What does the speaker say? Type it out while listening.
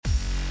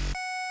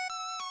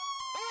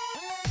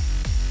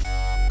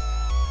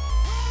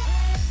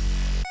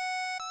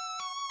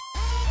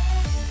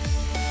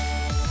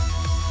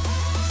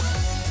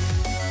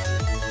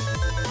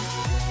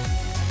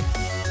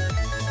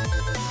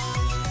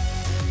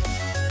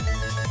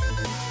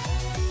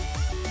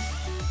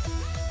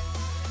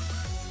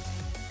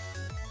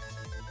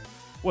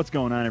What's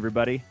going on,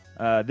 everybody?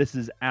 This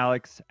is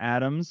Alex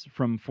Adams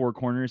from Four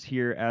Corners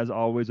here, as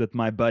always, with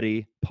my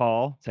buddy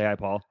Paul. Say hi,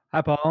 Paul.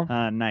 Hi, Paul.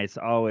 Nice.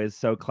 Always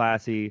so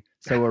classy,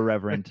 so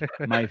irreverent.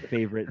 My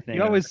favorite thing.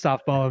 You always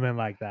softball him in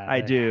like that. I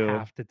do.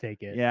 Have to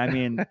take it. Yeah, I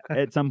mean,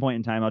 at some point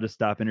in time, I'll just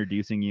stop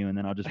introducing you, and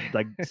then I'll just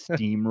like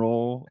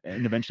steamroll,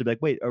 and eventually be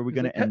like, "Wait, are we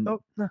going to end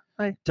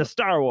to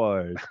Star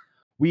Wars?"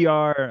 We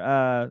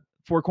are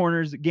Four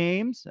Corners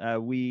Games.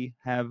 We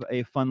have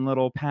a fun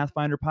little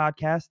Pathfinder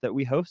podcast that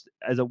we host,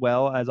 as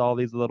well as all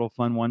these little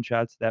fun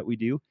one-shots that we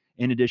do,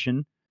 in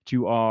addition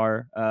to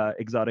our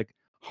exotic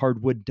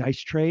hardwood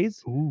dice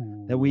trays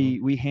that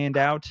we hand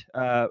out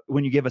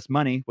when you give us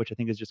money, which I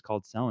think is just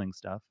called selling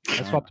stuff.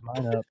 I swapped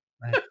mine up.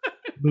 I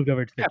moved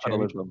over to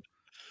the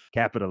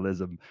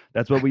Capitalism.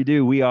 That's what we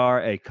do. We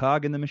are a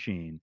cog in the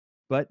machine,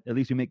 but at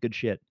least we make good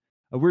shit.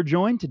 We're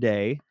joined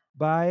today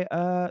by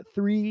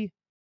three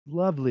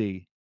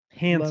lovely,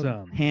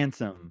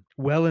 handsome,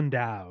 well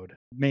endowed,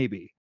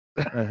 maybe.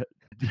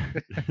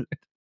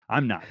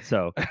 I'm not.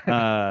 So,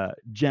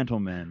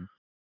 gentlemen,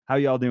 how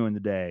y'all doing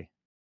today?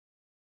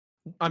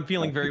 I'm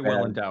feeling very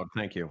well endowed.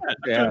 Thank you.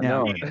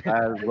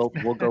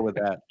 We'll go with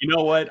that. You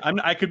know what?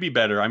 I could be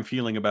better. I'm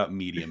feeling about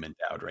medium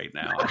endowed right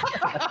now.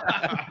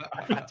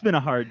 It's been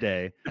a hard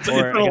day. It's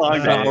been a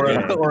long day.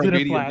 Or a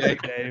medium day.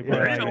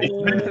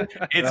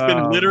 It's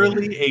been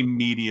literally a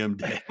medium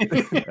day.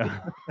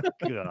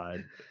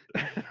 God.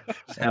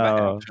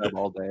 Job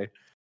all day.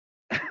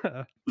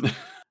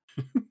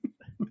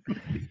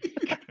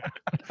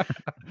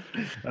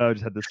 I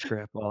just had to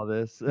scrap all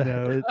this.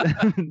 No,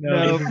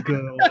 this is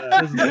gold.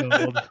 This is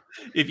gold.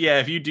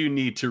 If you do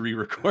need to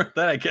re-record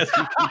that, I guess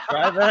you can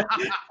try that.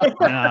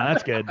 Nah,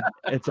 that's good.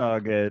 It's all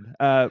good.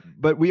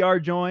 But we are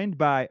joined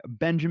by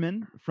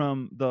Benjamin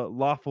from the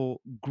Lawful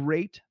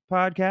Great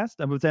podcast.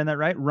 I'm saying that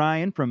right.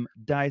 Ryan from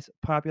Dice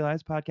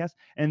Populized podcast,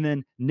 and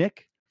then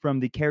Nick from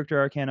the Character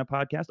Arcana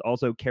podcast,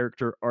 also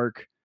Character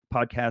Arc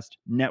podcast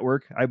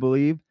network, I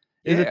believe,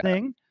 is a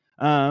thing.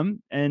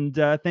 And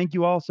thank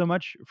you all so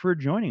much for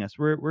joining us.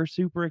 We're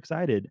super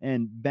excited.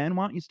 And Ben,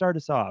 why don't you start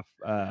us off?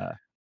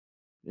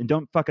 And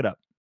don't fuck it up.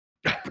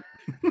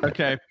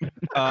 Okay.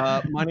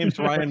 My name's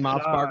Ryan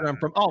Mopsbarger. I'm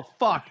from. Oh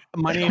fuck.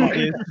 My name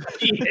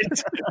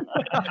is.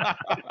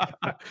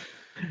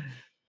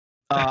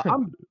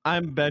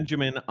 I'm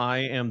Benjamin. I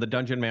am the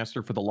Dungeon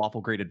Master for the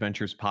Lawful Great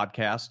Adventures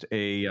podcast,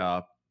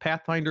 a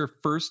Pathfinder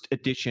First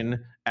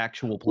Edition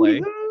actual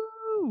play.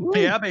 Woo-hoo!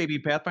 Yeah, baby,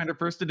 Pathfinder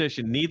First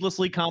Edition,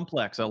 needlessly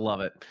complex. I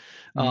love it.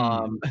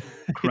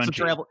 It's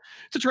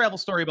a travel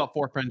story about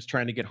four friends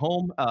trying to get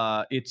home.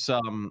 It's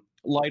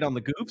light on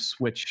the goofs,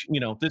 which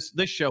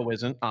this show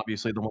isn't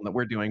obviously the one that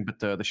we're doing, but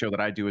the show that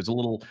I do is a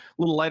little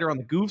lighter on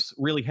the goofs,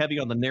 really heavy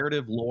on the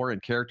narrative, lore,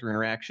 and character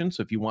interaction.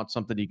 So if you want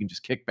something you can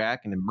just kick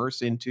back and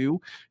immerse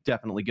into,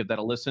 definitely give that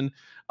a listen.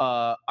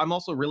 I'm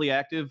also really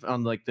active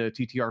on like the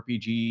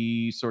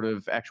TTRPG sort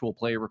of actual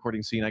play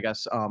recording scene, I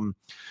guess.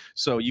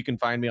 So you can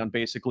find me on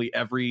basically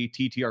every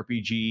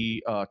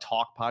TTRPG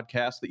talk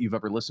podcast that you've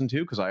ever listened to,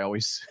 because I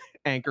always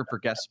anchor for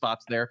guest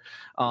spots there.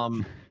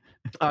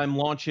 I'm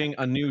launching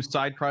a new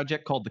side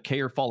project called the K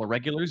or Fall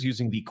Irregulars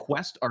using the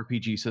Quest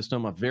RPG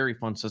system, a very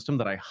fun system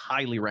that I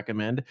highly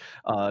recommend.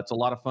 It's a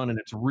lot of fun, and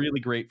it's really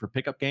great for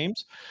pickup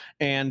games.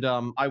 And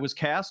I was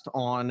cast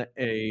on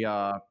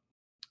a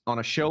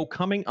show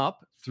coming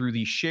up through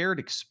the Shared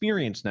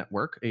Experience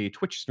Network, a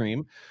Twitch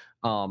stream.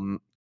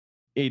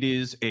 It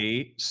is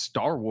a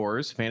Star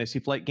Wars Fantasy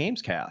Flight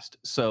Games cast.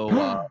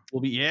 So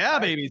we'll be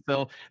baby.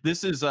 So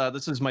this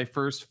is my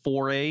first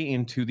foray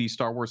into the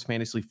Star Wars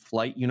Fantasy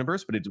Flight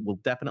universe, but it will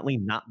definitely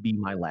not be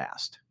my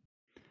last.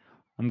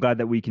 I'm glad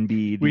that we can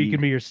be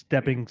your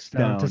stepping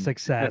stone to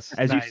success.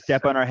 As you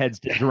step on our heads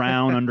to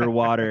drown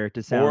underwater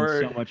to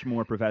sound so much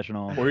more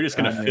professional. Or you're just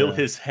going to fill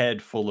his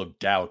head full of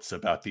doubts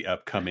about the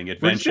upcoming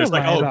adventures.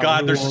 Like, oh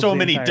God, there's so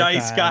many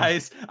dice,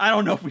 guys. I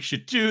don't know if we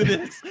should do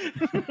this.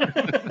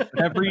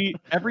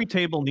 Every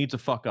table needs a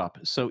fuck up.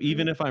 So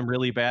even if I'm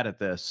really bad at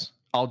this,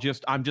 I'm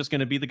just going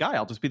to be the guy.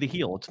 I'll just be the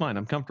heel. It's fine.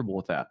 I'm comfortable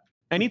with that.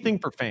 Anything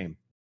for fame.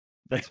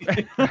 That's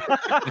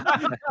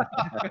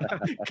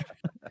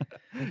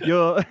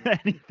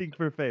anything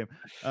for fame.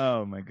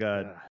 Oh my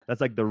God, that's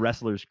like the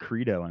wrestler's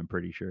credo. I'm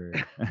pretty sure.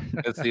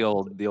 It's the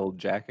old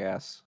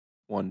Jackass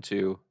one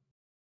too.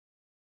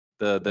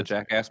 The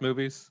Jackass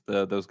movies.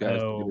 Those guys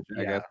do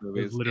the Jackass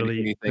movies. Literally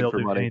anything for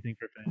money. Anything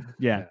for fame.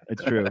 Yeah,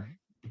 it's true.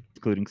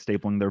 Including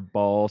stapling their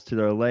balls to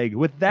their leg.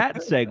 With that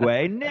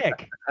segue,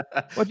 Nick,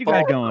 what you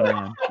got going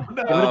on? It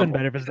would have been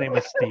better if his name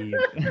was Steve.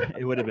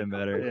 It would have been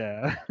better.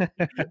 Yeah.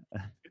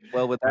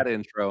 Well, with that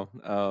intro,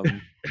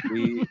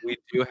 we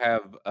do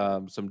have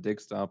some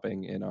dig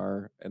stomping in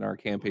our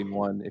campaign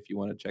 1. If you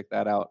want to check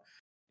that out,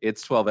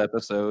 it's 12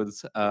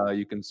 episodes.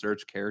 You can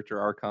search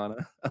Character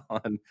Arcana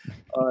on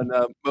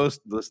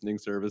most listening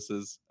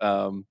services.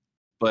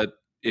 But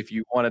if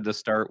you wanted to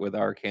start with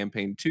our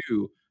campaign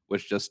 2,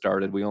 which just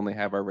started, we only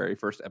have our very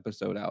first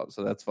episode out,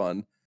 so that's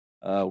fun.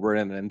 We're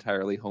in an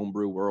entirely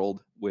homebrew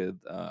world with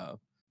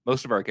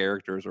most of our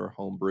characters are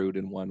homebrewed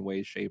in one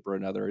way, shape, or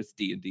another. It's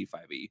D&D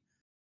 5e.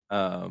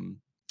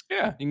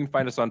 Yeah, you can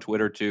find us on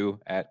Twitter too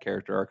at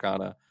Character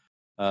Arcana.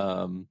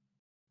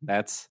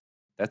 That's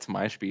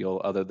my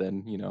spiel. Other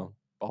than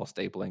ball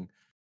stapling.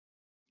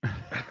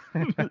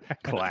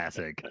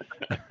 Classic.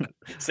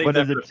 Save What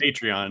that is for it?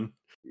 Patreon.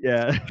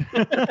 Yeah.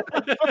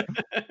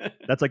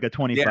 That's like a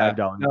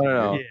 $25.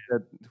 No. Yeah.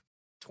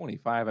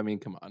 25. I mean,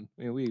 come on.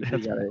 We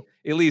gotta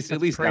at least down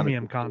to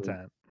premium 15.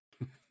 content.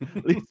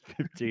 At least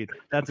 15.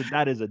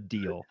 That is a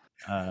deal.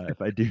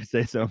 If I do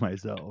say so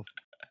myself.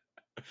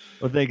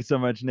 Well, thank you so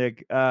much,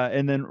 Nick.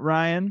 And then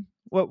Ryan,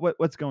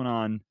 what's going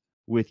on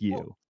with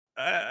you?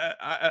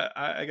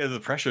 I guess the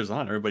pressure's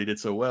on. Everybody did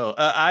so well.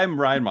 I'm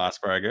Ryan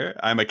Mossberger.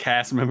 I'm a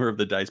cast member of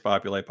the Dice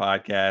Populi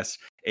podcast,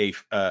 a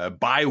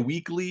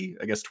bi-weekly,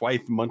 I guess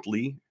twice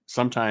monthly,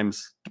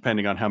 sometimes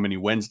depending on how many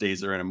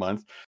Wednesdays are in a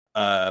month,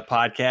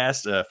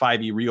 podcast,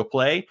 5e Real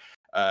Play.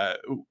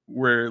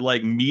 We're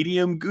like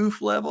medium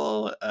goof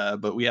level,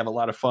 but we have a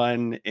lot of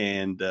fun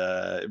and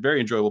very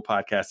enjoyable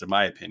podcast in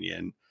my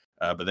opinion.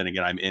 But then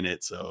again, I'm in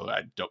it, so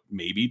I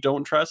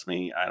don't trust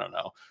me. I don't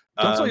know.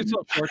 Don't sell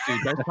yourself short,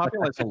 dude. Dice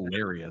Populi is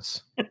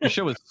hilarious. The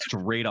show is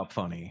straight up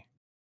funny.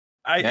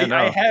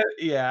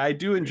 I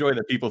do enjoy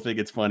that people think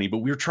it's funny, but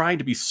we're trying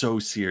to be so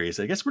serious.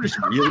 I guess we're just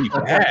really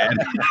bad.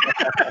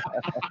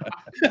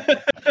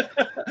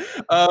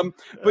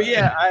 But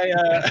yeah,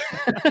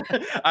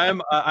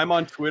 I'm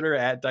on Twitter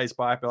at Dice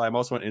Populi. I'm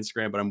also on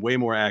Instagram, but I'm way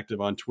more active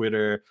on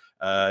Twitter.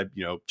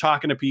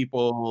 Talking to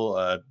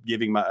people,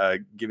 giving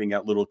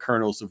out little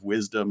kernels of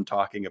wisdom,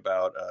 talking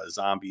about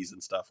zombies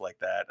and stuff like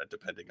that,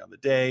 depending on the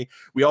day.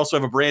 We also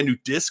have a brand new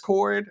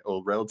Discord,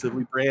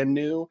 relatively brand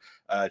new.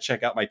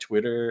 Check out my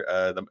Twitter,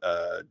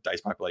 the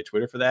Dice Populi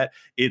Twitter for that.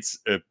 It's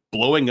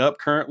blowing up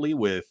currently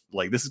with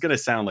this is going to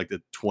sound like the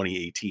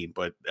 2018,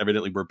 but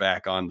evidently we're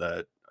back on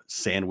the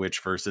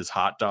sandwich versus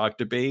hot dog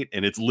debate,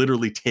 and it's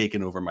literally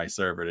taken over my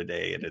server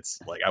today, and it's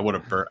like I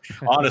want to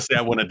honestly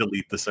I want to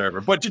delete the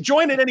server, but to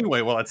join it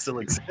anyway while it still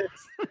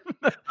exists.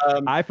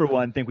 I for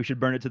one think we should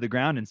burn it to the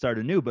ground and start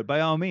anew, but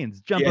by all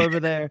means jump over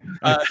there.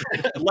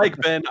 Like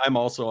Ben, I'm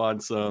also on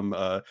some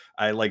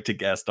I like to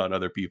guest on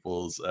other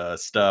people's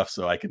stuff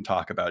so I can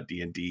talk about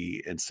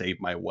D&D and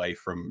save my wife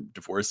from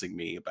divorcing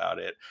me about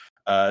it.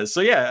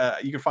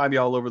 You can find me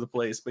all over the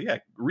place, but yeah,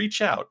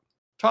 reach out.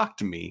 Talk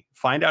to me.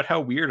 Find out how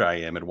weird I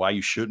am and why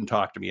you shouldn't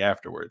talk to me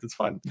afterwards. It's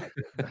fun.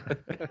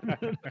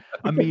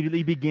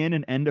 Immediately begin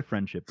and end a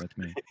friendship with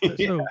me.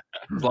 So,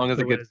 as long as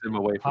it gets him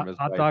away from his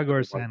hot wife, dog or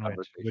a it's one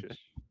sandwich? conversation.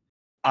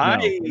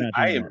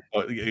 I am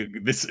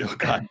this. Oh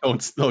God!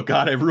 Oh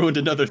God! I ruined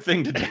another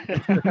thing today.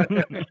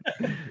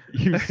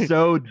 You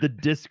sowed the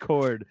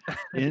discord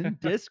in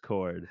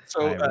Discord.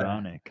 So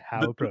ironic.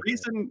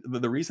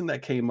 The reason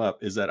that came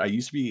up is that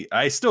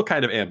I still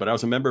kind of am, but I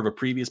was a member of a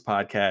previous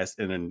podcast,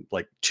 and then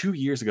 2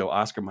 years ago,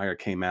 Oscar Mayer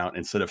came out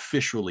and said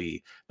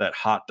officially that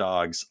hot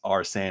dogs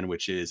are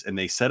sandwiches, and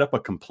they set up a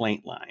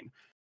complaint line.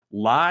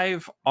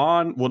 Live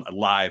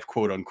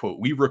quote unquote.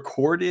 We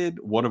recorded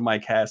one of my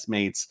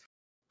castmates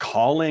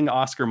calling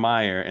Oscar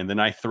Mayer, and then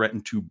I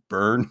threatened to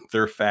burn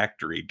their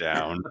factory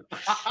down.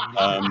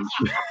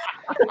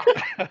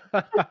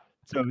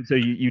 So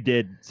you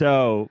did.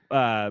 So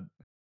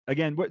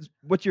again,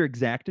 what's your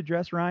exact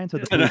address, Ryan? So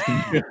the police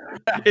can...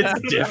 It's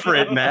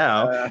different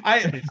now.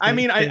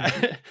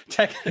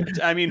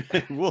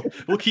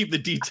 We'll keep the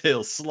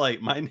details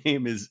slight. My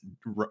name is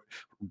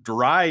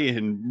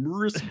Ryan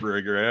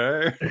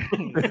Moosberger.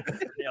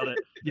 Nailed it.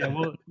 Yeah,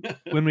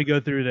 when we go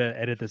through to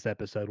edit this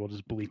episode, we'll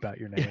just bleep out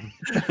your name.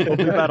 We'll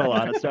bleep out a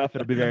lot of stuff.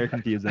 It'll be very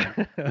confusing.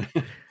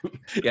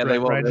 Yeah, they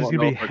won't. Right, it's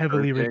gonna be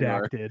heavily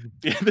redacted.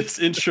 Yeah, this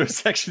intro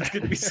section is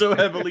gonna be so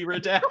heavily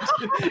redacted.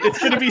 It's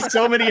gonna be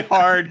so many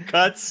hard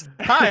cuts.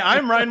 Hi,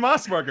 I'm Ryan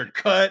Mossberger.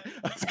 Cut.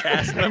 A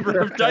cast member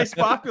of Dice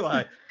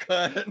Populi.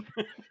 Cut.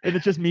 And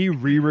it's just me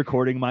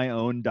re-recording my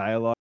own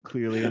dialogue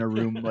clearly in a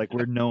room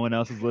where no one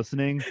else is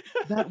listening.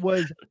 That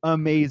was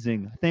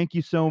amazing. Thank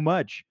you so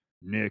much,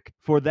 Nick,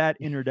 for that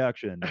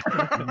introduction.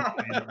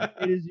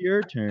 It is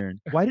your turn.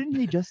 Why didn't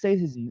he just say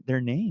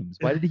their names?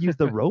 Why did he use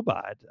the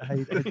robot?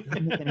 It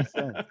didn't make any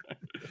sense.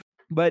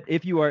 But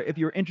if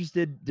you're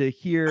interested to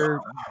hear,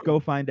 go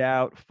find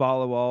out,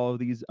 follow all of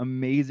these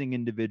amazing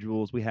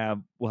individuals. We'll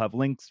have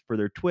links for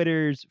their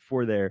Twitters,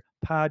 for their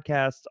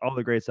podcasts, all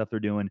the great stuff they're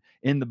doing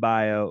in the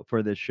bio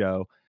for this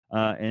show,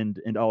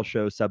 and all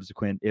shows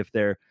subsequent if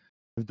the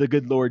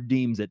good Lord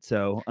deems it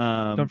so.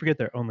 Don't forget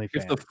their OnlyFans.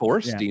 If the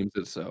Force deems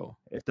it so.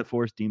 If the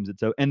Force deems it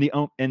so. And the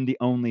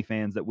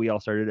OnlyFans that we all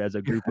started as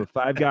a group of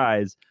 5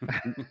 guys.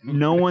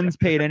 No one's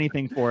paid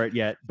anything for it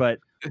yet, but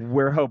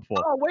we're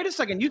hopeful. Oh, wait a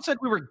second. You said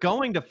we were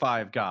going to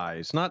 5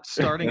 guys, not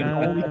starting an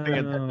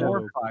OnlyFans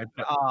for 5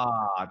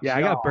 guys. Yeah,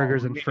 I got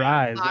burgers and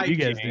fries. What are you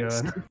guys doing?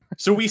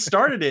 So we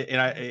started it,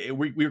 and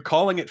we were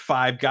calling it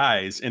 5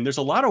 Guys, and there's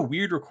a lot of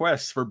weird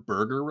requests for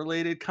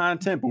burger-related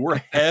content, but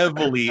we're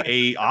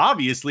heavily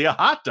obviously a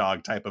hot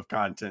dog type of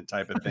content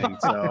type of thing.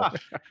 So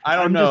I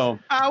don't know.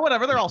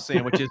 Whatever. They're all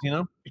sandwiches,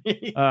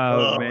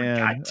 Oh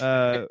man.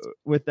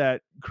 With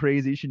that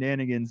crazy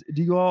shenanigans,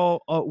 do you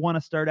all want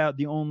to start out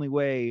the only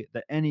way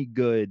that any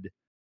good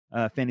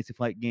Fantasy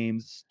Flight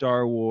Games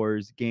Star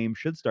Wars game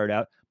should start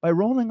out by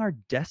rolling our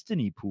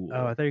Destiny pool.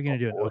 Oh, I thought you were gonna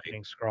do an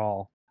opening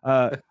scrawl.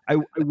 I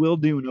will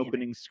do an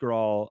opening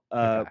scrawl,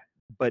 Okay.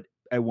 but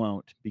I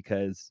won't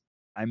because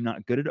I'm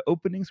not good at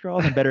opening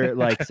scrolls. I'm better at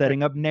like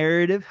setting up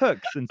narrative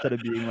hooks instead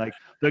of being like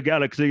the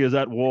galaxy is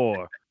at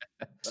war.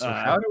 So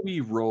how do we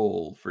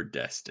roll for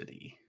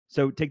Destiny?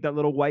 So take that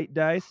little white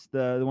dice,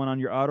 the one on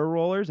your auto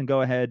rollers, and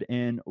go ahead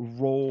and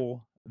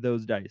roll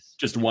those dice.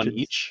 Just one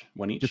each?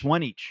 One each? Just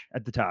one each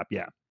at the top,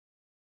 yeah.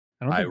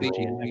 I don't I think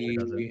roll- GM actually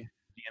does it.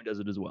 DM does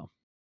it as well.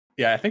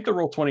 Yeah, I think the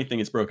roll 20 thing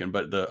is broken,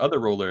 but the other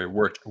roller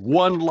worked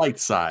one light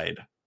side.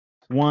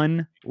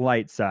 One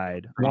light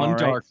side. One all right?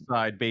 dark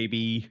side,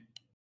 baby.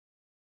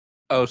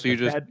 Oh, so you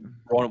just Bad-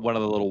 one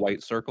of the little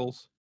white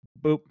circles?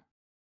 boop.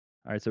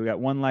 All right, so we got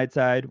one light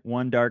side,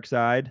 one dark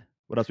side.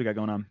 What else we got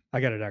going on? I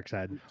got a dark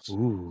side.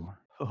 Ooh.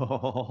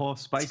 Oh,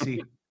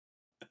 spicy.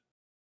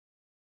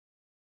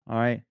 All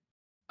right.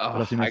 Oh,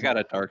 else you I missing? got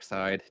a dark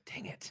side.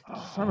 Dang it.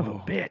 Son of a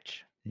bitch.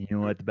 You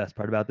know what the best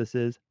part about this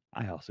is?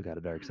 I also got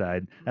a dark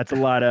side. That's a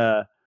lot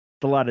of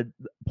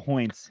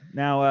points.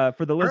 Now,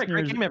 for the All right, great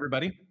listeners, game,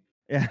 everybody.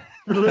 yeah,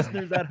 for the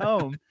listeners at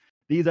home,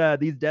 these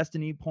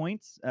Destiny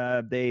points,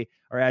 they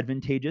are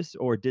advantageous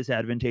or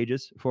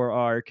disadvantageous for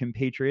our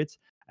compatriots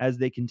as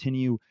they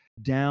continue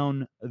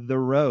down the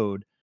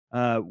road.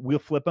 We'll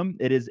flip them.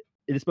 It is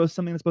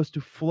something that's supposed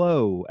to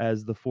flow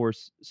as the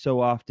Force so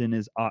often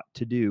is ought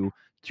to do,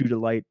 to the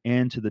light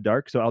and to the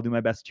dark. So I'll do my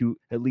best to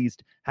at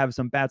least have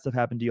some bad stuff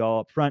happen to you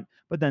all up front,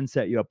 but then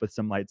set you up with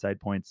some light side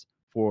points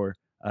for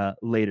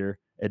later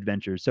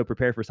adventures. So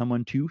prepare for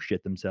someone to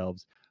shit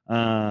themselves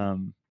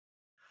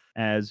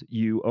as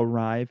you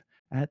arrive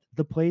at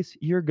the place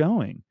you're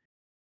going.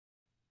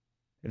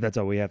 If that's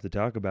all we have to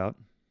talk about,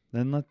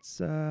 then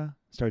let's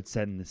start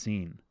setting the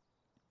scene.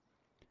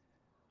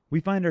 We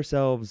find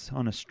ourselves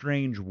on a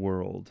strange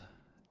world,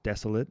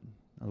 desolate,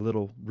 a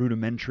little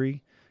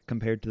rudimentary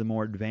compared to the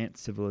more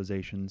advanced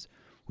civilizations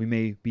we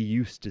may be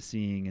used to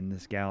seeing in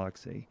this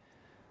galaxy.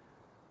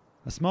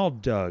 A small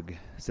Doug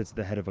sits at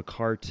the head of a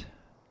cart,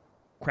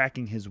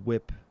 cracking his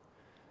whip,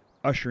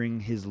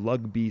 ushering his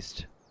lug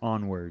beast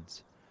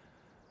onwards.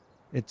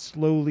 It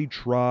slowly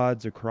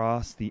trods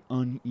across the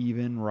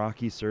uneven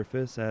rocky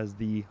surface as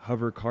the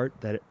hover cart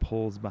that it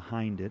pulls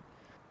behind it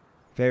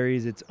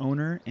ferries its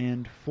owner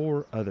and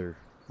 4 other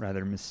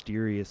rather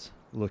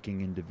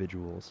mysterious-looking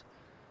individuals.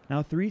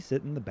 Now 3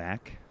 sit in the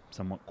back,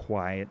 somewhat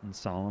quiet and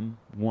solemn,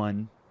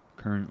 1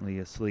 currently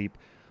asleep,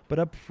 but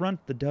up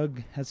front the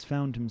Doug has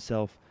found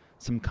himself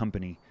some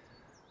company.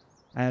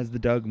 As the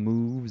Doug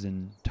moves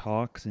and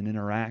talks and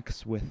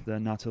interacts with the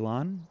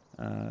Natalan,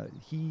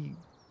 he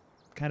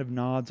kind of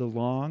nods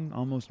along,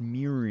 almost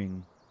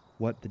mirroring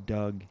what the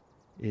Doug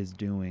is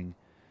doing.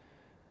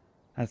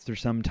 After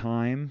some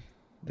time,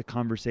 the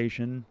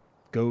conversation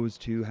goes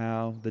to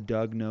how the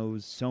Doug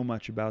knows so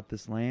much about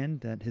this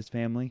land that his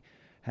family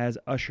has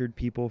ushered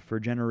people for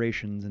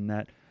generations and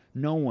that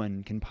no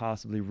one can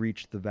possibly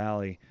reach the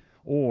valley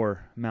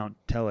or Mount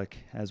Telek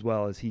as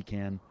well as he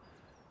can.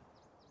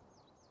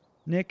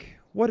 Nick,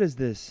 what does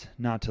this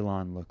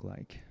Natalan look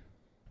like?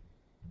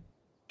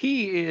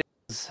 He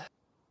is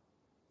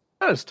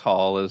not as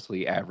tall as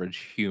the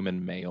average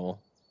human male.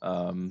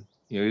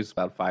 He's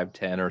about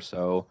 5'10" or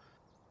so.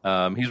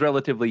 He's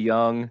relatively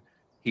young.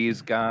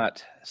 He's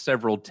got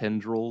several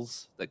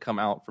tendrils that come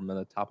out from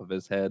the top of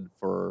his head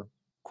for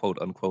quote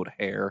unquote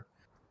hair.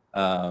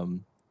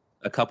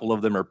 A couple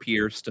of them are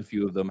pierced. A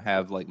few of them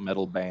have like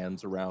metal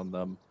bands around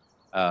them.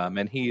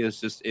 And he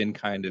is just in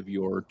kind of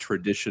your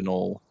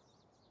traditional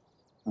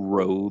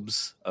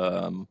robes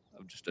of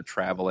just a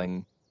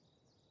traveling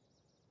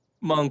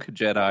monk,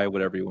 Jedi,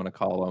 whatever you want to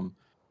call him.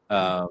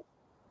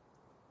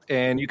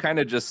 And you kind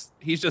of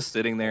he's just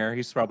sitting there.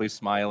 He's probably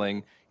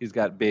smiling. He's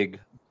got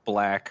big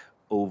black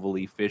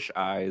ovally fish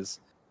eyes.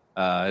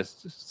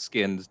 His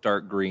skin's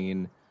dark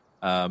green.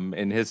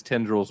 And his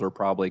tendrils are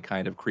probably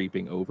kind of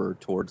creeping over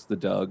towards the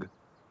Doug,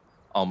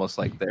 almost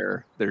like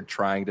they're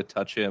trying to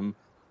touch him.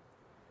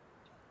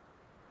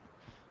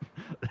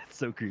 That's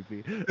so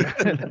creepy.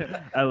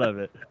 I love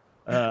it.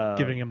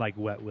 Giving him like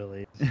wet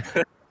willies.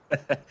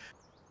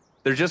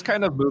 They're just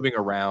kind of moving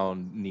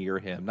around near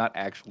him, not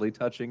actually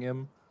touching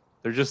him.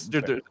 They're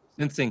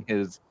sensing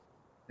his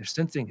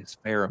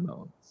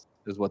pheromones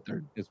is what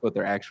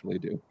they're actually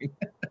doing.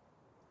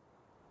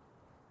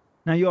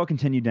 Now you all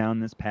continue down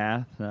this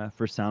path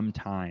for some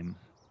time.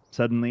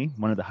 Suddenly,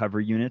 one of the hover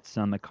units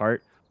on the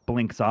cart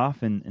blinks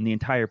off and the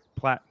entire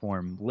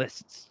platform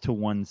lists to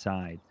one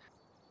side.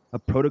 A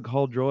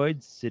protocol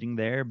droid sitting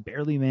there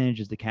barely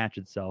manages to catch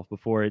itself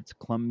before its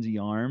clumsy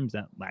arms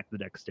that lack the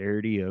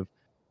dexterity of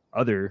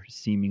other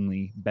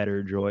seemingly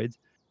better droids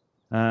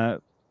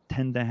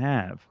tend to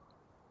have.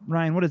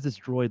 Ryan, what does this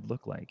droid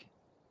look like?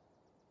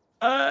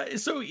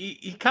 So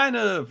he kind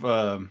of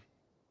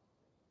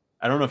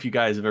I don't know if you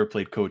guys have ever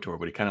played KOTOR,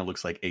 but he kind of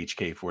looks like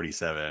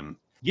HK-47.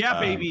 Yeah,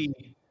 baby.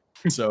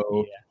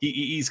 So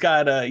he's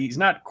got he's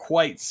not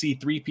quite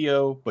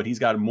C-3PO, but he's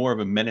got more of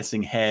a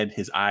menacing head.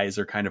 His eyes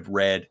are kind of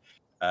red.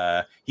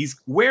 He's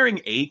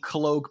wearing a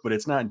cloak, but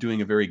it's not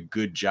doing a very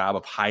good job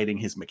of hiding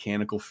his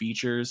mechanical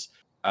features.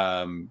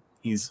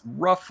 He's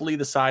roughly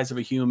the size of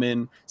a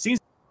human. Seems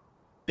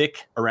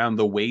thick around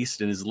the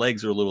waist, and his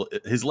legs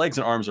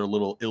and arms are a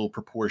little ill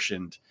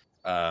proportioned.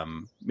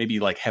 Maybe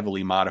like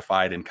heavily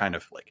modified and kind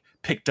of like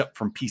picked up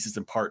from pieces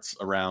and parts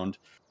around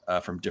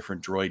from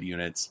different droid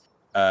units.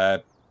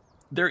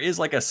 There is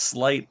like a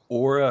slight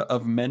aura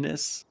of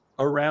menace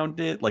around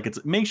it. Like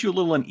it makes you a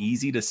little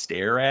uneasy to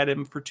stare at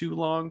him for too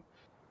long.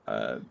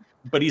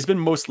 But he's been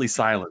mostly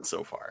silent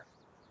so far.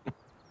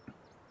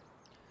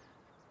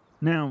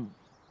 Now,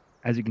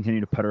 as you continue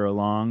to putter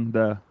along,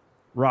 the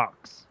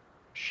rocks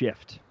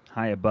shift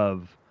high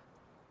above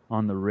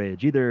on the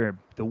ridge. Either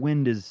the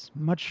wind is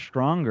much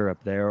stronger up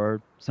there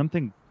or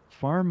something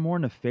far more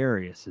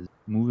nefarious is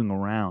moving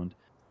around.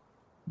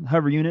 The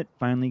hover unit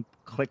finally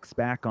clicks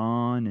back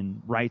on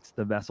and rights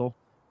the vessel.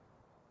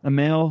 A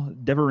male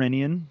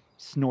Deveranian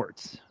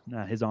snorts,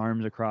 his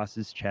arms across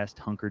his chest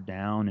hunkered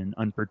down and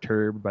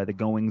unperturbed by the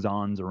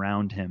goings-ons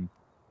around him.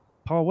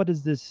 Paul, what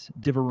does this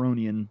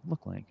Deveronian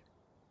look like?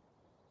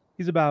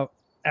 He's about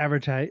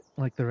average height,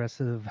 like the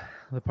rest of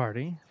the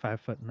party,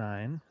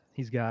 5'9".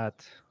 He's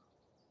got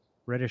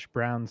reddish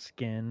brown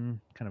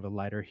skin, kind of a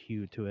lighter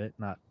hue to it,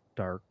 not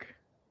dark.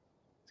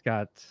 He's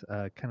got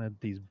kind of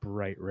these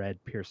bright red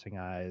piercing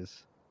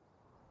eyes.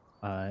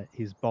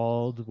 He's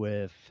bald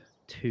with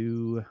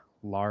two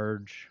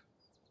large,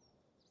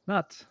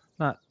 not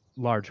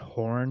large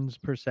horns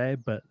per se,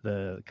 but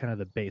the kind of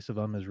the base of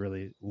them is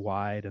really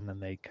wide, and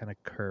then they kind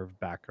of curve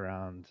back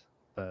around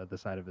the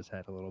side of his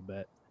head a little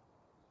bit.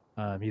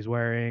 He's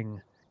wearing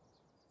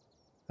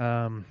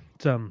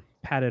some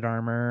padded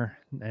armor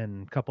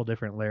and a couple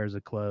different layers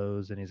of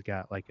clothes, and he's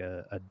got like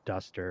a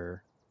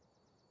duster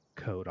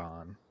coat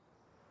on.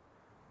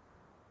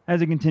 As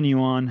you continue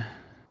on,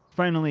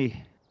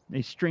 finally,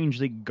 a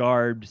strangely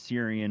garbed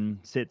Syrian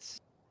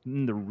sits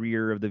in the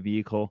rear of the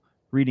vehicle,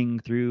 reading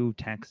through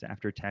text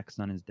after text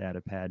on his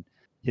datapad,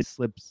 his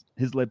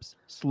lips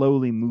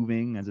slowly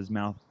moving as his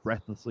mouth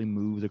breathlessly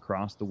moves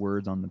across the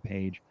words on the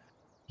page.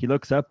 He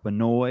looks up,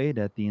 annoyed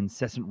at the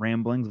incessant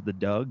ramblings of the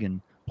Doug,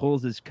 and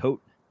pulls his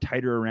coat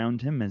tighter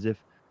around him as if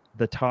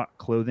the taut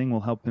clothing will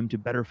help him to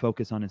better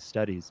focus on his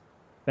studies.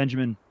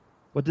 Benjamin,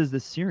 what does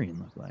this Syrian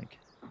look like?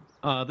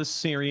 This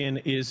Syrian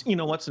is, you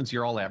know what, since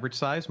you're all average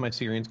size, my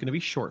Syrian's going to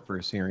be short for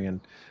a Syrian,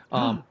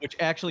 which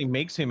actually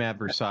makes him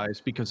average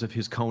size because of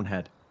his cone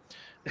head.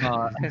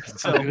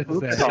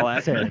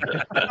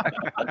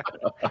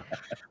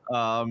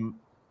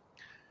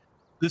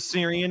 This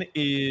Syrian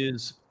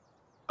is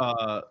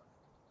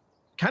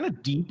kind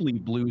of deeply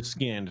blue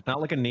skinned,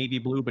 not like a navy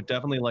blue, but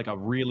definitely like a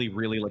really,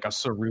 really like a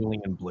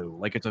cerulean blue.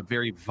 Like it's a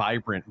very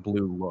vibrant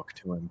blue look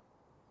to him.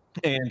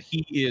 And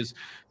he is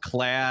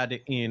clad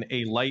in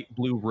a light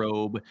blue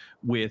robe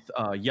with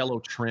yellow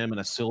trim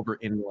and a silver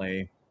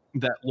inlay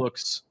that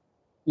looks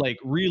like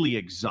really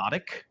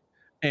exotic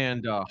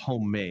and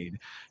homemade.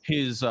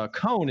 His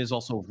cone is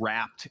also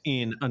wrapped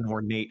in an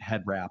ornate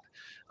head wrap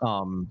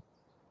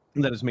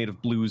that is made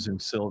of blues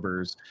and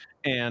silvers.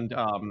 And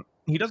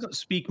he doesn't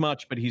speak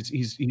much, but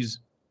he's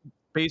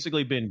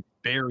basically been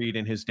buried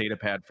in his data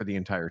pad for the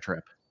entire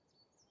trip.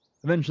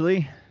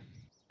 Eventually,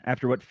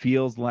 after what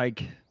feels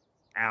like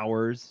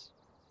hours,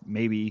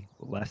 maybe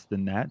less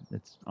than that,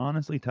 it's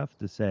honestly tough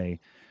to say,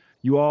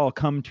 you all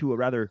come to a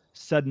rather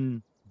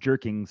sudden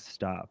jerking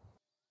stop.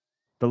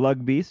 The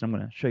lug beast, I'm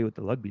going to show you what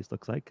the lug beast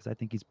looks like because I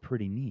think he's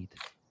pretty neat.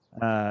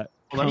 Comes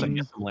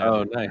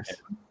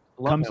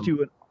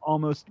to an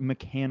almost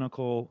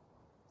mechanical,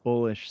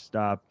 bullish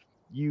stop.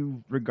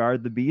 You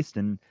regard the beast,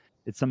 and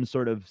it's some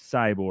sort of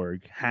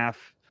cyborg,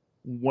 half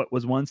what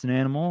was once an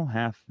animal,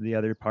 half the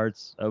other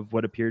parts of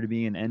what appear to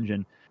be an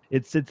engine.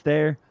 It sits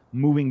there,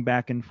 moving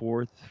back and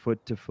forth,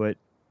 foot to foot,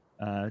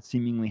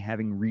 seemingly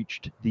having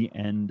reached the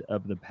end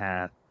of the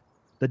path.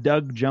 The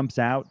Doug jumps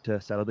out to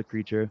settle the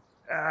creature.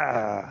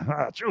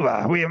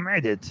 Chua, we have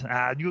made it.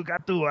 You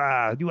have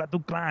to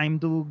climb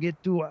to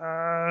get to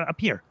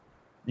up here.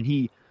 And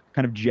he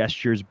kind of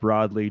gestures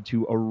broadly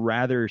to a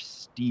rather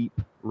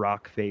steep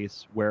rock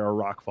face where a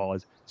rockfall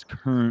has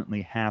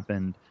currently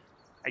happened.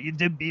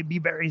 It'd be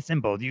very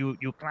simple. You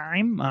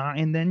climb,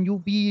 and then you'll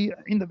be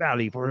in the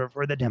valley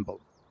for the temple.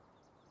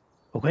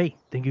 Okay,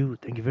 thank you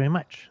very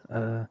much.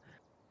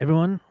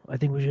 Everyone, I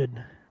think we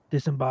should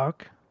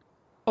disembark.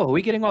 Oh, are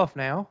we getting off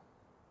now?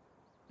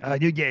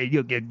 You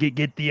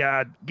get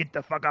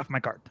the fuck off my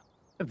cart.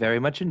 I very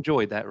much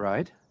enjoyed that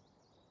ride.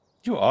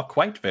 You are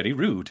quite very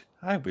rude.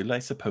 I will, I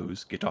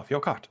suppose, get off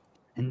your cart.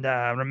 And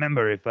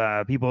remember, if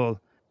people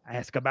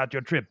ask about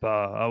your trip,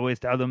 always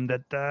tell them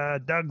that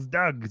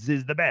Doug's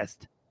is the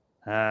best.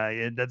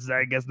 I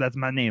guess that's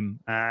my name.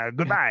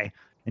 Goodbye.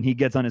 And he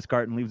gets on his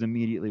cart and leaves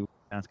immediately,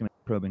 asking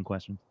probing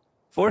questions.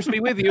 Force me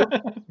with you.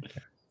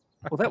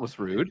 Well, that was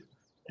rude.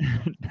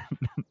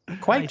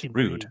 Quite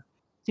rude.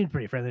 Seemed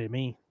pretty friendly to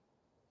me.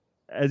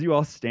 As you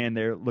all stand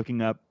there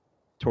looking up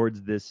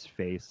towards this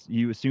face,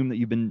 you assume that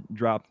you've been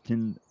dropped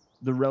in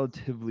the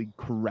relatively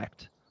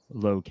correct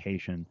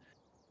location.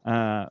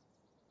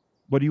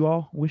 What do you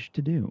all wish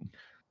to do?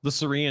 The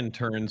Syrian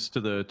turns to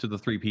the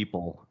three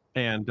people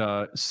and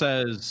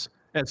says,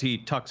 as he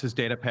tucks his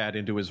data pad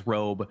into his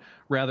robe,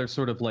 rather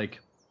sort of like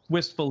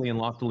wistfully and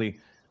loftily,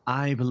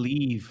 "I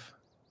believe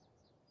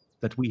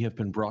that we have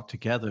been brought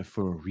together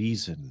for a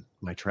reason,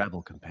 my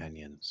travel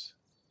companions."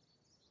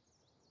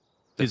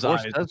 His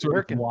eyes does sort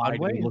work of in odd wide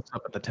and he ways. looks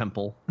up at the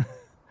temple.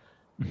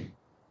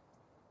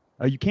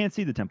 You can't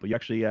see the temple. You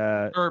actually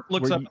Or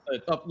looks Where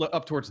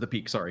up towards the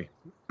peak, sorry.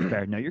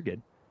 fair. No, you're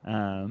good.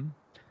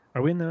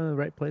 Are we in the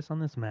right place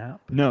on this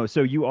map? No,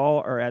 so you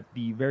all are at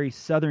the very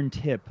southern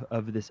tip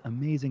of this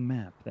amazing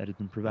map that has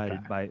been provided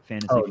Okay. by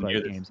Fantasy Flight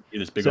near Games.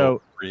 this big So-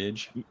 old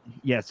bridge.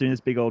 Yeah, so in this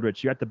big old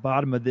ridge, you're at the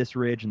bottom of this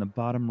ridge in the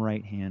bottom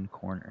right-hand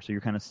corner. So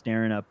you're kind of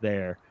staring up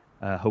there,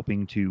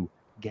 hoping to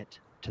get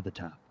to the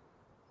top.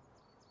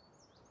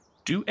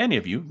 Do any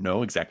of you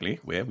know exactly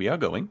where we are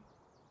going?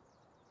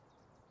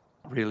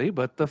 Really,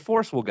 but the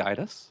Force will guide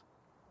us.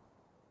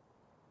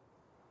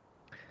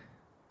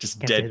 Just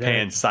Can't say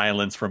deadpan that.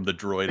 silence from the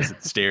droid as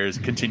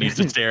it continues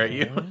to stare at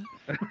you.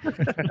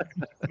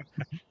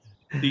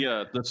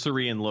 The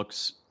Syrian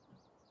looks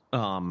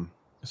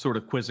sort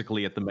of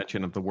quizzically at the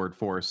mention of the word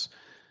force.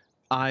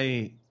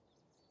 "I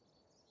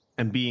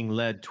am being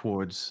led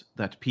towards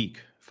that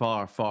peak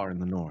far, far in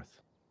the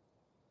north."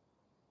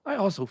 I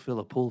also feel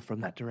a pull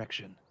from that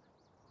direction.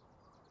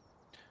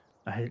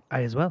 I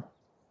as well.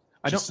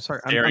 I don't. Just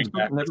Sorry, I'm staring speaking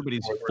backwards and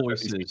everybody's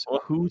forwards at these voices. people.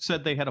 Who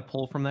said they had a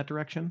pull from that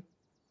direction?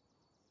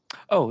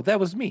 Oh, that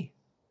was me.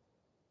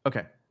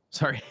 Okay,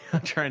 sorry.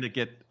 I'm trying to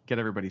get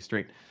everybody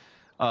straight.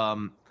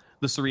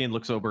 The Syrian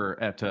looks over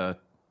at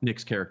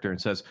Nick's character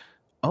and says,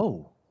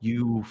 "Oh,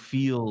 you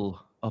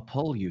feel a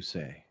pull, you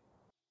say?"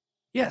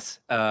 Yes.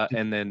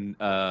 And then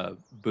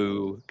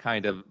Boo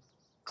kind of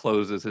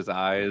closes his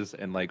eyes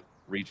and like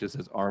reaches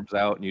his arms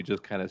out, and you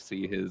just kind of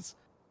see his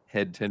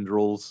head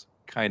tendrils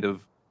kind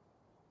of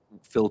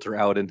filter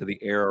out into the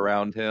air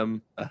around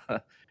him.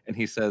 And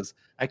he says,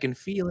 "I can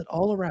feel it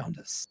all around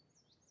us."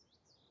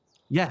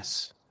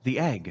 Yes, the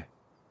egg.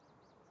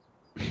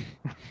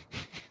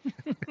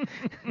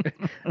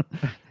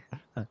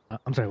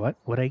 I'm sorry. What?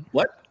 What egg?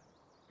 What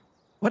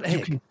You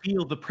egg? can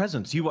feel the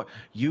presence.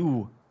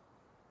 You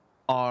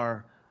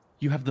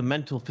have the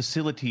mental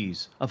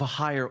facilities of a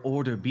higher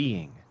order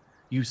being.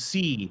 You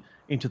see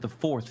into the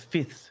fourth,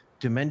 fifth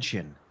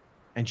dimension,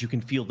 and you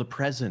can feel the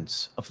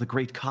presence of the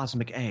great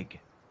cosmic egg.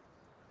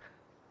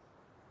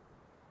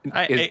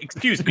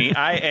 Excuse me,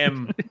 I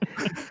am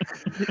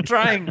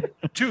trying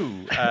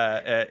to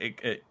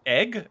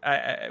egg.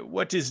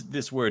 What is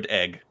this word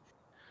egg?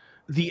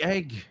 The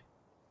egg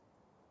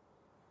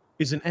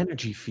is an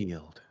energy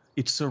field.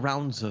 It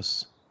surrounds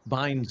us,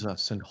 binds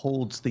us, and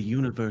holds the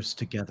universe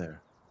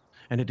together.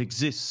 And it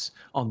exists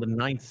on the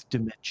ninth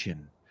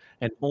dimension.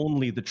 And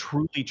only the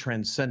truly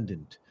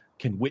transcendent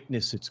can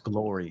witness its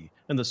glory.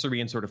 And the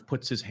Syrian sort of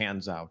puts his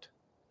hands out.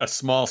 A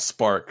small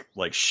spark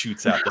like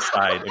shoots out the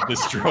side of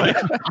this droid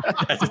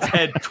as its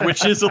head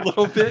twitches a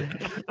little bit.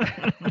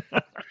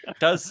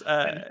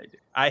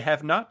 I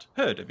have not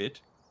heard of it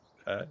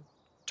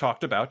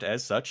talked about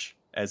as such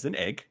as an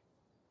egg.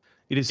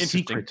 It is Interesting.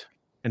 secret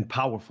and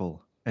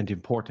powerful and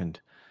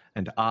important,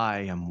 and I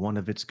am one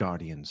of its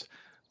guardians.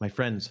 My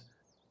friends,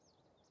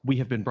 we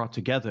have been brought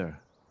together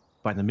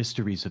by the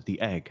mysteries of the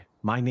egg.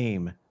 My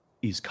name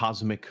is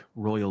Cosmic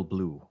Royal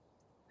Blue.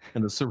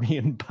 And the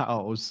Syrian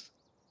bows.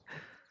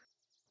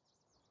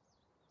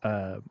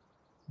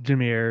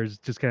 Jameer's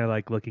just kind of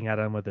like looking at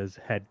him with his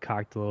head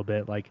cocked a little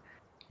bit, like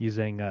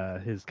using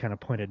his kind of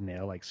pointed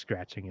nail, like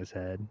scratching his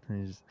head.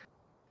 And he's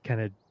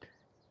kind of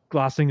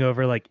glossing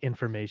over like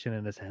information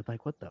in his head,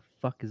 like, what the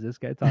fuck is this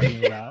guy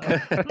talking about?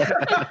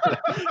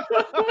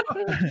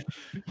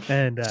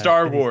 And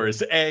Star and he Wars,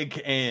 says,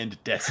 egg and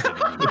destiny.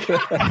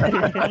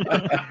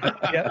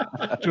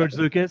 Yep. George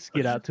Lucas,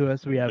 get out to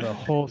us. We have a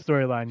whole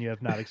storyline you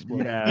have not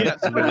explored. Yeah,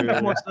 so it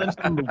makes more sense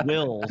than the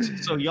wills.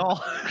 So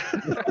y'all.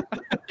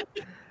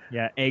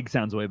 Yeah, egg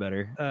sounds way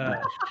better.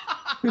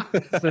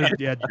 So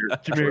yeah,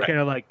 Jameer kind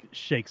of like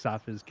shakes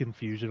off his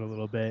confusion a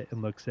little bit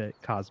and looks at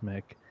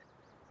Cosmic,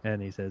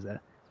 and he says,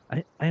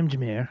 "I am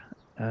Jameer,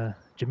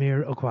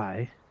 Jameer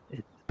Okwai.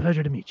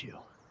 Pleasure to meet you."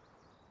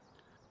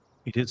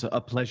 It is a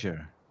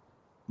pleasure,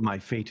 my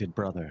fated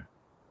brother.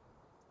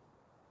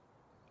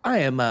 I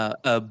am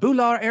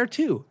Bular Air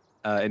 2.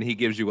 And he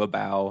gives you a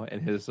bow,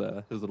 and his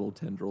little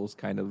tendrils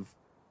kind of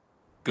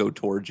go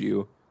towards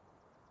you.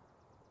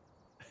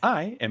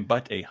 I am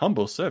but a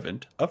humble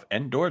servant of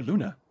Endor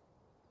Luna.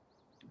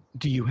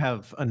 Do you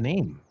have a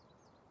name,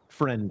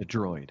 friend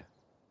droid?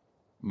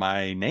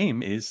 My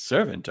name is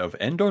Servant of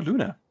Endor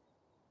Luna.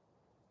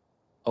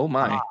 Oh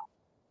my.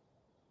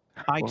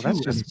 I Well, too that's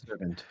am just- a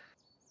servant.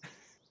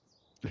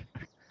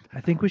 I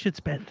think we should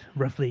spend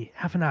roughly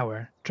half an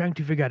hour trying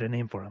to figure out a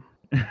name for him.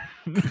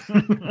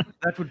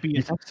 That would be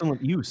an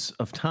excellent use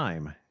of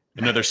time.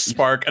 Another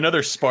spark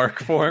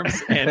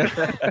forms, and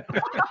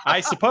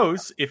I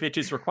suppose if it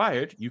is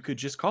required, you could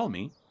just call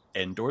me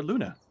Endor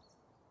Luna.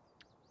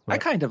 I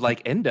kind of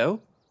like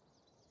Endo.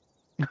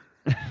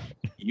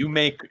 You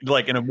may,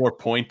 like in a more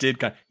pointed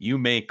kind, you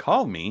may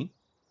call me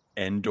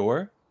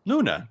Endor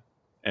Luna.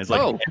 And it's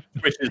like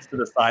pushes to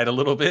the side a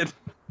little bit.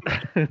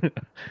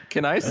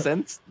 Can I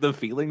sense the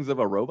feelings of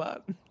a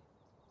robot?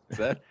 Is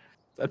that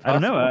possible? I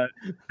don't know.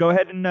 Go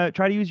ahead and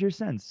try to use your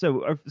sense.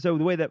 So the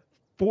way that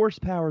force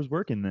powers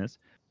work in this,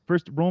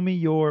 first roll me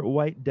your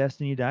white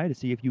destiny die to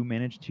see if you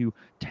manage to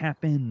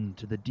tap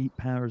into the deep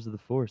powers of the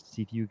force, to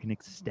see if you can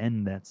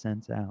extend that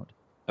sense out.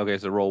 Okay,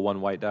 so roll one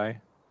white die.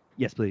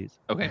 Yes, please.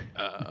 Okay.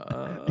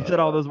 You said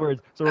all those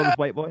words. So roll this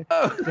white boy.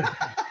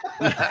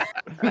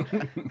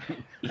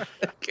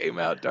 Came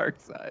out dark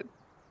side.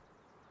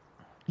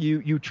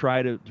 You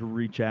try to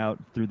reach out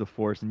through the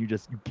force, and you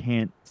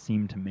can't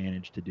seem to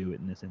manage to do it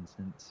in this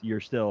instance.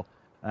 You're still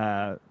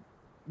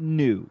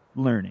new,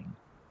 learning.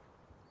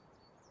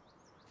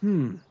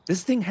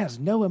 This thing has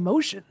no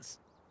emotions.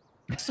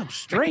 It's so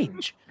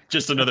strange.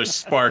 Just another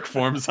spark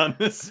forms on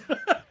this.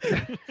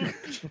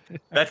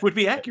 That would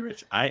be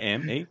accurate. I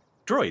am a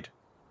droid.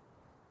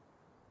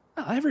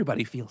 Well,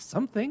 everybody feels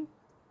something.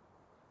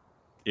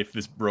 If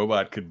this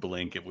robot could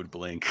blink, it would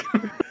blink.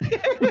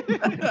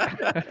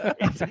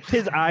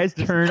 His eyes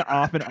turn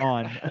off and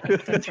on.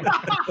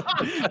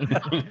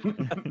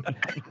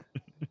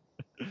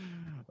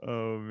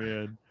 Oh,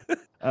 man.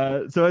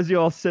 So as you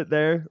all sit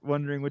there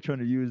wondering which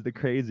one of you is the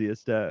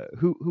craziest,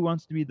 who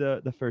wants to be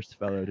the first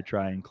fellow to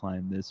try and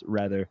climb this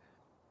rather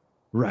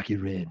rocky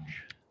ridge?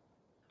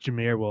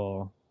 Jameer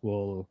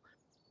will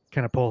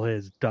kind of pull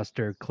his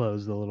duster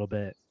closed a little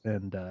bit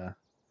and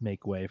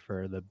make way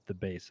for the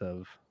base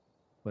of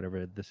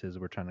whatever this is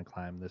we're trying to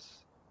climb,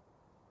 this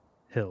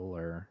hill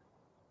or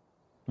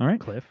all right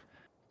cliff.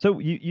 So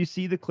you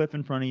see the cliff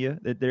in front of you,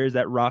 that there's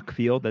that rock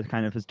field that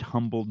kind of has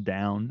tumbled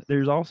down.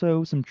 There's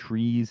also some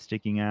trees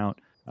sticking out.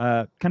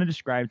 Kind of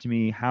describe to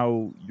me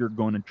how you're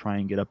going to try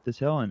and get up this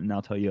hill, and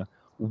I'll tell you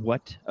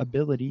what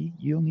ability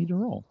you'll need to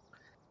roll.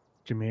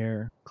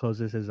 Jameer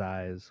closes his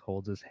eyes,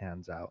 holds his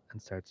hands out,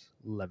 and starts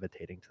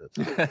levitating to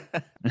the top.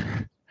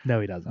 No,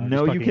 he doesn't.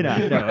 No, you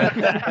cannot. No,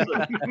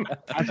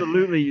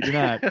 absolutely, you do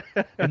not.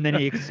 And then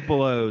he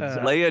explodes.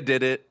 Leia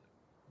did it.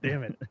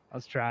 Damn it. I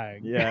was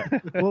trying. Yeah.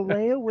 Well,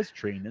 Leia was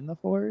trained in the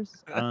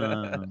Force.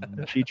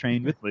 She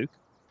trained with Luke.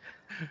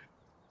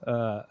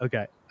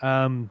 Okay.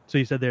 So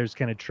you said there's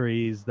kind of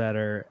trees that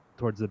are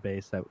towards the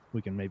base that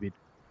we can maybe...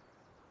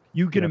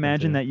 You could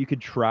imagine that you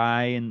could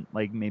try and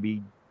like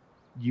maybe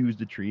use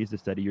the trees to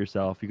steady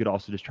yourself. You could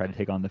also just try to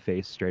take on the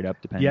face straight up,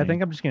 depending. Yeah, I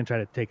think I'm just going to try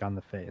to take on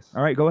the face.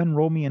 All right, go ahead and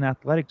roll me an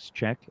athletics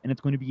check, and it's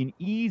going to be an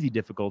easy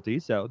difficulty.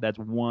 So that's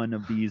one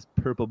of these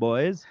purple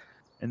boys,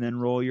 and then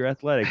roll your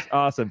athletics.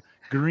 Awesome.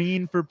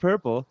 Green for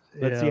purple.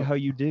 Let's see how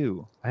you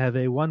do. I have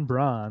a 1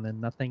 brawn and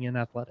nothing in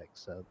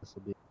athletics, so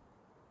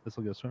this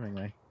will go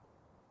swimmingly.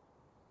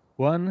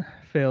 1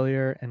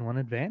 failure and 1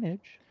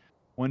 advantage.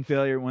 1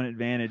 failure, 1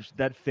 advantage.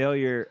 That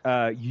failure,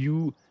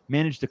 you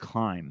managed to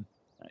climb.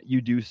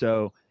 You do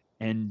so,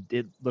 and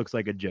it looks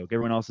like a joke.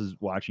 Everyone else is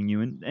watching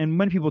you, and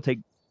when people take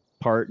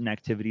part in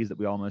activities that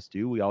we all must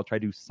do, we all try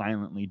to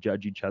silently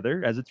judge each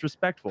other as it's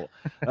respectful.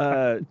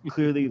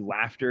 Clearly,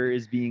 laughter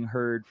is being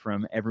heard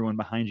from everyone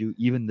behind you,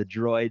 even the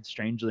droid,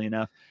 strangely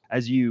enough.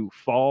 As you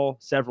fall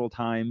several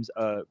times,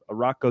 a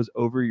rock goes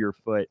over your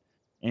foot,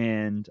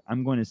 and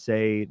I'm going to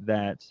say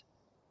that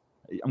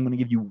I'm going to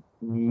give you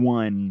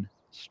 1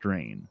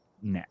 strain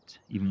net,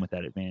 even with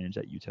that advantage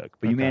that you took.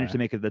 But you managed to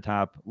make it to the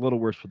top. A little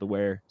worse for the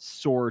wear,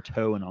 sore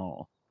toe and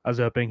all. I was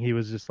hoping he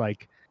was just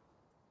like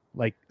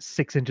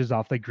 6 inches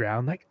off the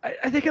ground. Like,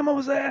 I think I'm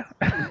almost there.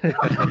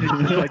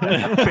 Just like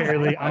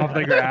barely off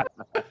the ground.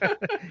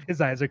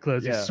 His eyes are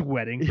closed. He's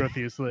sweating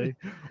profusely.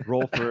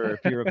 Roll for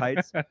fear of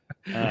heights.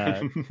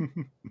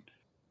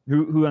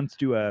 Who wants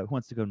to go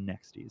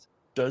nexties?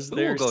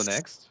 We'll go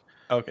next.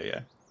 Okay,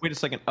 yeah. Wait a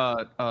second.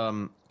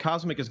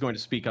 Cosmic is going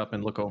to speak up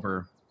and look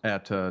over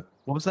at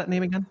what was that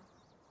name again?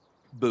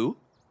 Boo.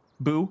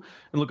 Boo,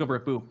 and look over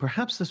at Boo.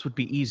 Perhaps this would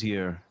be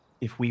easier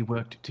if we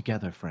worked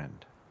together,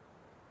 friend.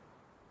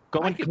 Go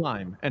and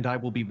climb, and I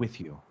will be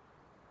with you.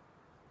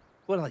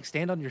 What, like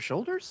stand on your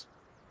shoulders?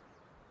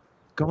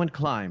 Go and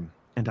climb,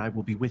 and I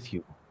will be with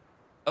you.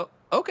 Oh,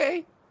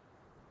 okay.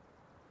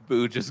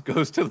 Boo just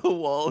goes to the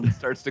wall and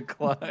starts to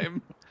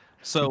climb.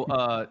 So,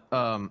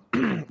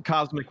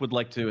 Cosmic would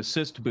like to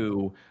assist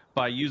Boo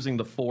by using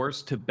the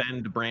Force to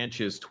bend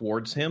branches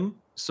towards him,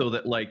 so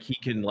that like he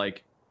can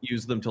like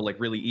use them to like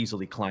really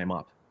easily climb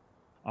up.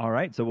 All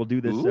right, so we'll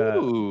do this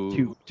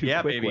two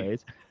quick baby.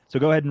 ways. So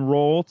go ahead and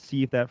roll to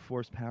see if that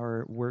force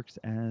power works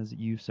as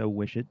you so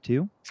wish it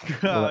to.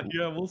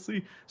 Yeah, we'll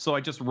see. So I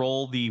just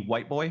roll the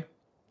white boy.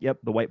 Yep,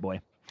 the white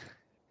boy.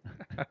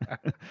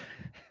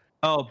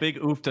 Oh, big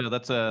oofta.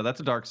 That's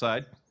a dark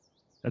side.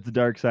 That's a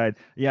dark side.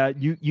 Yeah,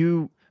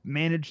 you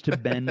managed to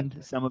bend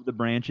some of the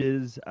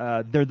branches.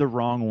 They're the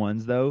wrong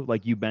ones though.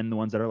 Like you bend the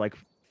ones that are like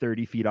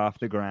 30 feet off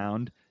the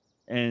ground,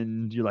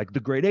 and you're like,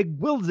 the great egg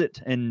wills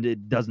it, and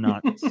it does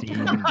not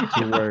seem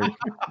to work.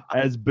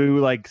 As Boo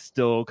like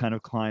still kind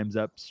of climbs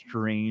up,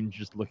 strange,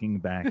 just looking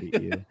back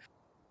at you.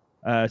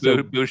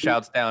 Boo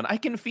shouts down, "I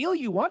can feel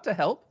you want to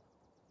help."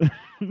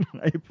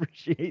 I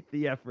appreciate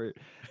the effort.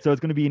 So it's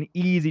going to be an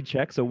easy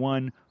check. So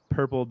 1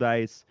 purple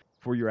dice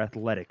for your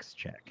athletics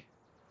check.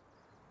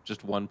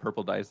 Just 1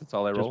 purple dice. That's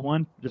all I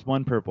roll. Just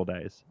one purple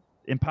dice.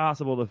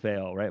 Impossible to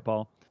fail, right,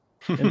 Paul?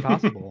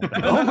 Impossible.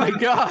 Oh my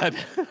god!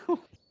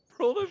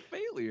 Rolled a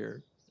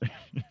failure.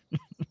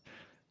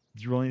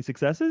 Did you roll any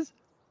successes?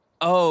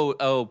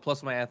 Oh,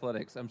 plus my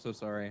athletics. I'm so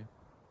sorry.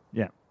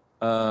 Yeah.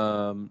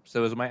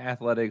 So is my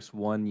athletics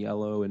 1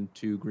 yellow and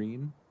 2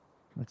 green?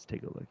 Let's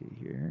take a look at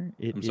here.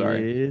 I'm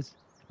sorry.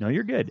 No,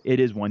 you're good. It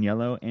is 1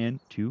 yellow and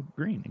 2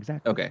 green.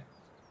 Exactly. Okay.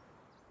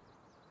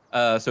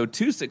 So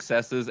 2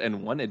 successes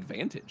and 1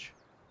 advantage.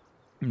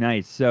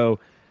 Nice. So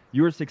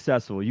you're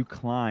successful. You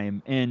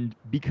climb, and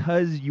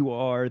because you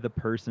are the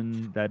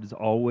person that is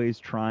always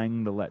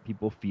trying to let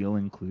people feel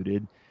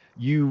included,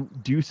 you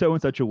do so in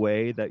such a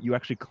way that you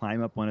actually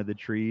climb up one of the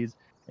trees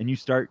and you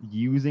start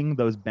using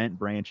those bent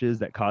branches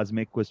that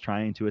Cosmic was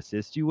trying to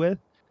assist you with,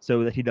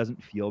 so that he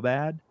doesn't feel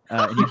bad.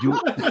 And you do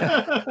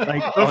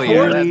like Before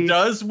really- that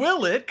does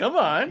will it? Come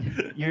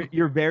on.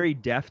 You're very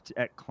deft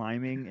at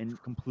climbing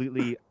and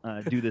completely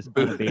do this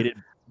unabated.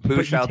 but Boo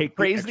you shouts, take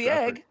praise the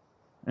extra egg.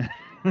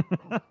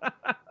 effort.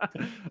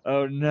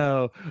 Oh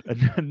no!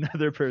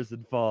 Another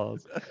person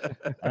falls.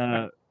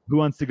 Who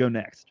wants to go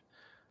next?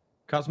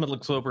 Cosmic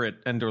looks over at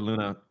Ender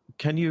Luna.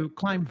 Can you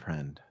climb,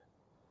 friend?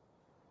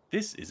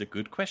 This is a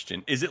good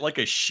question. Is it like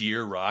a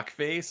sheer rock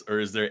face, or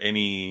is there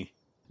any,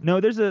 No,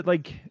 there's a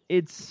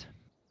it's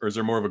or is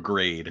there more of a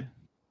grade?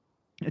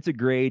 a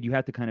grade. You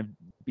have to kind of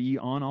be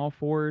on all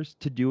fours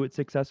to do it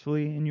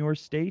successfully in your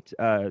state.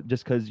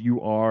 Just because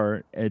you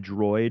are a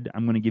droid,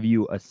 I'm going to give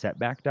you a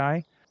setback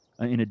die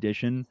in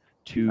addition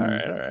to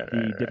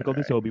the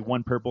difficulty. So it'll be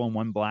 1 purple and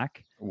 1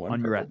 black One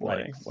on your purple boy,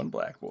 athletics. 1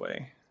 black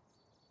boy.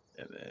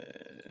 And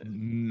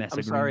then... Mess I'm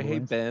of sorry. green Hey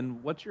boys. Ben,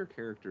 what's your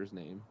character's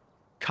name?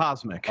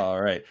 Cosmic. All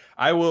right.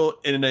 I will,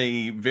 in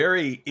a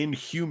very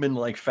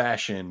inhuman-like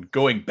fashion,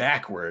 going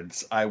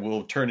backwards, I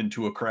will turn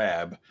into a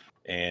crab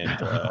and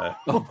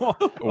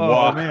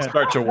man.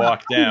 start to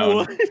walk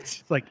down.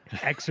 It's like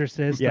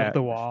Exorcist Yeah. up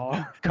the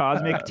wall.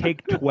 Cosmic,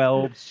 take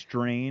 12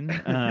 strain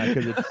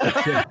because it's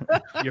such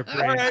a, Your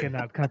brain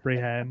cannot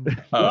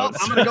comprehend. Well,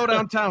 I'm gonna go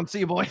downtown. See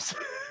you, boys.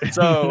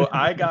 So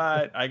I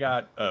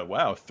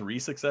got 3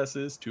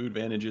 successes, 2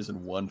 advantages,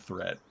 and 1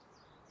 threat.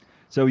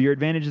 So your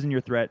advantages and your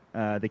threat,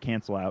 they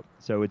cancel out.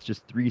 So it's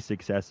just 3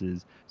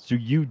 successes. So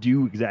you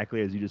do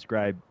exactly as you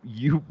described.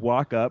 You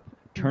walk up,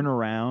 turn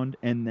around,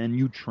 and then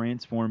you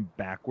transform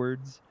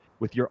backwards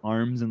with your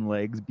arms and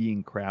legs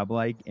being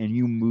crab-like, and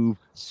you move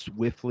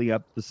swiftly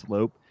up the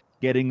slope.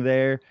 Getting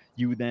there,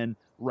 you then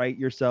right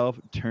yourself,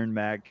 turn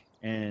back,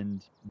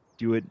 and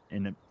do it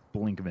in a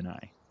blink of an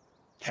eye.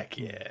 Heck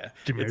yeah.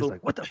 Jameer's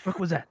like, what the fuck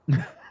was that?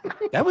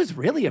 That was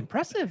really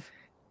impressive.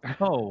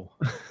 Oh.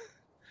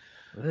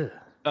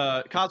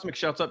 Ugh, Cosmic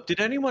shouts up. Did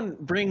anyone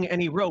bring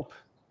any rope?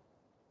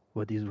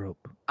 what is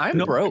rope? I'm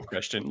No. broke.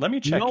 Question. Let me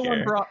check no here.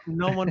 one brought.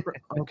 No one.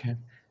 Okay.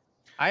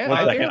 I One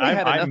barely second.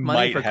 had I enough money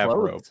might for have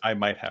clothes. rope. I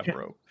might have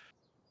rope.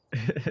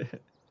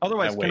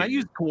 Otherwise, Now, can I wait.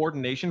 use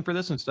coordination for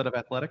this instead of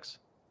athletics?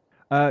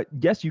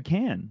 Yes, you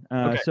can.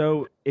 Okay.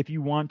 So if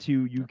you want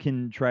to, you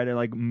can try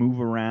to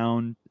move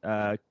around,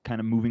 kind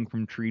of moving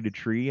from tree to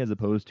tree as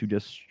opposed to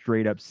just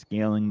straight up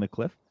scaling the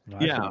cliff. Well,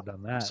 I Yeah. should have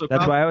done that. So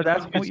That's why I was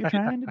Cosmic asking what is- you're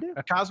trying to do.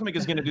 Cosmic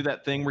is going to do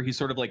that thing where he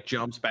sort of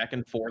jumps back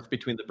and forth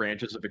between the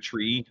branches of a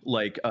tree,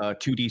 like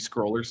 2D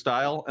scroller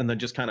style, and then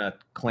just kind of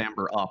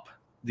clamber up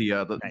the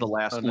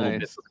last Oh, little nice.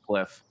 bits of the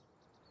cliff.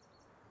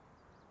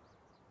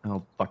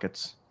 Oh,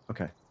 buckets.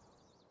 Okay.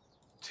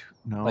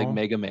 No. Like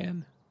Mega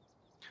Man.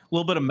 a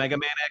little bit of Mega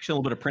Man action, a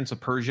little bit of Prince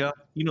of Persia.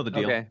 You know the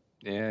deal. Okay.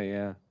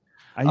 Yeah.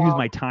 I use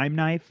my time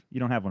knife. You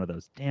don't have one of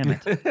those. Damn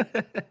it.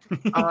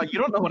 You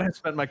don't know what I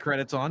spent my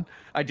credits on.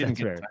 I didn't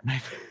That's get a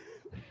time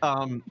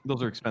knife.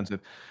 Those are expensive.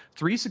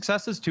 3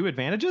 successes, 2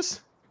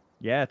 advantages.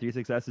 Yeah, 3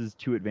 successes,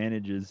 2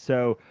 advantages.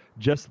 So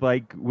just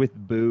like with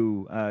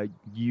Boo,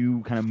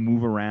 you kind of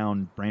move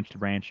around branch to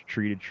branch,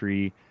 tree to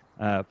tree,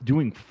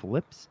 doing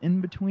flips in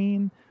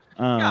between.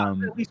 Yeah,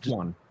 at least just-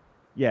 one.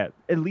 Yeah,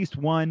 at least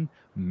 1,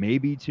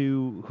 maybe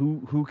 2.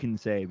 Who can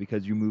say?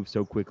 Because you move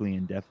so quickly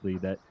and deftly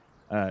that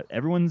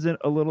everyone's a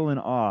little in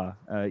awe.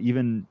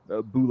 Even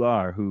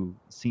Bular, who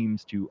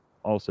seems to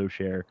also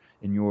share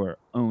in your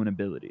own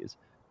abilities.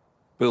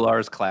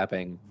 Bular's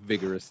clapping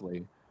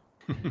vigorously.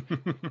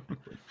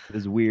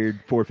 His weird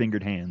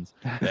 4-fingered hands.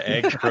 The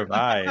egg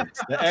provides.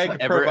 The egg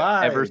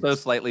provides. Ever so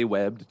slightly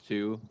webbed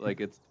too.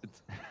 Like it's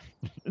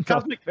It's all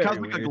Cosmic very like,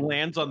 weird.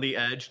 lands on the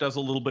edge, does a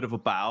little bit of a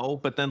bow,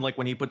 but then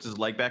when he puts his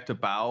leg back to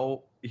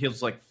bow,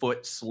 his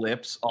foot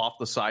slips off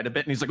the side a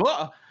bit, and he's like,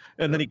 "Whoa!"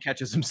 And then he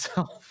catches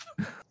himself.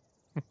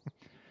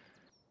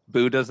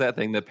 Boo does that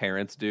thing that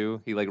parents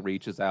do. He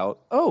reaches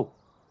out. Oh,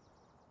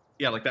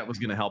 Yeah, that was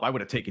gonna help. I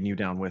would have taken you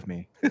down with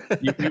me.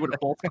 You would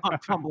have both gone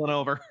tumbling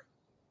over.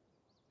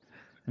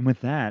 And with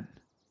that,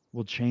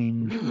 we'll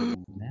change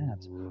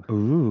maps.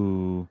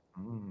 Ooh.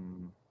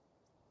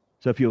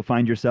 So if you'll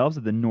find yourselves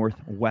at the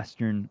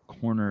northwestern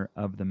corner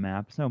of the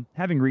map, so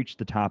having reached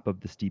the top of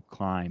the steep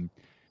climb,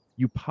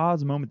 You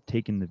pause a moment to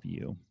take in the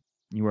view.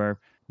 You are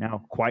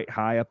now quite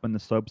high up on the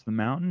slopes of the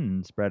mountain,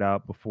 and spread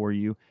out before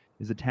you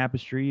is a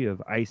tapestry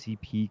of icy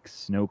peaks,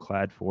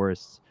 snow-clad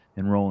forests,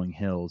 and rolling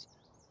hills.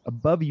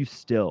 Above you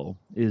still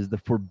is the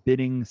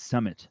forbidding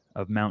summit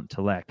of Mount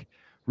Telek,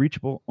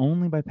 reachable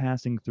only by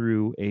passing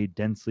through a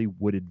densely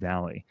wooded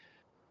valley.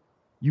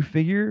 You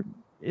figure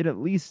it at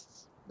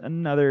least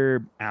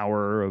another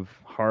hour of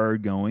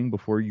hard going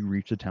before you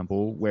reach the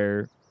temple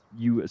where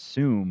you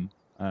assume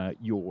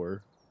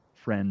your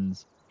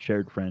friend's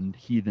shared friend,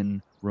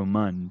 Heathen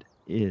Romund,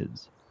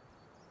 is.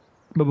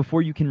 But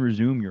before you can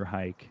resume your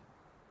hike,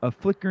 a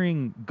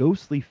flickering,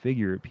 ghostly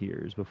figure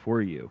appears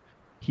before you.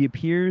 He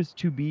appears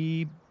to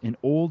be an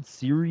old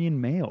Syrian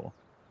male,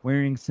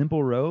 wearing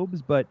simple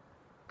robes, but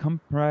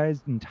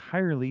comprised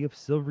entirely of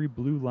silvery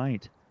blue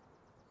light.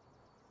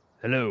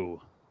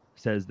 "Hello,"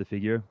 says the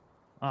figure.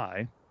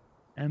 "I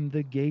am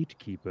the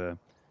gatekeeper."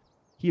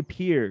 He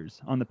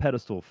appears on the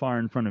pedestal far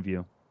in front of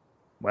you.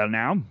 "Well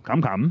now,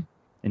 come.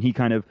 And he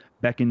kind of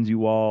beckons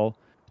you all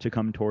to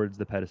come towards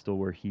the pedestal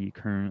where he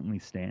currently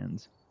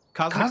stands.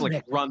 Cosmic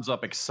like runs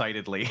up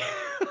excitedly.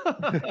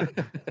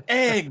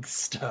 Egg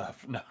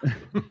stuff. No.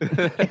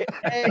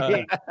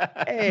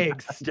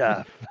 Egg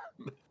stuff.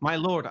 My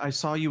lord, I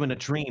saw you in a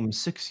dream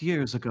 6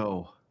 years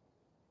ago.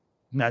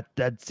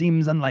 That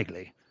seems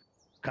unlikely.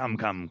 Come,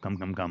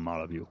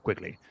 all of you,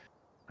 quickly.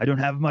 I don't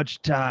have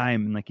much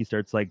time. And like he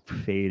starts like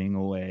fading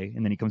away,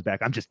 and then he comes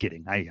back. I'm just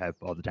kidding. I have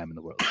all the time in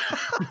the world.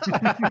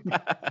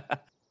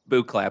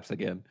 Boo claps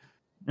again.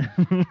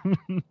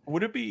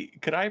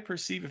 Could I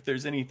perceive if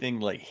there's anything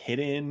like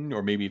hidden,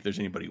 or maybe if there's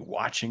anybody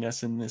watching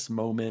us in this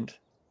moment?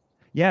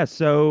 Yeah,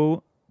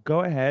 so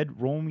go ahead,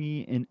 roll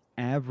me an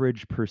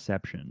average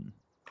perception.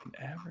 An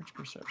average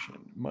perception.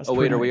 Are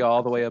we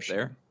all the way up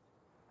there?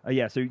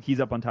 Yeah, so he's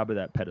up on top of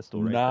that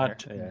pedestal right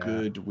Not there.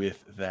 good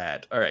with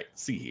that. All right,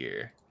 see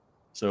here.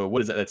 So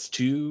what is that? That's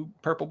 2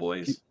 purple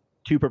boys?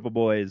 Two purple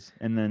boys,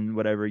 and then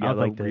whatever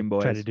yellow, green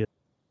boys. Try to do.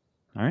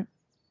 All right.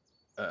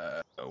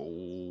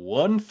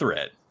 1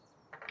 threat.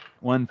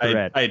 One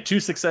threat. I had 2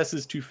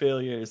 successes, 2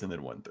 failures, and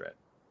then 1 threat.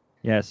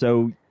 Yeah,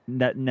 so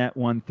net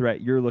 1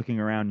 threat, you're looking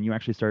around and you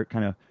actually start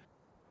kind of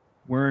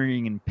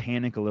worrying and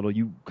panic a little.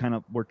 You kind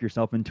of work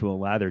yourself into a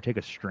lather, take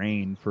a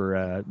strain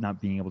for not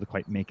being able to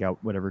quite make out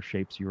whatever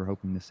shapes you were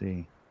hoping to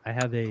see. I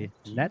have a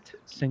net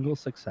single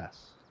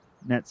success.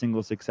 Net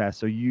single success.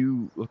 So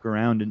you look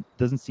around and it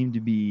doesn't seem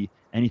to be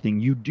anything.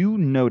 You do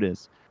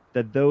notice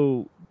that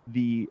though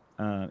the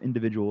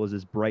individual is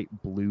this bright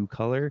blue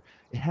color,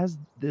 it has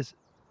this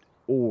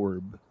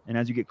orb, and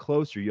as you get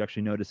closer you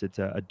actually notice it's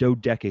a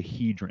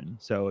dodecahedron,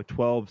 so a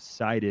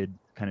 12-sided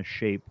kind of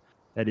shape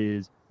that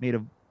is made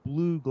of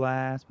blue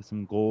glass with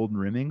some gold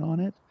rimming on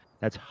it,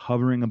 that's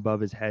hovering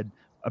above his head,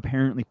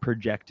 apparently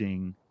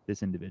projecting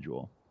this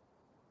individual.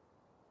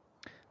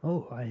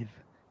 Oh, I've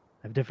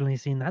definitely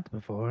seen that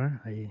before.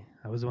 I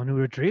was the one who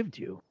retrieved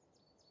you.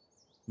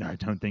 I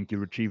don't think you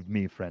retrieved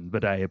me, friend,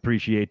 but I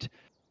appreciate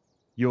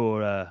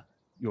your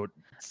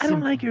I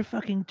don't like your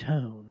fucking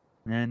tone.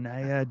 And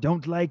I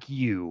don't like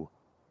you.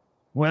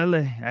 Well,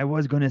 I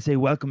was going to say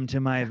welcome to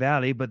my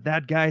valley, but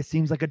that guy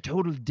seems like a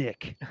total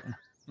dick.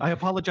 I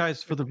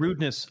apologize for the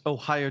rudeness, oh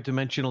higher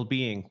dimensional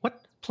being.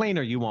 What plane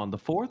are you on? The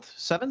 4th?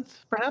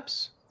 7th,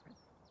 perhaps?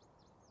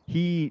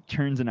 He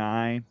turns an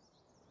eye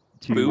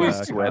to Boo is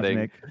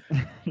sweating.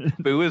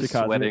 Boo is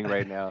Cosmic. sweating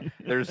right now.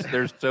 There's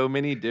so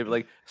many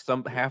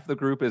half the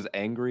group is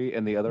angry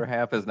and the other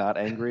half is not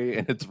angry,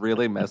 and it's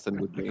really messing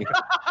with me.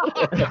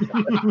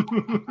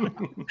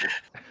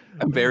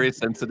 I'm very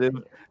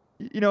sensitive.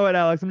 You know what,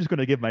 Alex? I'm just going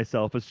to give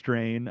myself a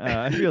strain.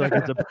 I feel like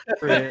it's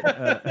appropriate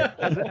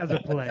As a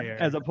player.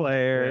 as a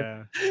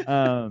player.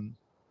 Yeah.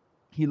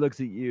 He looks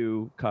at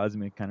you.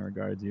 Cosmic kind of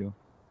regards you.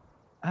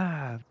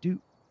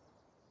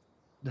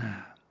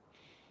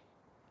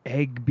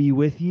 Egg be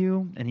with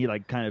you? And he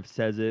like kind of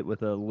says it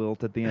with a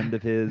lilt at the end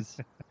of his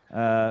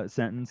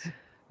sentence.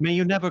 May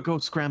you never go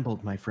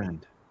scrambled, my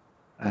friend.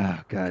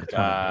 Oh, God. It's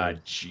one of Ah, those.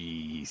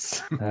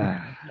 jeez.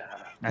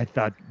 I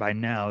thought by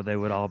now they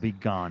would all be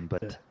gone,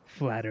 but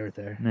Flat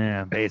earther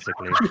yeah,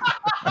 basically.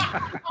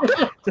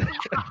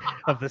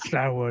 of the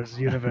Star Wars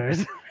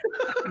universe.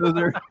 Those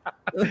are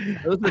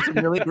some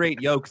really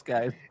great yolks,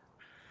 guys.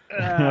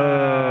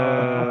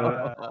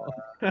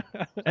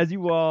 As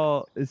you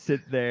all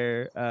sit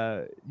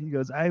there, he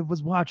goes, I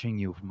was watching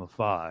you from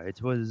afar.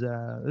 It was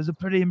a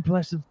pretty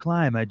impressive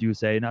climb, I do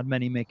say. Not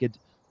many make it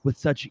with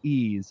such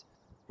ease.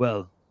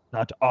 Well,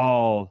 not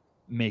all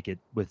make it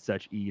with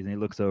such ease. And he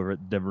looks over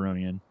at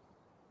Deveronian.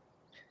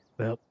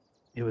 Well,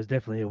 it was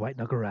definitely a white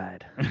knuckle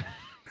ride.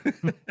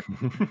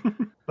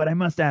 But I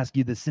must ask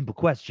you this simple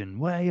question.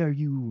 Why are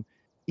you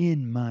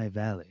in my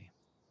valley?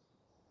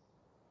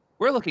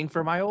 We're looking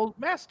for my old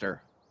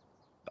master,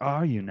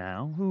 Are you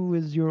now? Who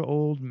is your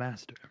old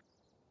master?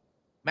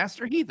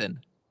 Master Heathen.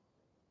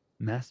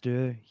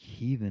 Master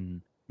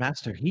Heathen.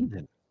 Master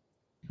Heathen.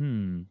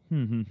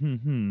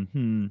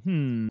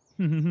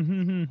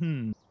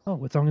 Oh,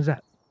 what song is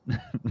that?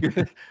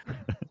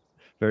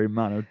 Very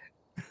mono.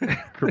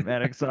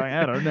 Chromatic song.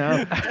 I don't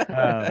know.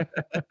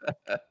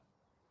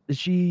 Is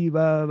she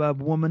a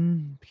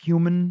woman,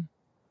 human?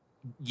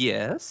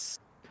 Yes.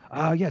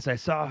 Yes, I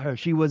saw her.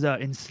 She was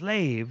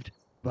enslaved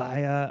by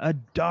a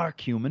dark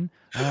human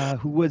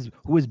who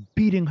was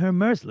beating her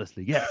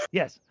mercilessly.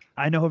 Yes,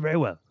 I know her very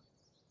well.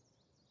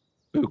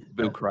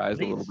 Boo cries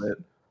a little please.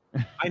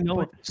 bit. I know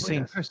Point, it's the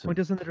same person. Point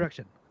us in the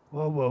direction.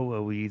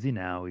 Whoa, easy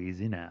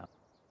now.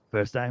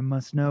 First, I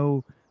must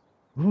know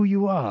who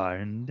you are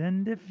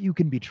and if you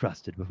can be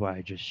trusted before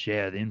I just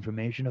share the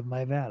information of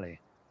my valley.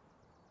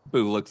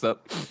 Boo looks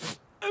up.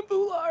 I'm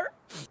Bular.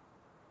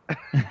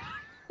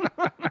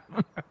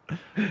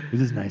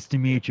 This is nice to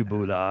meet you,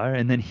 Bular.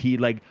 And then he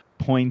like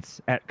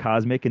points at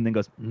Cosmic and then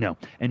goes, no.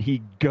 And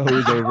he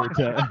goes over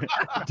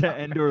to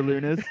Endor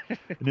Lunas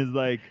and is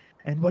like,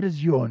 and what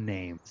is your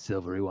name,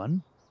 Silvery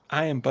One?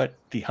 I am but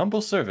the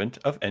humble servant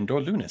of Endor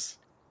Lunas.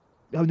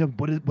 Oh no,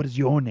 what is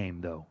your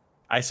name though?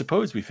 I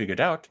suppose we figured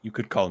out you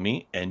could call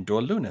me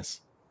Endor Lunas.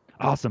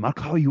 Awesome, I'll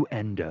call you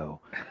Endo.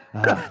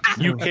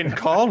 You can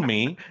call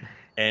me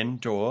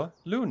Endor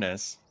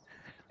Lunas.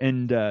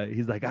 And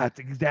he's like, that's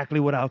exactly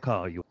what I'll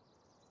call you.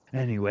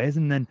 Anyways,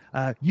 and then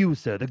you,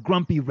 sir, the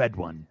grumpy red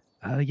one.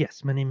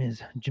 Yes, my name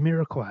is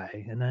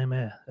Jamiroquai, and I'm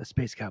a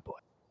space cowboy.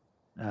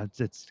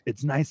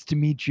 It's nice to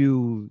meet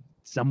you,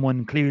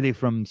 someone clearly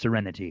from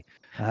Serenity.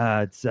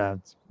 It's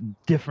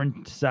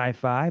different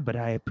sci-fi, but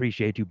I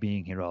appreciate you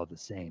being here all the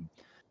same.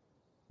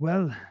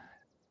 Well,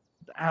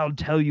 I'll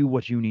tell you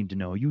what you need to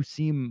know. You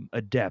seem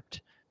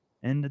adept,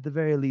 and at the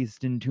very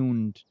least in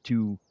tuned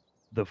to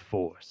the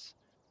Force.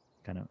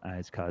 Kind of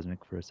eyes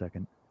Cosmic for a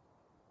second.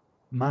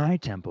 My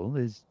temple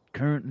is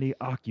currently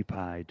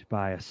occupied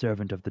by a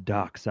servant of the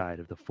dark side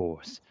of the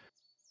Force.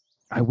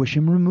 I wish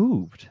him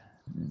removed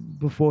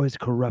before his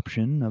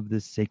corruption of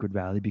this sacred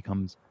valley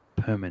becomes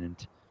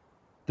permanent.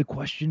 The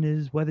question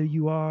is whether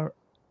you are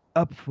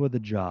up for the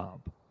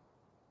job.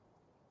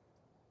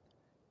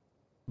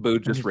 Boo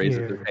just just raises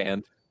here. his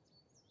hand.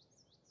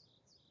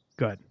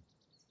 Good.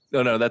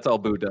 No, that's all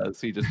Boo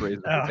does. He just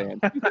raises his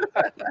hand.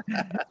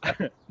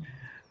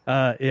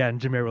 Yeah,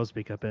 and Jameer will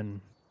speak up and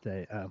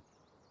say,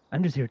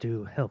 I'm just here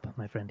to help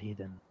my friend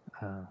Eden.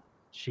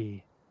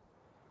 She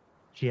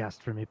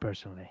asked for me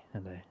personally,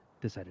 and I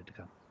decided to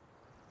come.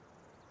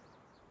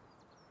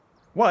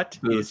 What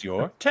is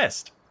your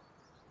test?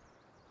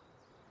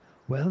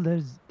 Well,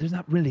 there's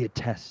not really a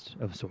test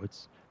of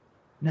sorts.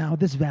 Now,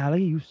 this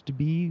valley used to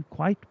be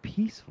quite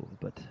peaceful,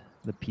 but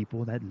the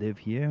people that live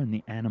here and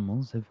the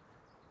animals have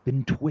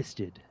been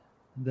twisted.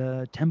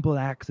 The temple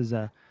acts as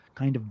a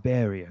kind of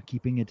barrier,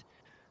 keeping it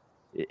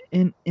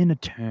in a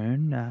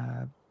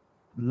turn,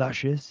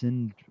 luscious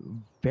and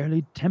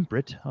fairly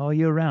temperate all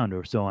year round,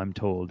 or so I'm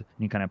told. And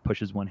he kind of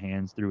pushes one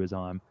hand through his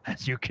arm.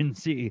 As you can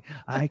see,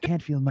 I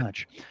can't feel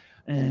much.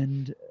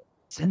 And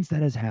since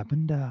that has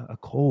happened, a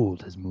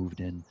cold has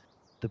moved in.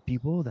 The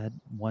people that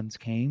once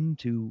came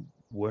to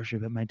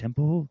worship at my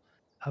temple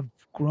have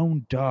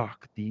grown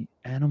dark, the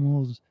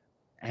animals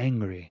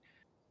angry.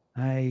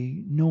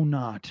 I know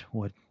not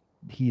what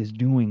he is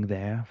doing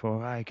there,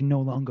 for I can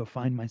no longer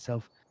find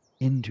myself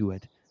into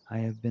it. I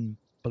have been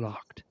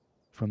blocked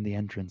from the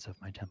entrance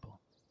of my temple.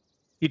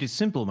 It is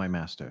simple, my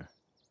master.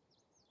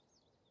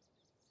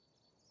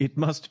 It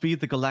must be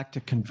the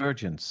galactic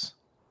convergence.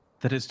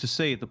 That is to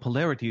say, the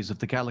polarities of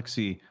the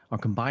galaxy are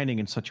combining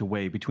in such a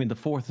way between the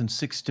fourth and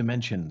sixth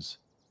dimensions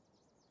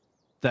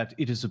that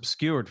it is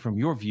obscured from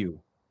your view,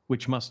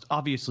 which must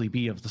obviously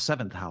be of the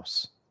seventh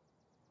house.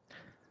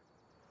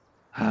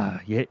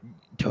 Yeah,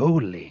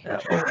 totally.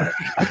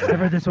 I've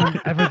heard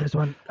this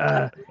one.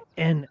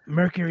 And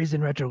Mercury's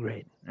in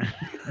retrograde.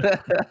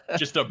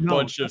 Just a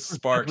bunch of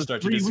sparks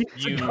start to just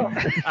fume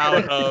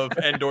out of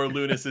Endor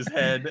Lunas's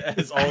head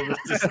as all of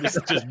this is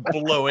just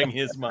blowing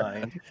his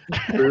mind.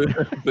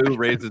 Boo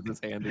raises his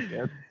hand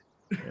again.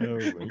 Oh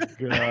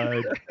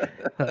my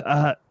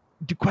god.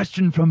 The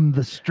question from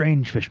the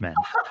strange fishman.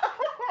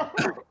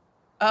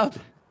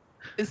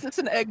 Is this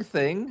an egg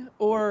thing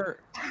or?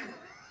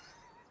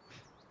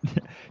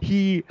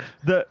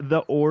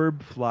 The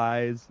orb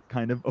flies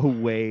kind of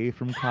away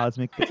from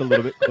Cosmic, gets a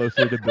little bit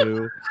closer to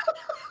Boo.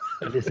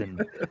 Listen,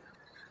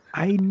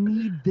 I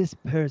need this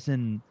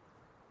person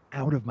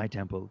out of my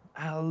temple.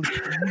 I'll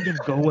kind of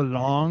go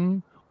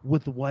along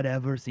with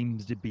whatever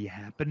seems to be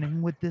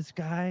happening with this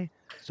guy.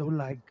 So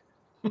like,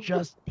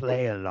 just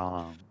play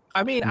along.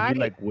 I mean, And he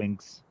like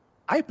winks.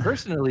 I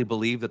personally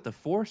believe that the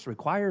Force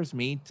requires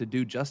me to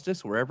do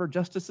justice wherever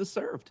justice is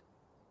served.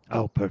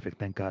 Oh, perfect.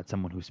 Thank God,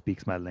 someone who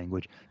speaks my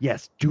language.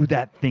 Yes, do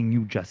that thing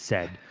you just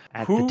said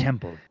at the Who?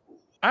 temple.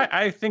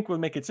 I think we'll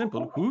make it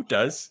simple. Who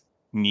does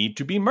need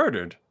to be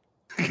murdered?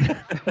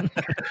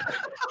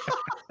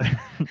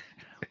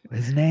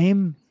 His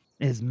name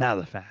is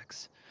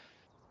Malefax.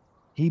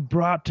 He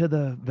brought to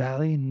the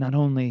valley not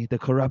only the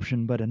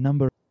corruption, but a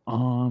number of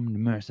armed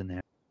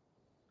mercenaries,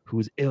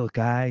 whose ilk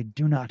I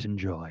do not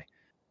enjoy.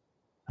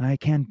 I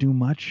can't do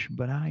much,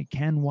 but I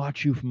can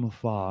watch you from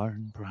afar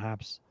and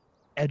perhaps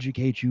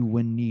educate you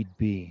when need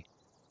be.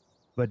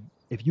 But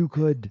if you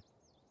could,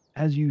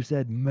 as you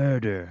said,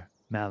 murder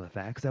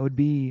Malefax. That would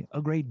be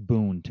a great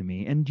boon to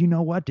me. And you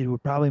know what? It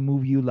would probably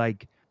move you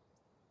like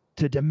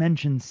to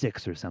Dimension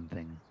 6 or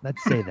something.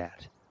 Let's say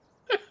that.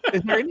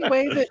 Is there any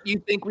way that you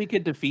think we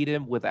could defeat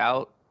him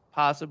without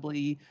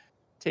possibly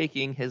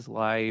taking his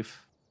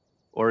life?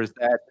 Or is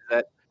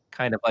that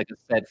kind of like a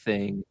said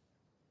thing?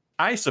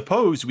 I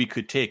suppose we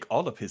could take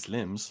all of his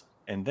limbs,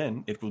 and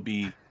then it will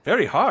be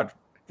very hard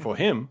for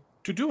him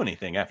to do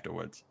anything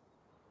afterwards.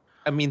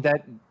 I mean,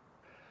 that.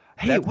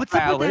 Hey, That's what's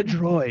up with that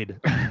valid.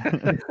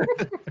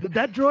 droid? Did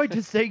that droid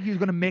just say he's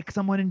gonna make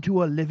someone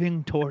into a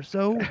living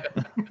torso?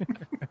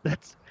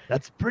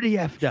 That's pretty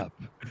effed up.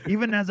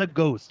 Even as a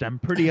ghost, I'm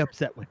pretty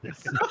upset with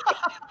this.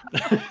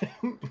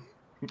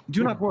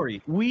 Do not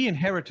worry. We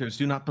inheritors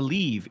do not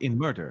believe in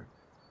murder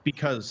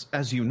because,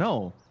 as you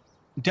know,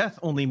 death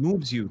only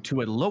moves you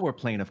to a lower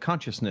plane of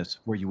consciousness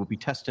where you will be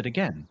tested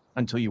again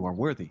until you are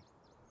worthy.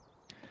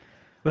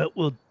 But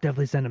we'll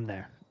definitely send him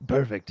there.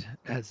 Perfect.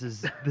 This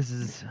is.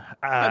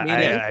 I mean,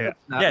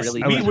 it's not Yes,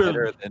 really we much will.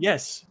 better than-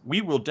 Yes,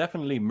 we will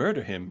definitely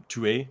murder him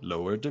to a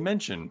lower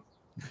dimension.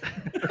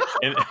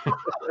 And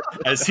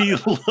as he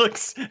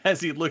looks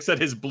at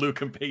his blue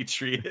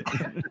compatriot.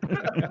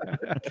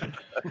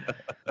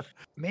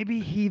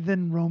 Maybe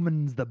Heathen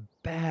Roman's the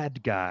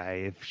bad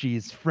guy if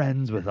she's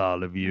friends with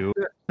all of you.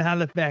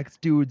 Halifax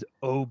dude's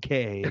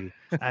okay.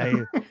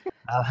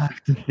 I'll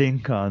have to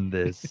think on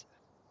this.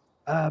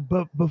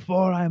 But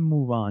before I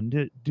move on,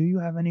 do you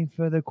have any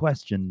further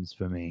questions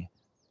for me?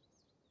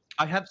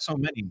 I have so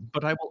many,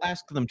 but I will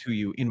ask them to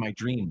you in my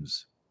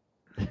dreams.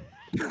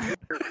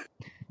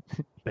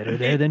 Better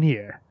there than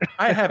here.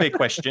 I have a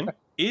question.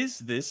 Is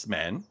this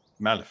man,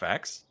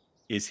 Malefax,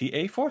 is he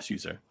a force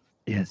user?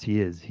 Yes,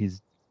 he is.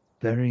 He's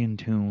very in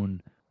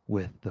tune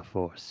with the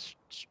Force,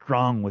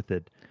 strong with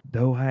it.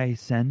 Though I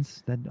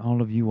sense that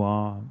all of you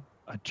are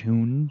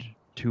attuned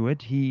to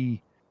it,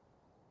 he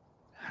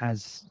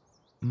has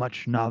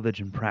much knowledge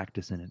and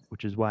practice in it,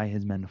 which is why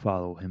his men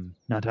follow him,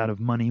 not out of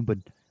money, but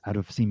out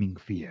of seeming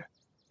fear.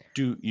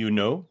 Do you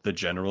know the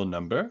general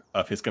number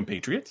of his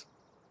compatriots?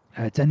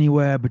 It's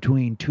anywhere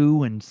between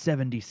 2 and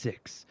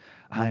 76.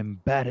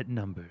 I'm bad at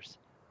numbers.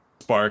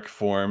 Spark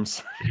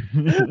forms.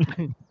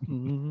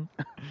 Mhm.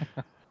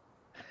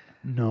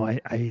 No, I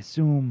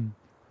assume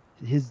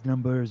his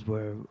numbers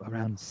were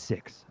around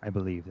 6, I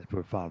believe, that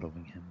were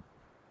following him.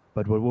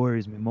 But what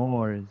worries me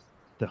more is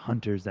the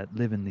hunters that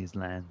live in these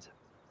lands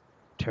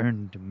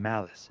turn to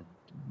malice and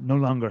no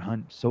longer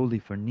hunt solely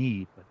for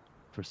need, but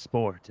for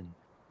sport and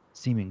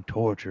seeming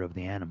torture of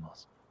the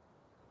animals.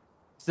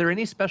 Is there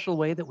any special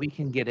way that we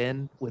can get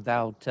in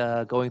without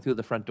going through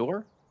the front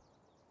door?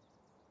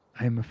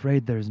 I am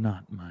afraid there's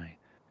not, my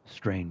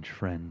strange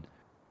friend.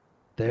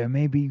 There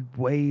may be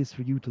ways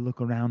for you to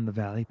look around the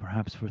valley,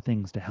 perhaps for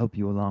things to help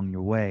you along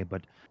your way,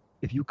 but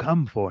if you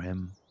come for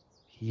him,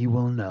 he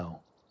will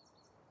know.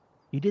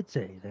 You did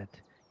say that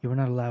you were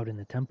not allowed in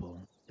the temple.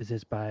 Is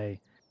this by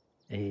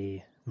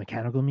a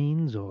mechanical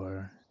means,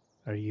 or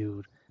are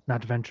you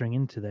not venturing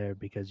into there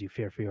because you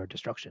fear for your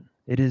destruction?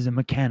 It is a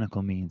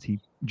mechanical means. He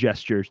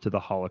gestures to the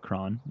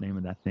holocron, name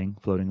of that thing,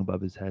 floating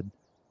above his head.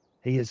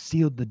 He has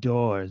sealed the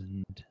doors,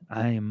 and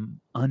I am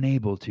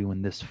unable to,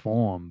 in this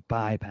form,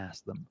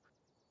 bypass them.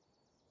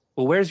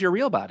 Well, where's your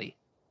real body?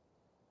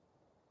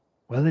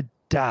 Well, it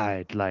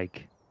died,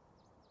 like,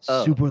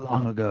 Oh. super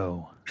long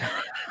ago.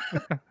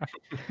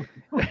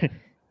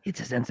 It's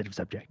a sensitive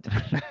subject.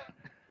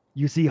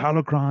 You see,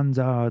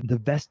 holocrons are the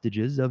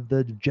vestiges of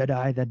the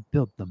Jedi that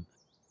built them.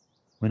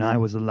 When I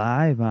was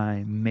alive,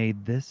 I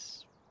made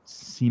this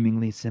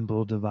seemingly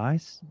simple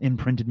device,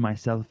 imprinted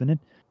myself in it,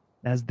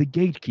 as the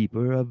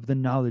gatekeeper of the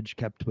knowledge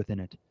kept within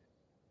it.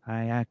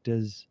 I act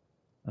as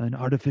an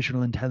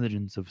artificial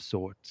intelligence of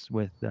sorts,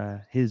 with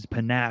his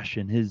panache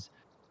and his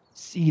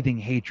seething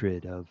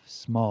hatred of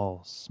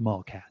small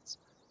cats.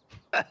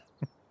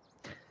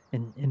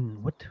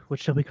 And what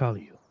shall we call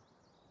you?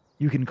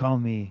 You can call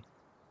me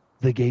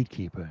the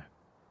Gatekeeper.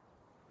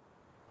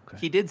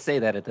 He did say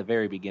that at the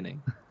very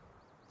beginning.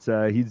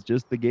 So he's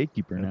just the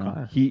gatekeeper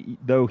now. Okay.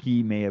 Though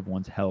he may have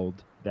once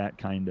held that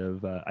kind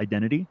of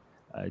identity,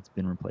 it's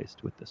been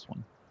replaced with this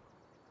one.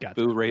 Gotcha.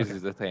 Boo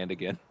raises his hand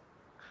again.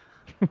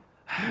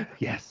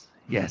 Yes,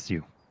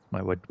 you.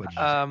 What did you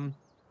say?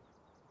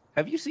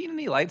 Have you seen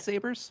any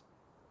lightsabers?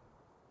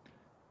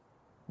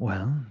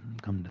 Well,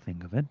 come to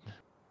think of it,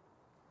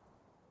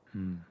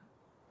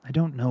 I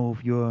don't know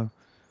if you're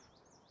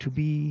to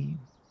be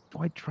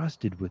quite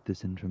trusted with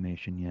this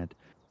information yet.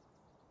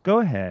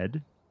 Go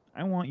ahead.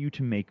 I want you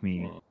to make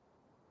me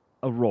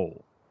a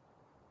roll.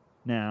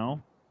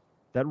 Now,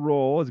 that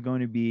roll is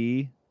going to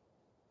be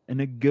a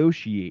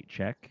negotiate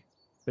check,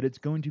 but it's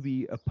going to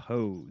be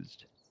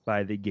opposed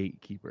by the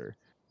gatekeeper.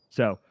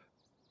 So,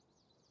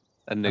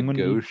 A gonna need-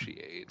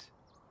 negotiate.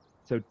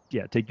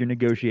 yeah, take your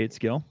negotiate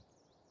skill.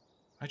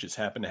 I just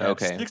happen to have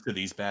Okay. 6 of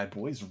these bad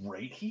boys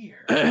right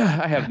here.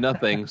 I have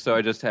nothing, so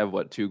I just have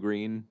 2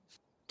 green.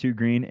 2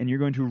 green, and you're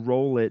going to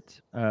roll it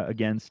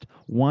against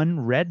 1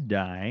 red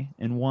die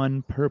and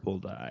 1 purple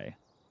die.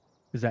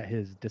 Is that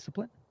his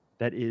discipline?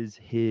 That is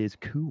his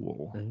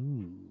cool.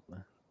 Ooh.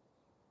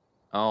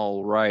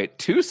 All right,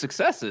 2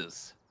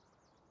 successes.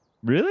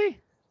 Really?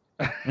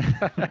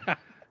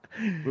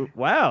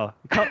 Wow.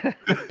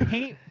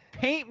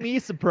 Paint me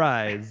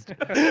surprised.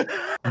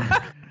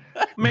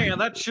 Man,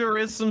 that sure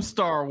is some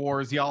Star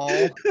Wars, y'all.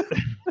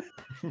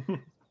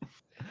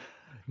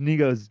 And he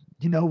goes,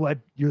 you know what?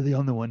 You're the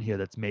only one here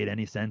that's made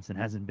any sense and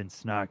hasn't been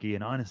snarky.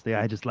 And honestly,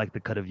 I just like the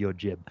cut of your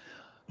jib.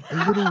 A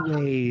little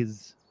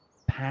ways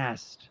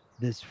past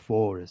this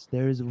forest,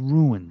 there's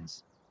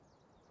ruins.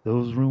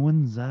 Those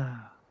ruins,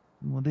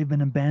 well, they've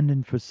been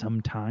abandoned for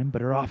some time,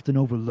 but are often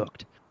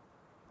overlooked.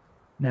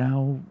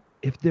 Now,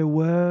 if there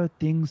were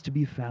things to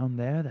be found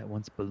there that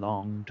once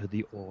belonged to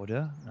the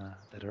Order,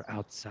 that are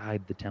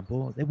outside the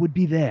temple, they would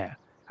be there.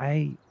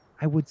 I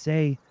would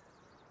say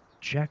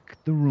check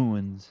the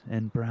ruins,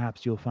 and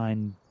perhaps you'll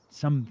find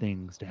some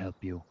things to help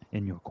you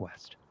in your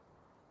quest.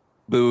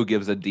 Boo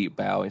gives a deep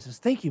bow. He says,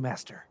 Thank you,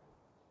 Master.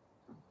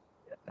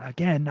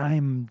 Again,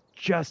 I'm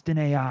just an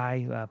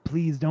AI.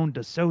 Please don't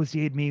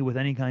associate me with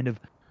any kind of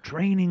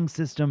training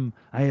system.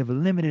 I have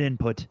limited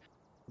input.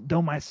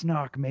 Though my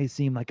snark may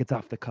seem like it's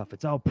off the cuff,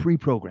 it's all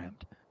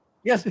pre-programmed.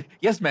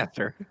 yes,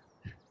 Master.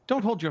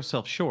 Don't hold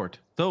yourself short.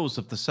 Those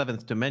of the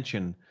 7th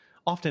dimension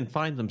often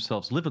find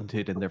themselves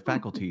limited in their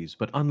faculties,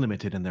 but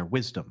unlimited in their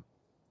wisdom.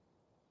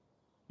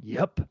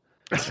 Yep.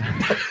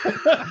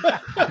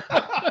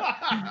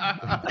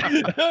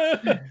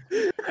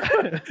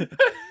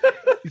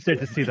 You start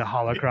to see the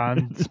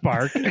holocron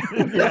spark.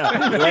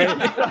 Yeah, right?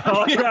 The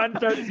holocron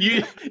starts...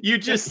 You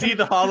just see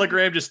the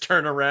hologram just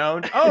turn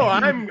around. Oh,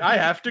 I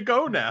have to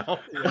go now.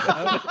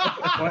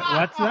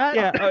 What's that?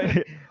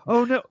 Yeah.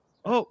 Oh no.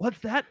 Oh, what's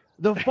that?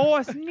 The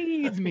Force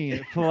needs me.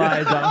 It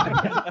flies off.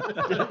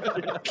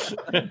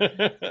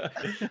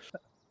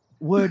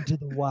 Word to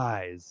the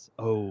wise,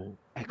 oh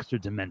extra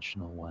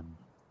dimensional one.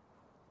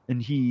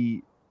 And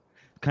he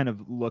kind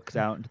of looks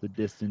out into the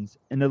distance,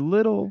 and a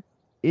little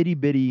itty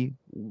bitty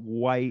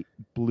white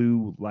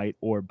blue light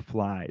orb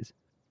flies.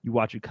 You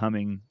watch it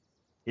coming.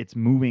 It's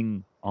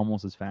moving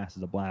almost as fast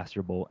as a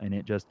blaster bolt, and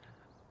it just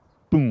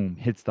boom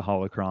hits the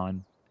holocron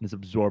and is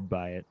absorbed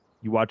by it.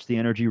 You watch the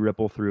energy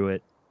ripple through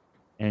it,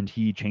 and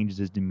he changes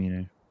his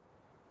demeanor.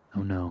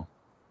 Oh no,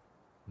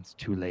 it's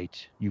too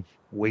late. You've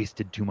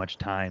wasted too much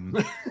time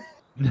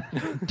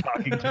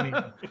talking to me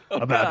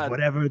about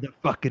whatever the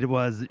fuck it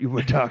was you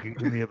were talking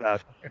to me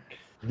about.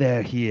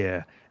 They're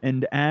here.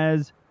 And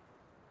as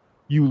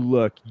you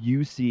look,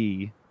 you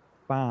see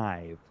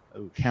 5,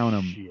 count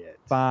them,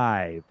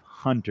 5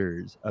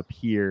 hunters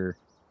appear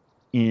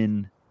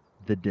in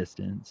the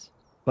distance.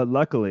 But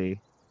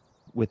luckily,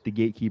 with the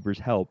gatekeeper's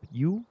help,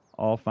 you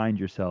all find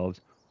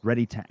yourselves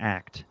ready to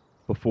act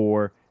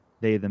before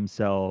they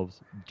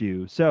themselves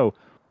do. So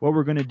what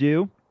we're going to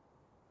do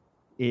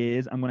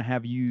is I'm going to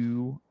have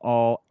you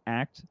all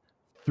act.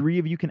 3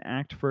 of you can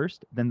act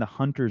first, then the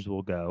hunters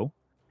will go,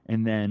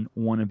 and then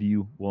 1 of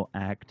you will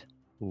act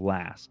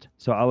last.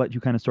 So I'll let you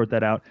kind of sort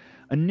that out.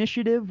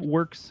 Initiative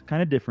works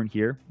kind of different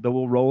here, though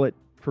we'll roll it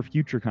for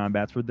future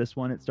combats. For this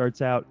one, it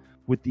starts out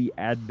with the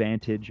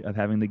advantage of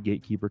having the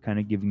gatekeeper kind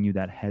of giving you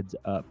that heads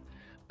up.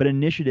 But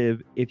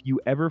initiative, if you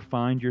ever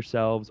find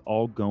yourselves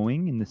all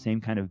going in the same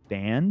kind of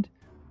band,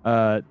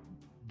 the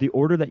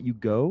order that you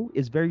go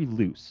is very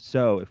loose.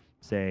 So if,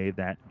 say,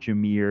 that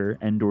Jameer,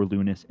 Endor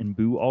Lunas, and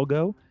Boo all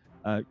go,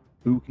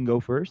 Boo can go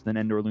first, then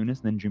Endor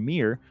Lunas, then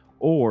Jameer,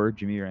 or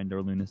Jameer,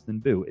 Endor Lunas, then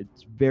Boo.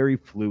 It's very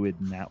fluid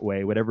in that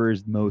way, whatever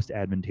is most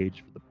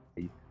advantageous for the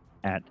party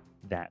at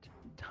that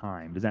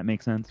time. Does that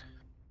make sense?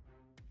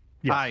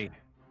 Yes. Aye.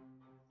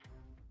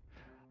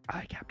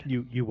 Aye,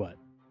 Captain. You what?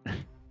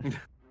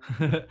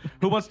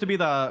 Who wants to be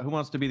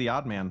the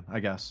odd man, I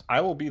guess?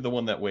 I will be the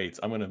one that waits.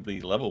 I'm going to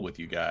be level with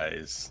you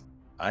guys.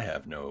 I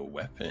have no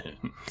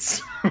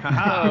weapons.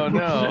 Oh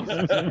no.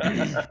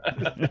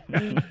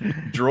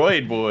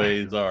 Droid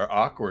boys are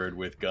awkward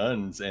with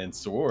guns and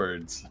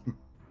swords.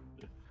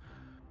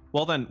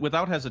 Well then,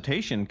 without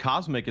hesitation,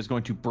 Cosmic is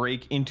going to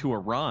break into a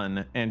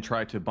run and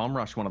try to bum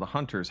rush one of the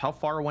hunters. How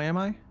far away am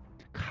I?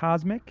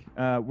 Cosmic,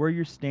 where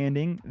you're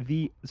standing,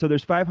 so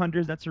there's 5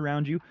 hunters that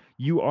surround you.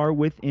 You are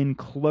within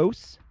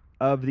close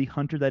of the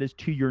hunter that is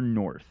to your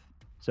north.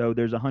 So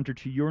there's a hunter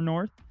to your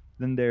north,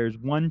 then there's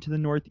 1 to the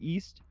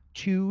northeast,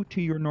 2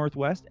 to your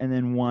northwest, and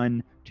then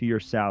 1 to your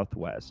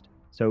southwest.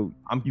 So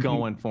I'm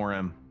going for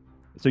him.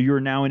 So you're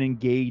now in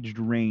engaged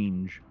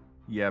range.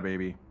 Yeah,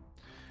 baby.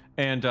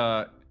 And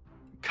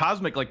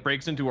Cosmic like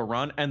breaks into a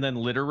run and then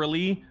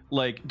literally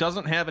like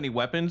doesn't have any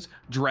weapons,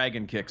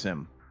 dragon kicks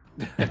him.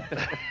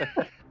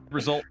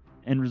 Result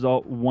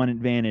 1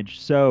 advantage.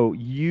 So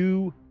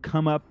you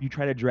come up, you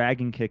try to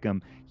dragon kick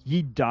him.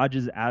 He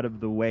dodges out of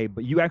the way,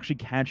 but you actually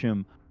catch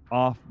him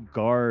off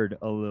guard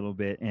a little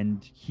bit,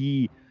 and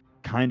he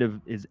kind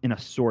of is in a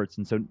sorts.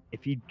 And so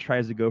if he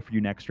tries to go for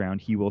you next round,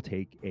 he will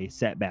take a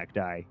setback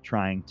die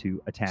trying to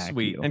attack.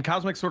 Sweet. you. And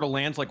Cosmic sort of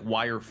lands like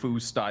wire fu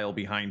style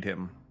behind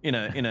him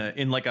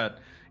in like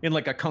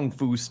a kung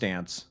fu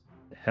stance.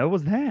 The hell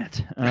was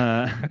that?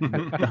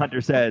 The hunter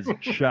says,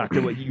 shocked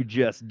at what you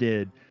just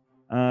did.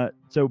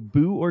 So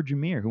Boo or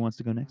Jameer, who wants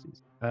to go next?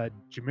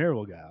 Jameer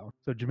will go.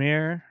 So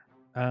Jameer,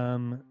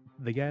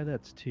 the guy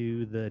that's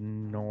to the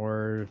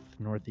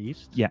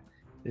northeast. Yeah.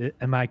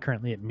 Am I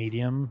currently at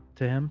medium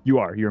to him? You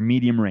are. You're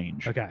medium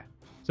range. Okay.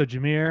 So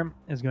Jameer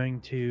is going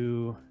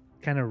to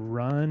kind of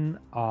run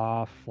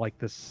off like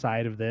the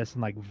side of this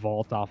and like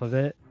vault off of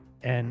it.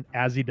 And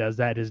as he does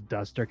that, his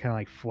duster kind of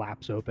like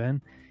flaps open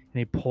and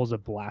he pulls a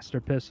blaster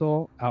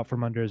pistol out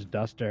from under his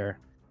duster,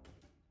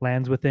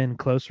 lands within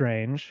close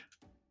range.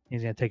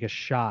 He's going to take a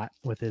shot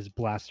with his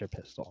blaster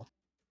pistol.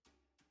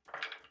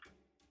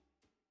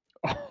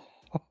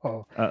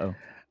 Oh.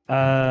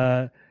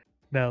 Uh-oh.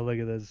 No, look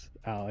at this,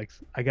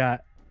 Alex. I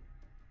got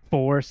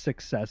 4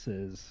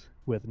 successes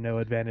with no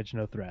advantage,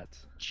 no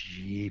threats.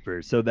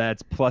 Jeepers. So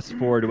that's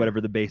 +4 to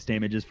whatever the base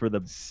damage is for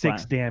the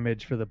 6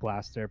 damage for the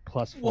blaster,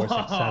 plus 4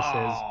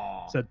 successes.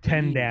 So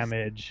 10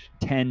 damage.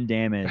 10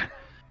 damage.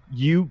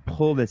 You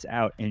pull this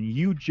out and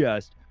you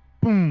just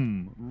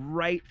boom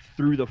right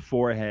through the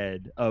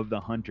forehead of the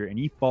hunter, and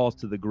he falls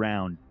to the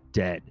ground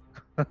dead.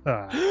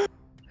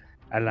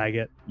 I like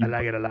it. I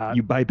like it a lot.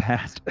 You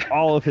bypassed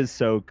all of his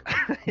soak,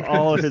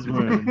 all of his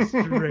wounds.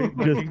 Straight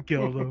just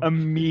killed him.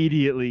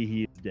 Immediately,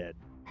 he is dead.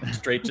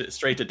 Straight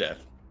to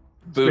death.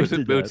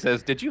 Boot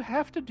says, "Did you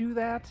have to do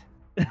that?"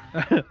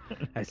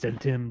 I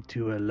sent him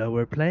to a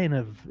lower plane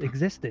of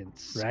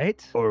existence,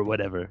 right? Or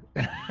whatever.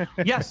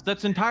 Yes,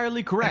 that's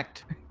entirely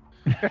correct.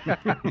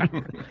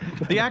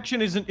 The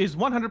action is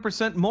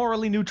 100%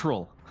 morally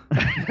neutral.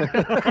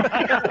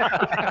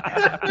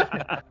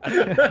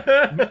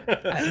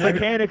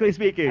 Mechanically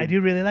speaking. I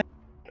do really like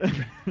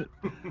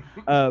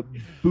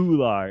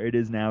Bular, it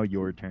is now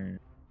your turn.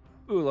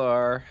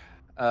 Bular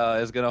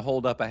is going to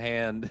hold up a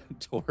hand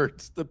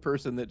towards the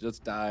person that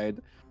just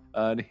died.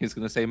 And he's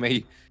going to say,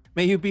 may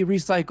you be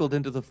recycled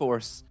into the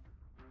Force.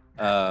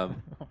 And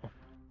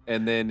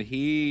then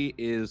he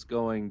is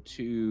going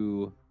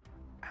to...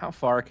 How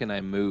far can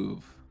I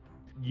move?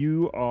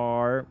 You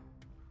are...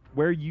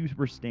 Where you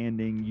were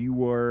standing, you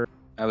were...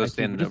 I was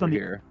standing just over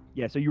here.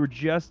 Yeah, so you were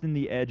just in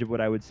the edge of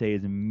what I would say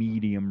is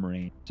medium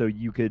range. So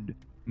you could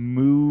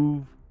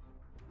move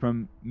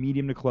from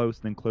medium to close,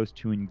 then close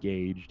to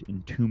engaged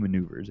in 2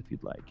 maneuvers if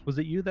you'd like. Was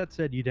it you that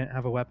said you didn't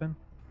have a weapon?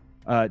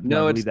 No, I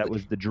believe that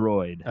was the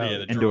droid. Yeah,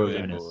 the Endor droid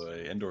Lunas.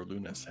 boy. Endor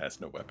Lunas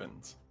has no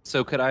weapons.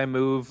 So could I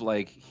move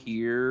like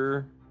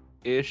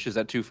here-ish? Is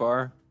that too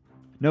far?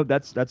 No,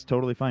 that's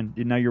totally fine.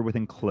 Now you're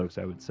within close,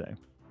 I would say.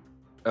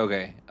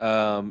 Okay.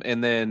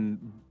 And then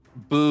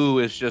Boo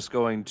is just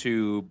going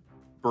to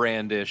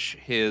brandish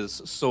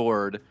his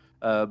sword.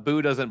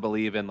 Boo doesn't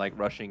believe in like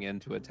rushing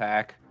in to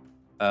attack.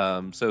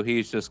 So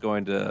he's just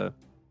going to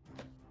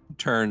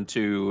turn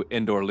to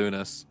Endor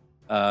Lunas.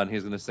 And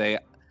he's going to say,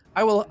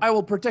 I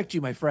will protect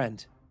you, my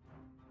friend.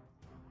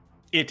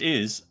 It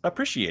is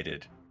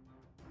appreciated.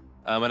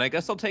 And I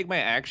guess I'll take my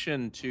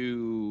action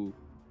to...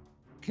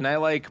 Can I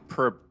like...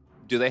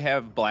 Do they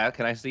have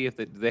Can I see if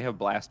do they have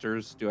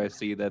blasters? Do I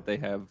see that they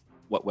have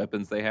what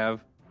weapons they have?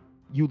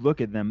 You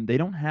look at them, they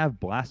don't have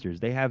blasters.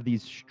 They have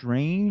these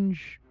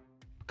strange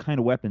kind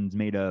of weapons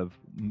made of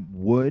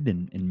wood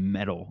and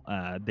metal.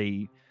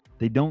 They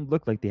don't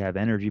look like they have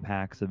energy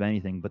packs of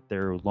anything, but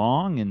they're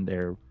long and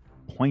they're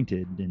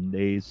pointed, and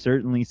they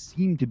certainly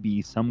seem to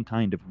be some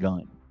kind of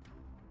gun.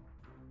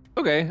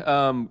 Okay.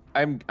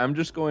 I'm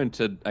just going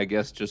to, I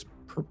guess, just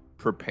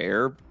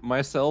prepare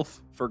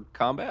myself for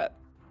combat.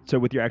 So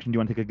with your action, do you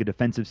want to take a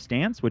defensive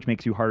stance, which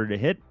makes you harder to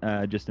hit,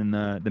 just in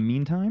the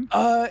meantime?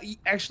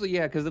 Actually,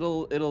 yeah, because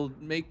it'll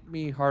make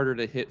me harder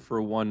to hit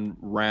for 1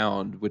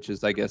 round, which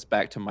is, I guess,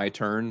 back to my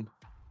turn.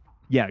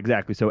 Yeah,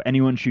 exactly. So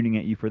anyone shooting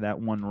at you for that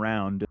 1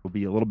 round will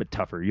be a little bit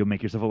tougher. You'll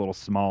make yourself a little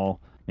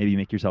small. Maybe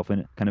make yourself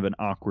in kind of an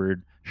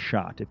awkward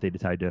shot if they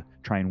decide to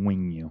try and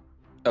wing you.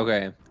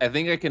 Okay, I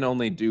think I can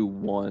only do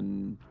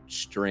 1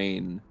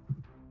 strain.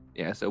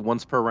 Yeah, so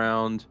once per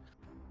round.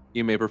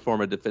 You may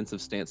perform a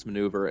defensive stance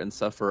maneuver and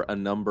suffer a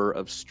number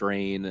of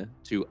strain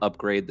to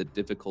upgrade the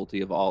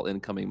difficulty of all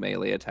incoming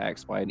melee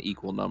attacks by an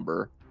equal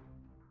number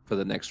for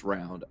the next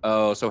round.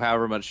 Oh, so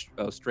however much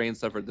strain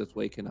suffered this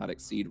way cannot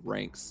exceed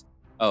ranks.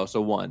 Oh, so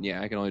 1.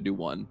 Yeah, I can only do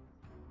 1.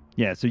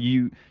 Yeah, so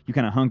you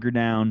kind of hunker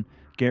down,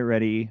 get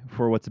ready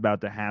for what's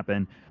about to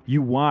happen.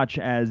 You watch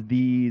as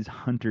these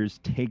hunters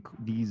take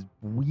these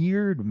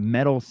weird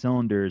metal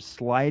cylinders,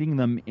 sliding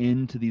them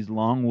into these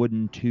long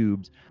wooden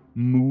tubes,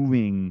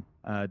 moving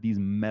these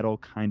metal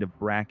kind of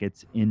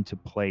brackets into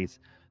place.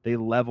 They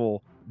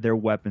level their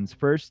weapons.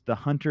 First, the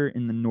hunter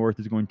in the north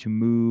is going to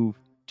move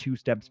 2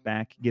 steps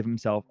back, give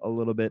himself a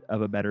little bit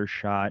of a better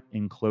shot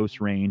in close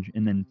range,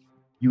 and then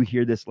you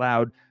hear this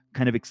loud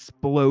kind of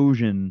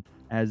explosion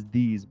as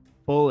these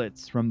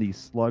bullets from these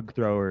slug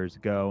throwers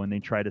go and they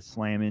try to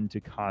slam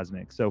into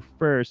Cosmic. So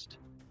first,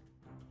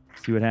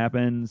 see what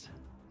happens.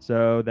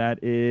 So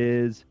that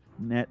is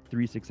net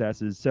 3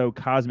 successes. So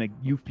Cosmic,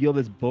 you feel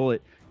this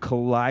bullet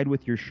collide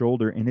with your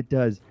shoulder and it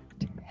does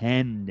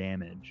 10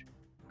 damage.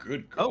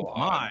 Good God. Oh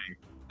my!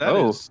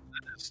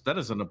 That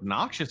is an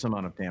obnoxious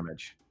amount of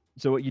damage.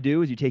 So what you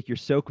do is you take your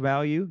soak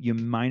value, you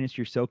minus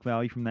your soak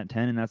value from that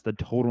 10, and that's the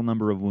total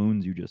number of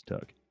wounds you just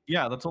took.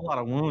 Yeah, that's a lot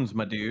of wounds,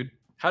 my dude.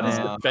 How does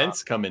Uh,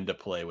 defense come into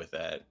play with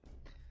that?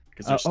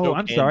 Because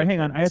I'm sorry. Hang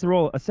on. I have to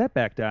roll a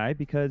setback die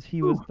because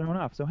he was thrown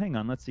off. So hang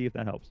on. Let's see if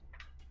that helps.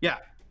 Yeah,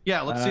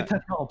 let's see if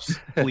that helps,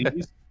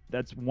 please.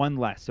 That's one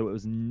less. So it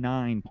was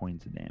 9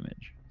 points of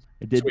damage.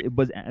 It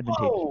was advantageous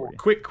for you.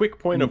 Quick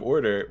point of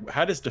order.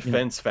 How does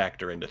defense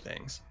factor into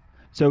things?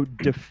 So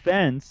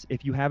defense,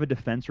 if you have a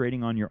defense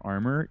rating on your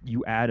armor,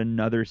 you add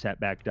another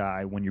setback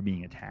die when you're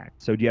being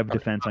attacked. So do you have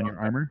defense on your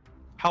armor?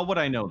 How would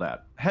I know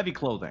that? Heavy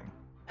clothing.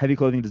 Heavy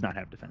clothing does not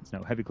have defense.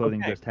 No, heavy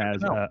clothing Okay, just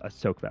has a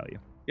soak value.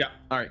 Yeah.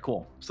 All right,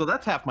 cool. So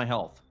that's half my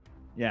health.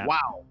 Yeah.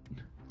 Wow.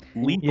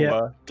 Yeah.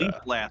 Lethal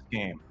last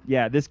game.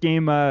 Yeah, this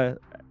game,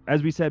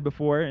 as we said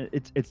before,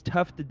 it's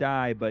tough to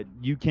die, but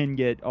you can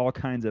get all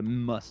kinds of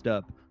mussed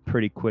up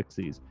pretty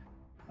quicksies.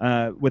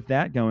 With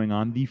that going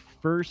on, the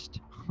first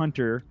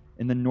hunter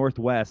in the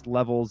northwest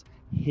levels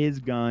his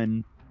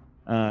gun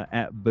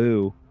at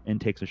Boo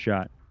and takes a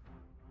shot.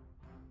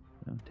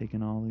 So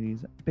picking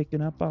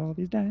up all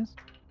these dice.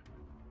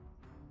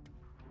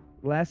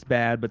 Less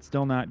bad, but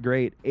still not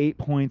great. 8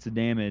 points of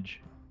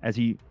damage as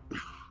he.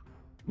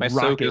 My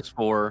soak is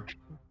 4.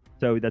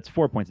 So that's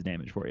 4 points of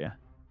damage for you.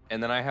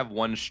 And then I have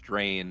 1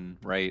 strain,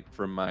 right,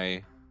 from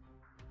my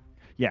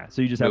Yeah,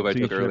 so you just have move I so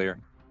you took should- earlier.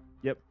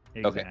 Yep,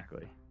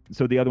 exactly.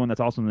 So the other one that's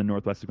also in the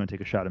northwest is going to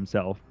take a shot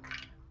himself.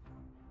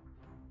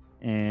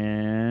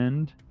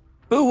 And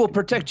Boo will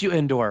protect you,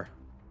 Endor.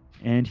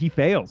 he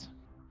fails.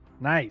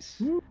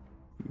 Nice.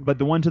 But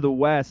the one to the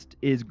west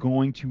is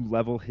going to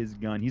level his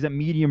gun. He's at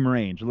medium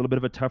range, a little bit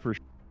of a tougher.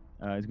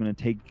 He's going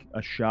to take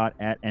a shot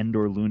at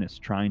Endor Lunas,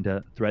 trying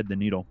to thread the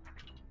needle.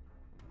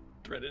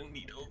 Thread a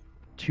needle.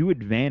 2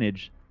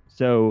 advantage,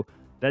 so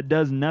that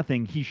does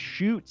nothing. He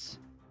shoots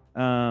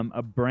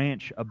a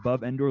branch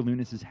above Endor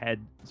Lunas's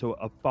head, so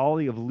a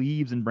volley of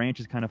leaves and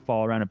branches kind of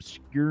fall around,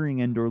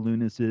 obscuring Endor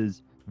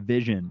Lunas's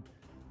vision,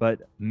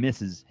 but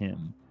misses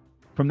him.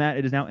 From that,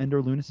 it is now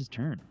Endor Lunas's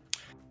turn.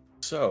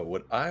 So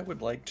what I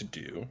would like to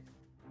do,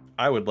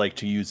 I would like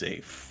to use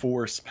a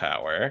force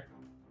power.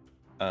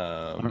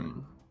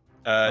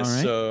 right.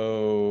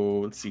 So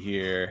let's see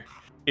here.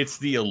 It's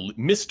the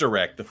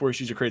misdirect. The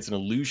force user creates an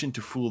illusion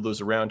to fool those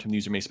around him. The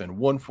user may spend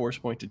 1 force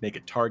point to make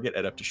a target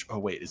at up to. Oh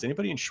wait, is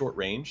anybody in short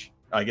range?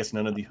 I guess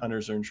none of the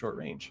hunters are in short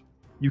range.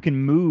 You can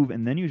move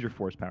and then use your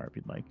force power if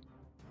you'd like.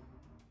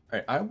 All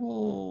right, I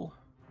will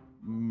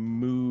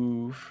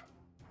move.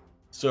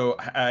 So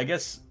I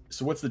guess.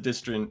 So what's the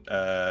distant?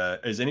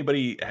 Is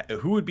anybody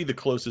who would be the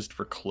closest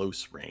for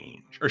close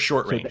range or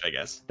short range? I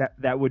guess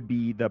That would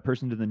be the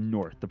person to the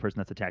north, the person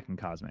that's attacking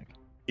Cosmic.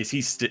 is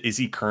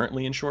he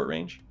currently in short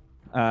range?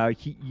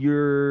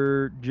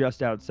 You're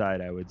just outside,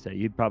 I would say.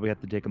 You'd probably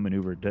have to take a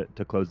maneuver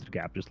to close the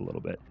gap just a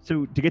little bit.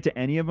 So to get to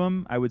any of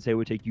them, I would say it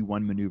would take you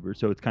 1 maneuver.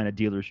 So it's kind of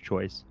dealer's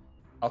choice.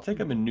 I'll take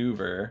a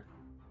maneuver,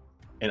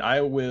 and I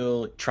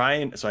will try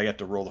and. So I have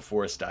to roll the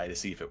force die to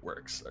see if it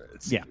works. All right,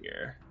 let's see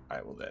here.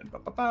 I will then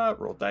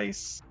roll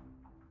dice.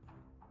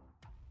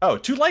 Oh,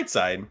 2 light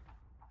side.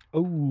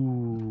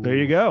 Oh, There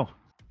you go.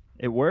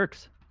 It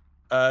works.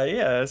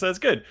 Yeah, so that's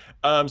good.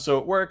 So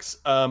it works.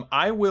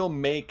 I will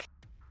make,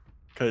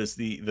 because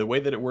the way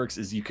that it works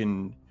is you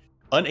can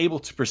unable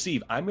to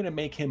perceive. I'm going to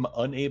make him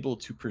unable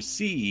to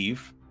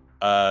perceive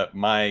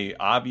my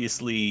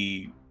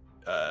obviously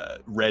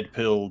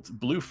red-pilled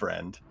blue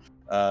friend.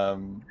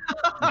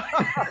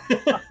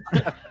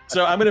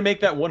 So I'm going to make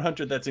that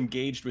 100 that's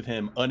engaged with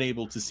him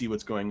unable to see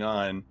what's going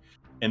on.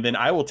 And then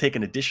I will take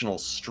an additional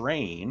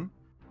strain,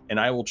 and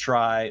I will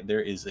try. There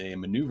is a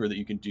maneuver that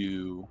you can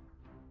do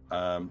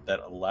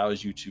that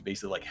allows you to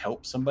basically like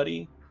help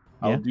somebody.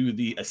 I'll do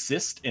the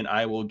assist, and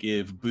I will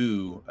give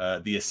Boo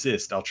the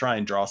assist. I'll try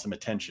and draw some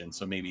attention,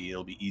 so maybe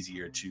it'll be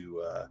easier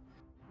to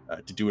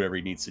do whatever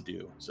he needs to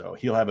do. So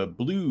he'll have a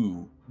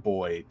blue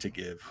boy to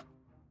give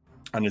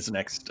on his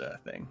next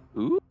thing.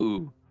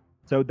 Ooh.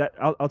 So that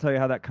I'll tell you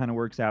how that kind of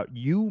works out.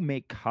 You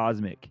make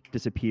Cosmic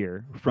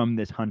disappear from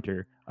this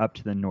hunter up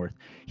to the north.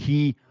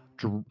 He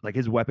like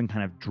his weapon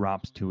kind of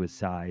drops to his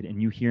side, and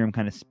you hear him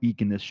kind of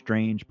speak in this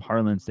strange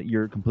parlance that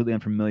you're completely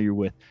unfamiliar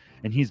with,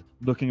 and he's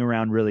looking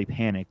around really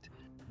panicked.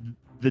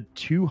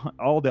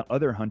 All the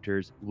other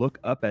hunters look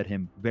up at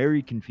him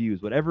very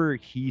confused. Whatever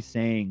he's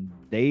saying,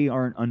 they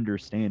aren't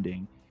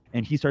understanding,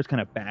 and he starts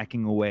kind of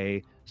backing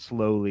away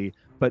slowly.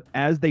 But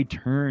as they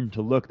turn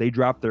to look, they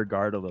drop their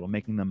guard a little,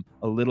 making them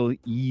a little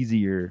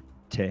easier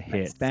to hit.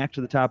 Nice. Back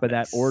to the top of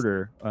that Nice.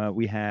 order,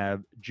 we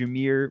have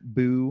Jameer,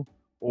 Boo,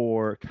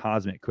 or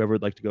Cosmic, whoever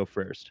would like to go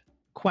first.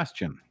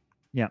 Question.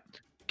 Yeah.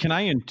 Can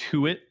I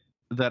intuit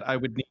that I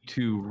would need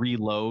to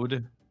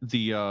reload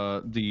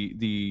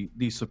the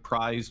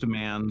surprised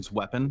man's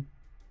weapon?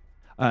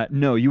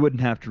 No, you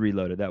wouldn't have to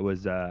reload it. That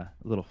was a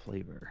little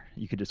flavor.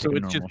 You could just So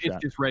take a it's normal shot.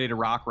 it's just ready to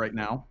rock right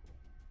now.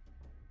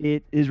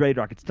 It is ready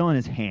to rock. It's still in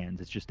his hands.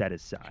 It's just at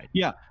his side.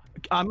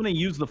 I'm gonna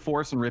use the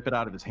force and rip it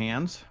out of his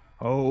hands.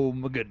 Oh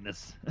my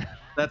goodness.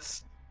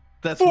 That's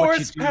what you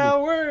Force do.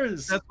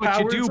 powers. That's what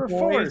you do, for boys.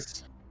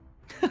 force.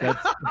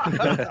 That's...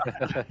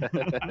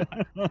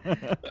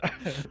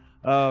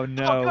 Oh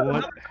no!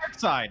 What? Dark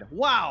side.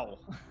 Wow.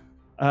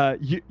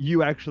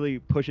 You actually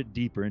push it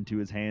deeper into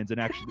his hands and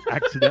actually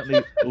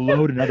accidentally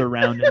load another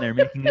round in there,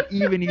 making it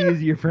even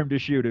easier for him to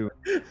shoot you.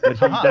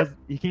 But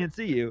he can't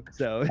see you,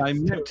 so I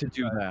meant to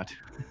do that.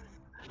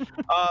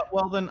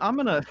 Well, then I'm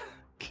gonna.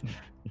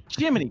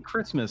 Jiminy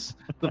Christmas,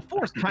 the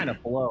force kind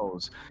of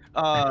blows.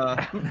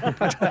 I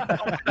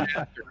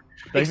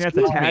think that's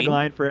a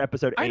tagline for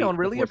episode 8. I don't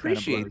really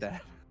appreciate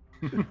that.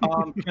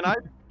 Can I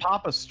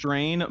pop a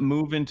strain,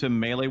 move into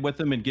melee with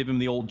him, and give him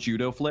the old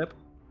judo flip?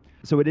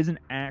 So it is an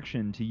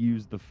action to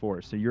use the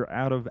force. So you're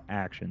out of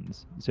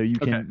actions. So you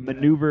can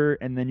maneuver,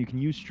 and then you can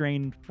use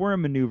strain for a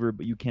maneuver,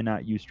 but you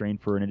cannot use strain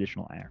for an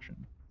additional action.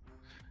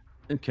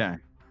 Okay,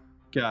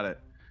 got it.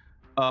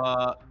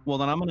 Well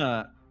then I'm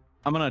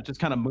gonna just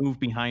kind of move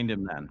behind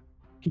him. Then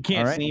he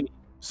can't see me,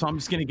 so I'm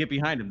just gonna get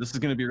behind him. This is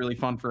gonna be really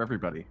fun for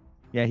everybody.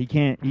 Yeah, he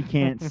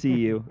can't see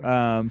you.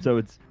 So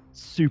it's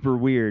super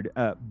weird.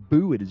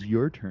 Boo, it is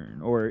your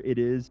turn, or it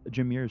is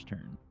Jameer's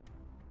turn.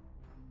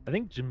 I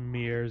think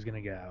Jameer's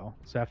gonna go.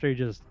 So after he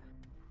just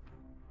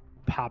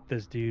popped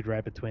this dude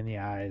right between the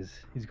eyes,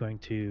 he's going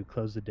to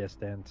close the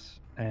distance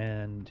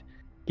and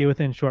get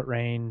within short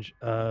range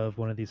of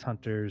one of these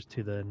hunters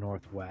to the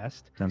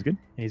northwest. Sounds good.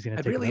 And he's gonna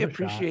I'd take really another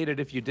appreciate it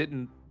if you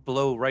didn't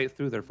blow right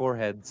through their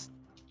foreheads.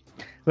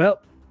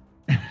 Well,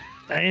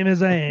 aim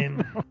is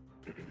aim.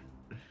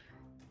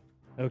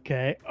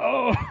 Okay.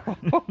 Oh,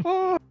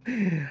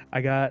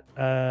 I got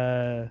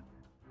a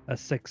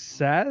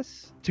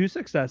success, 2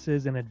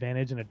 successes, an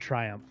advantage, and a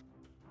triumph.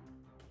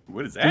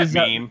 What does that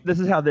mean? This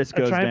is how this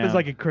goes A triumph down. is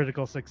like a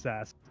critical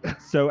success.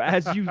 So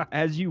as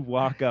you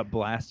walk up,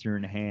 blaster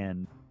in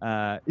hand,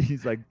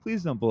 he's like,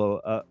 "Please don't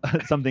blow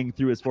something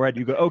through his forehead."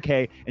 You go,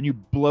 "Okay," and you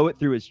blow it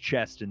through his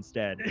chest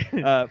instead,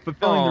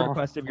 fulfilling the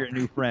request of your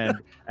new friend.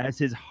 As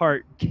his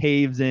heart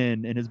caves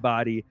in and his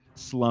body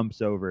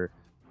slumps over,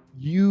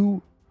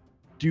 you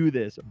do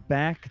this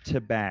back to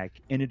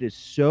back, and it is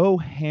so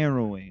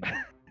harrowing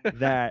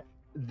that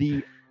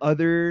the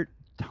other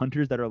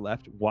hunters that are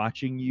left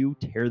watching you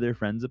tear their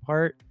friends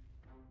apart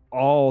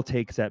all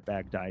take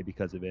setback die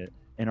because of it,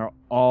 and are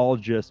all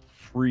just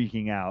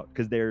freaking out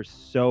because they're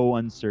so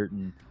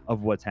uncertain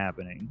of what's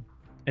happening.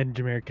 And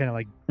Jameer kind of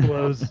like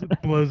blows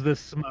the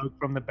smoke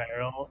from the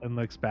barrel and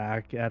looks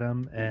back at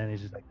him, and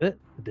he's just like,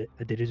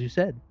 I did as you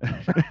said.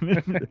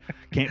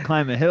 Can't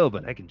climb a hill,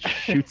 but I can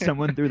shoot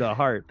someone through the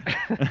heart.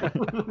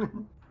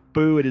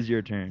 Boo, it is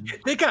your turn.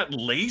 They got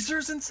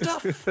lasers and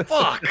stuff?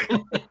 Fuck.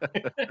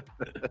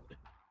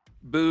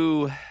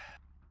 Boo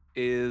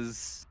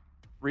is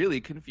really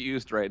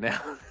confused right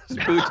now.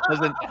 Boo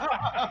doesn't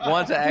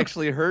want to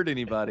actually hurt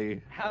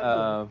anybody.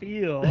 How do you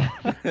feel?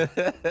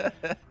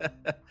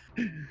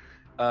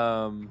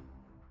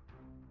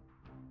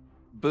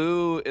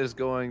 Boo is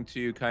going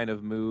to kind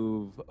of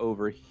move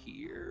over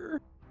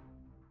here.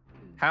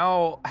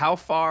 How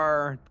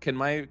far can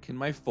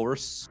my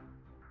force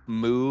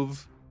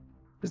move?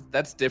 'Cause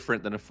that's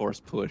different than a force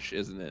push,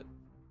 isn't it?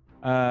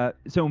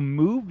 So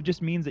move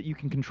just means that you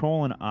can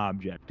control an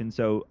object, and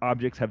so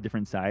objects have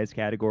different size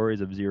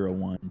categories of 0,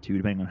 1, 2,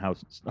 depending on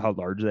how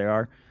large they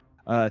are.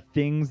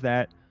 Things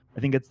that I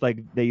think it's like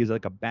they use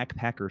like a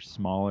backpack or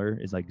smaller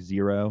is like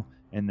 0,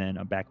 and then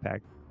a backpack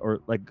or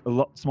like a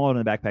lot smaller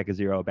than a backpack is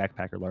 0, a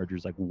backpack or larger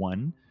is like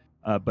 1.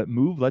 But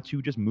move lets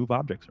you just move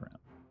objects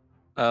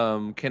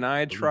around. Can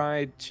I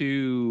try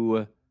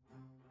to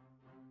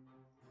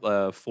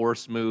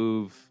force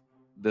move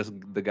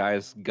the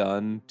guy's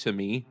gun to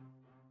me?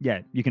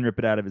 Yeah, you can rip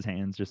it out of his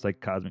hands just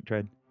like Cosmic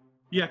tried.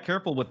 Yeah,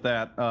 careful with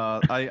that.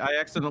 I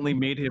accidentally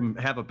made him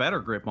have a better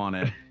grip on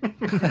it.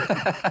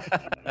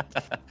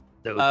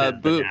 Boo.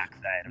 The dark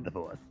side of the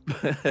force.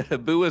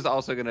 Boo is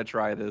also going to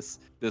try this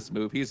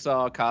move. He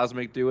saw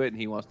Cosmic do it, and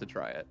he wants to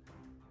try it.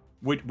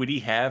 Would he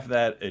have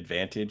that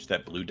advantage,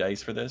 that blue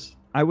dice for this?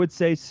 I would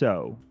say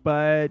so,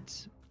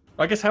 but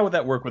I guess how would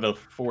that work with a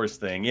force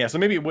thing? Yeah, so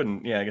maybe it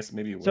wouldn't. Yeah, I guess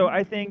maybe it wouldn't. So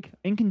I think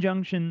in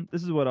conjunction,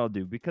 this is what I'll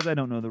do because I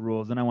don't know the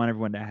rules and I want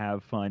everyone to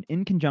have fun.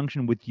 In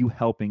conjunction with you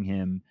helping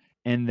him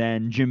and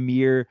then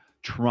Jameer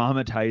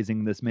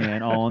traumatizing this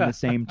man all in the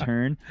same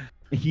turn,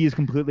 he is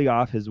completely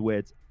off his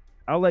wits.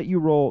 I'll let you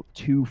roll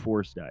 2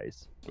 force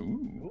dice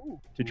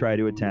to try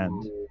to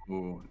attempt.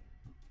 Ooh.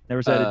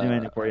 Never said I'd do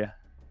anything for you.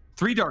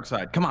 3 dark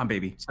side. Come on,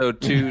 baby. So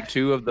two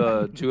of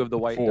the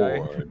white 4 die.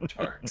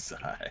 dark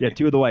side. Yeah,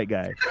 2 of the white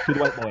guys, 2 of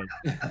the white boys.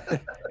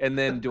 And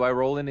then do I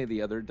roll any of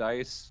the other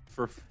dice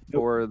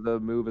for the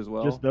move as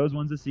well? Just those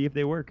ones to see if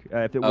they work.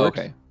 If it Oh, works,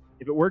 okay.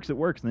 if it works, it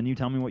works. And then you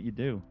tell me what you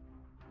do.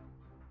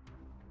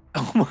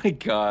 Oh my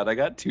god, I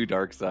got 2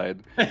 dark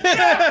side. I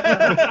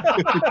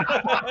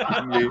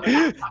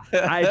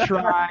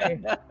try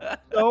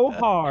so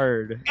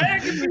hard. I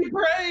can be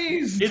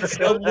praised. It's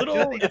a little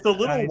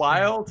Nice,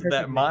 wild man.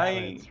 that Perfect my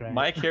balance, right?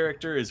 my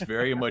character is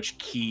very much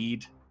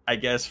keyed, I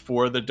guess,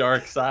 for the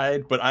dark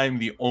side, but I'm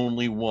the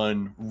only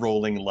one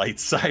rolling light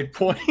side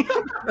point.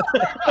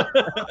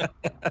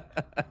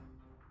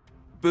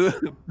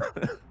 Boo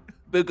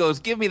goes,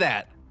 give me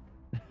that.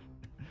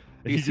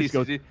 And he just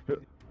goes,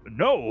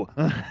 no.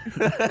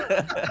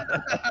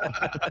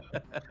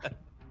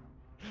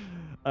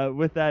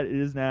 With that, it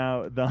is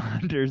now the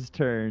hunters'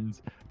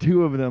 turns.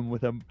 Two of them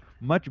with a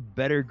much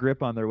better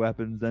grip on their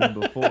weapons than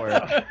before.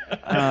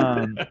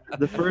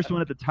 The first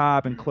one at the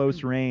top in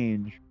close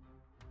range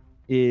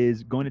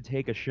is going to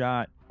take a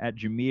shot at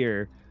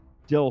Jameer,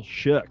 still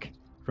shook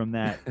from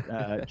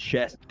that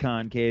chest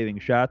concaving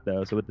shot,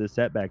 though. So with the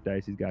setback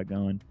dice he's got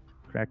going,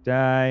 cracked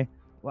die,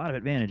 a lot of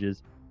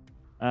advantages.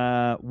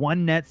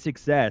 One net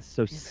success,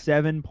 so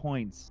 7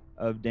 points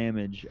of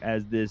damage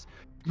as this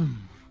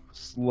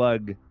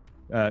slug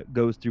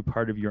goes through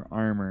part of your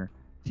armor.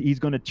 He's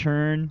going to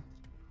turn,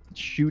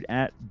 shoot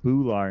at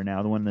Bular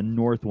now, the one in the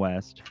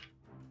northwest.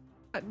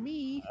 At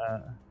me.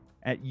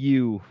 At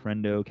you,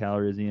 friendo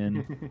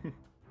Calrissian.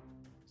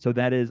 So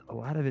that is a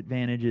lot of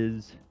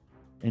advantages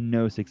and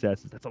no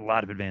successes. That's a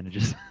lot of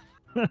advantages.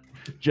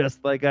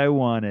 Just like I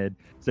wanted.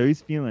 So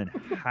he's feeling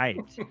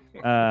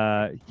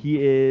hyped.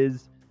 He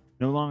is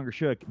no longer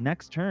shook.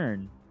 Next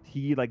turn,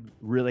 he like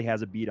really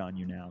has a beat on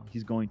you now.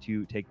 He's going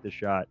to take the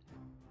shot.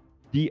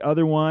 The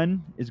other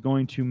one is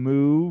going to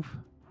move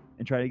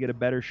and try to get a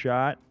better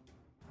shot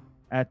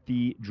at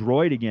the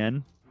droid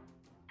again.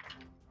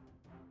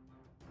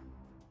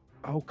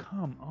 Oh,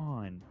 come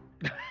on.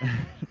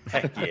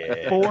 Heck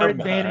yeah. 4 Come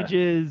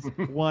advantages,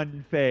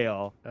 1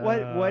 fail.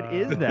 What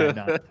is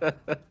that?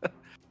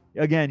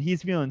 Again,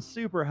 he's feeling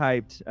super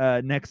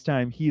hyped. Next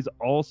time, he's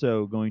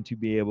also going to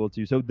be able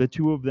to. So the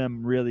two of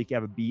them really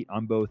have a beat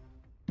on both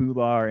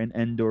Bular and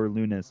Endor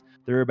Lunas.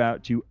 They're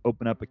about to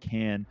open up a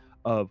can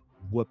of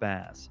whoop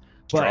ass.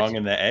 Strong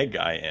in the egg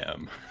I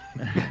am.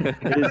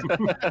 It is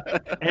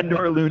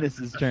Endor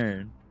Lunas's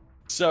turn.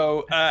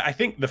 So I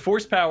think the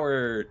force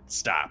power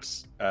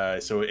stops.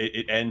 So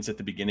it ends at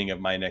the beginning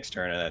of my next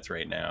turn, and that's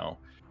right now.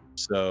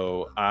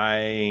 So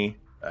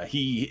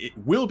he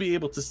will be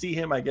able to see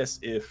him, I guess,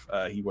 if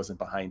he wasn't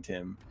behind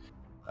him.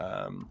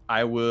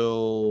 I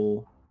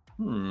will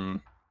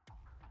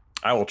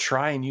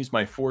try and use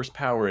my force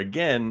power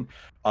again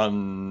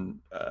on.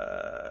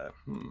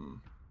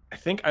 I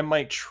think I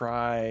might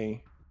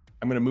try.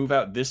 I'm going to move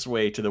out this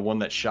way to the one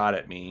that shot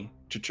at me.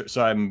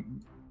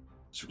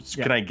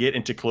 Can I get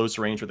into close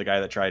range with the guy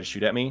that tried to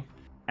shoot at me?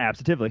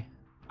 Absolutely.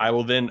 I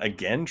will then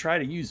again try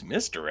to use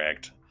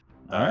misdirect.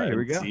 All right, here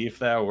we go. See if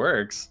that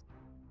works.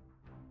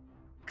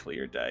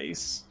 Clear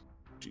dice.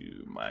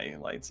 Do my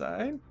light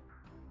side.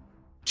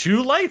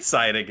 2 light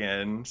side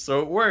again, so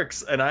it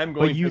works. And I'm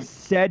going. But you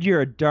said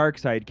you're a dark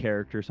side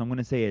character, so I'm going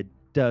to say it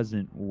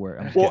doesn't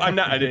work. I'm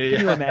not. Can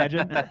you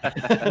imagine?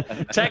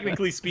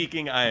 Technically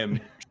speaking, I am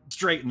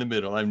straight in the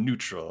middle. I'm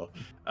neutral.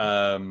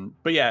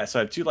 But yeah, so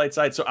I have 2 light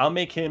sides. So I'll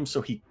make him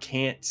so he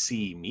can't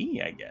see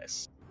me, I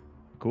guess.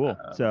 Cool.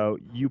 So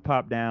you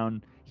pop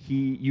down.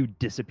 You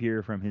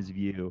disappear from his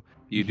view.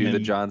 You do the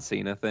John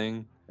Cena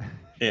thing.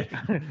 Yeah.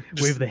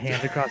 Wave the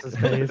hand across his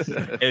face.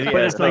 But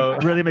it's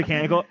like really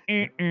mechanical.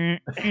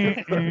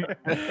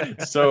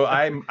 So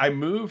I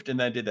moved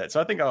and I did that.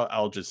 So I think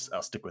I'll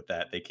stick with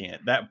that. They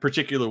can't. That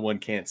particular one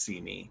can't see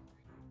me.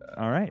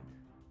 All right.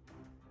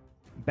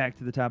 Back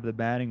to the top of the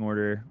batting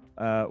order.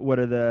 What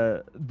are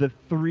the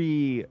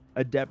 3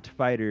 adept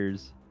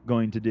fighters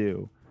going to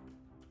do?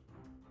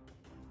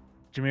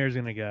 Jameer's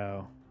gonna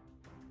go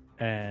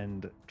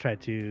and try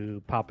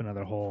to pop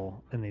another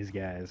hole in these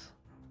guys.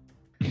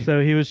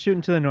 So he was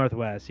shooting to the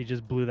northwest. He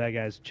just blew that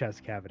guy's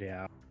chest cavity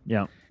out.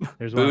 Yeah.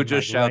 There's Boo one,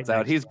 just like, shouts right out,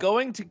 next "He's to him.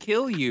 going to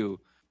kill you."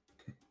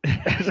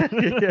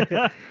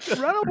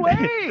 Run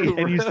away!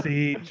 And you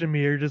see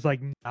Jameer just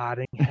like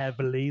nodding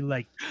heavily,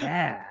 like,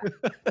 yeah.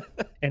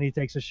 And he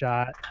takes a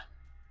shot.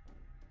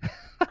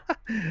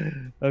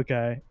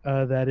 Okay.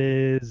 That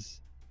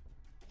is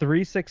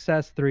 3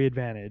 success, 3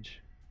 advantage.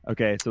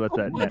 Okay, so what's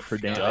that net for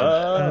damage?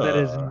 That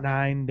is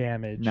 9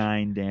 damage.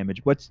 9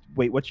 damage. What's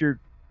your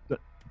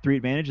 3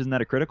 advantage? Isn't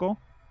that a critical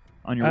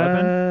on your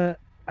weapon?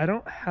 I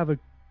don't have a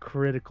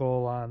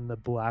critical on the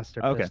blaster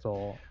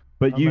pistol.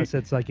 But unless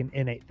it's like an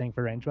innate thing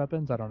for ranged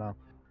weapons. I don't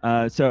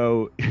know.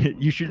 So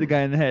you shoot the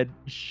guy in the head,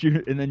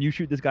 and then you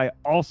shoot this guy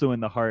also in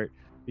the heart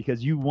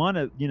because you want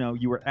to,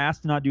 you were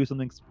asked to not do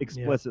something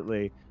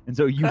explicitly, and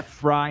so you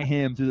fry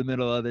him through the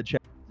middle of the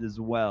chest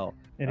as well.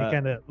 And he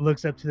kind of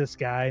looks up to the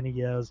sky and he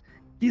yells,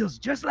 "Feels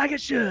just like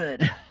it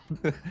should."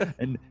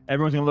 And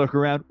everyone's gonna look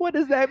around. What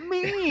does that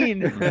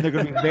mean? And they're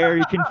gonna be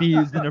very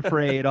confused and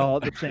afraid all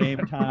at the same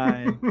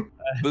time.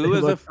 Boo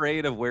is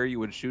afraid of where you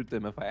would shoot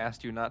them if I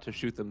asked you not to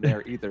shoot them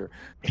there either.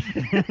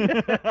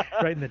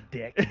 Right in the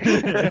dick.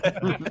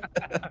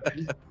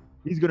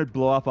 He's gonna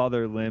blow off all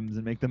their limbs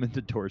and make them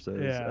into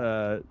torsos.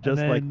 Yeah.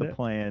 Just like then, the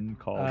plan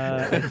called.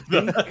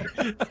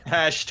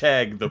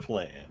 Hashtag the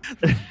plan.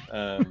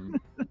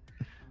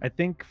 I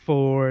think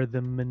for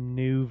the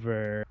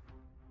maneuver,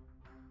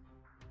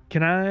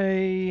 can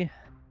I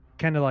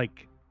kind of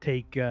like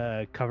take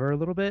cover a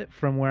little bit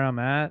from where I'm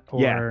at?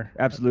 Or... Yeah,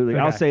 absolutely.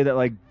 I'll Okay. say that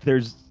like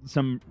there's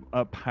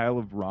a pile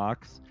of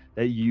rocks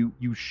that you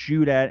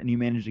shoot at and you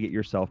manage to get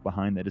yourself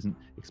behind that isn't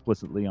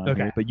explicitly on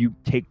Okay. here, but you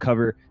take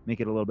cover, make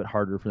it a little bit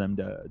harder for them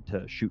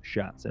to shoot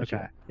shots at Okay.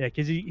 you. Yeah,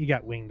 because he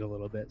got winged a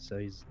little bit, so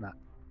he's not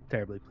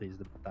terribly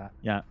pleased about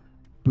that.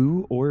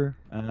 Boo or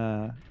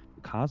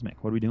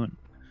Cosmic, what are we doing?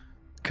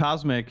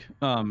 Cosmic,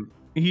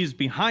 he's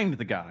behind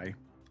the guy,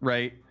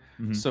 right?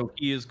 Mhm. So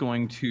he is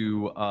going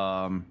to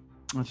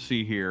let's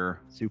see here.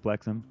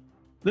 Suplex him.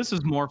 This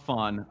is more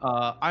fun.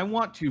 I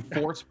want to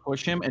force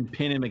push him and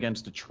pin him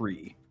against a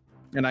tree.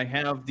 And I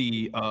have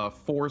the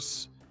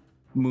force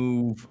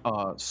move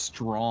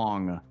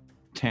strong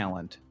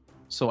talent.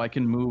 So I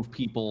can move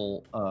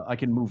people, I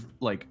can move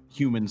like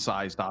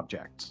human-sized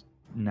objects.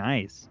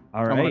 Nice.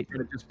 All I want right. to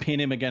try to just pin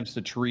him against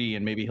a tree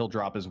and maybe he'll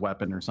drop his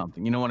weapon or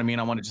something. You know what I mean?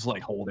 I want to just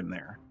like hold him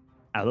there.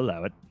 I'll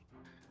allow it.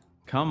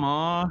 Come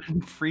on,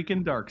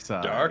 freaking dark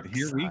side. Dark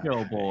Here we side.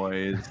 go,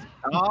 boys.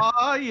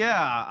 Oh,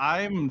 yeah.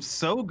 I'm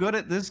so good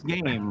at this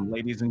game,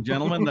 ladies and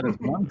gentlemen. That is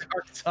one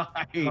dark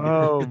side.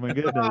 Oh my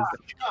goodness.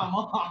 Come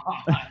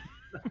on.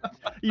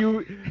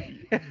 you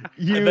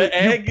The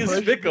egg is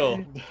push-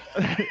 fickle.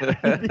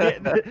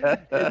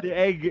 the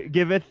egg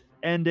giveth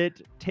and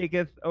it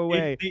taketh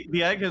away.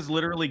 The egg has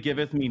literally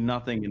giveth me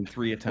nothing in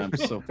 3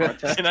 attempts so far.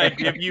 Can I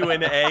give you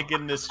an egg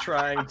in this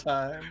trying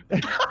time?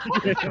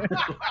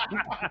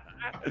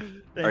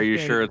 Are you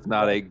sure it's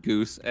not a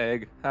goose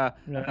egg? Ha, Uh,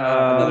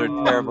 another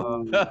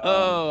terrible.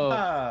 Oh.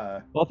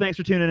 Ah. Well, thanks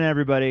for tuning in,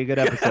 everybody. Good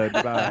episode.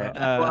 Bye.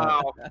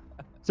 Wow.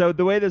 So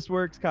the way this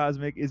works,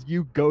 Cosmic, is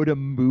you go to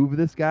move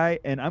this guy,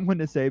 and I'm going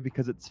to say,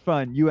 because it's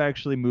fun, you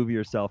actually move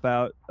yourself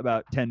out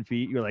about 10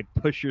 feet. You're like,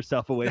 push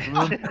yourself away from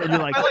him, and you're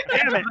like, I like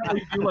damn it. how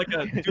you do like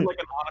an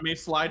anime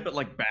slide, but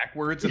like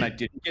backwards, and I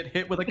didn't get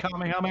hit with a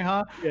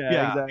Kamehameha.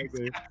 Yeah,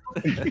 exactly.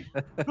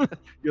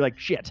 You're like,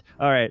 shit.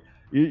 All right.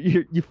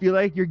 You feel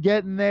like you're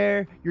getting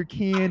there. You're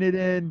keying it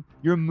in.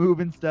 You're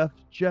moving stuff,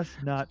 just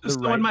not the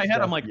So right in my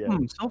head, I'm stuff like, yet.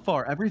 so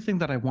far, everything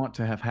that I want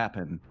to have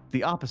happen,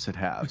 the opposite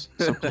has.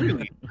 So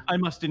clearly, I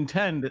must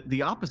intend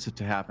the opposite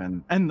to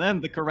happen, and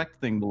then the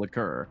correct thing will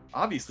occur.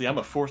 Obviously, I'm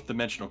a 4th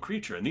dimensional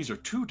creature, and these are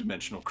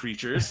 2-dimensional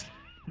creatures.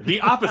 The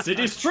opposite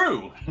is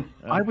true.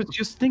 I was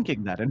just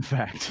thinking that, in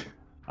fact.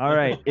 All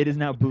right. It is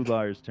now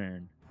Bular's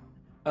turn.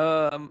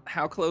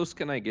 How close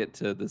can I get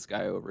to this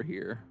guy over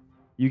here?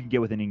 You can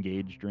get within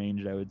engaged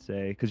range, I would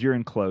say, because you're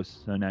in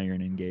close, so now you're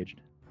in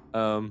engaged.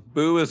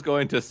 Boo is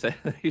going to say,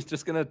 he's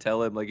just going to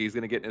tell him, like, he's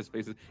going to get in his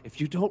face.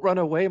 If you don't run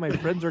away, my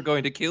friends are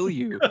going to kill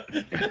you.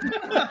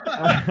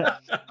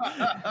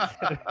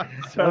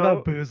 So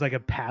about Boo's like a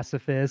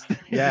pacifist.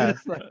 Yeah.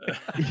 It's like-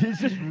 He's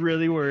just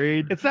really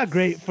worried. it's not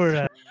great for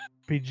a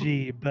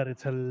RPG, but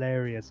it's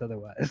hilarious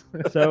otherwise.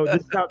 So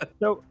this is how,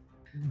 so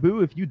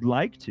Boo, if you'd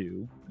like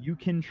to, you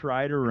can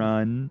try to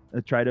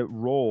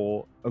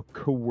roll a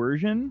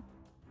coercion,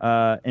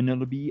 and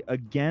it'll be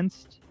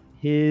against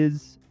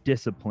his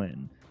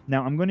discipline.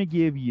 Now I'm going to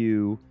give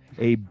you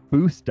a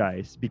boost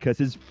dice because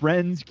his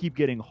friends keep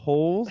getting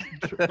holes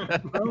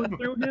thrown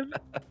through him,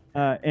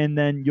 and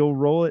then you'll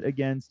roll it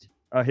against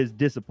his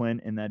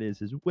discipline, and that is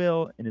his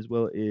will, and his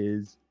will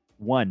is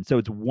 1. So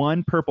it's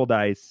 1 purple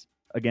dice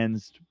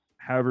against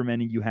however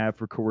many you have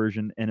for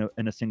coercion, and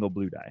a single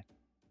blue die.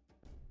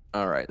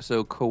 All right.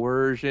 So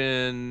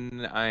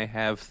coercion, I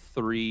have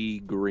 3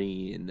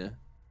 green.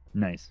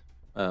 Nice.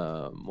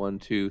 1,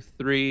 2,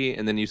 3,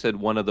 and then you said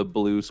one of the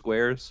blue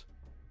squares.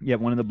 You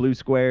have one of the blue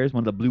squares,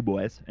 one of the blue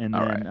boys, and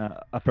All then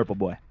a purple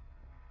boy.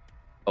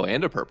 Oh,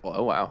 and a purple.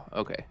 Oh, wow.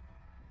 Okay.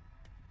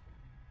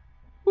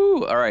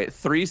 Woo. All right.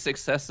 3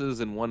 successes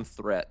and 1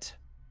 threat.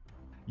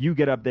 You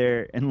get up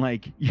there and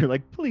like you're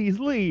like, please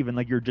leave, and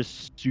like you're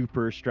just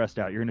super stressed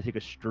out. You're gonna take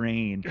a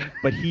strain,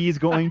 but he's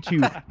going to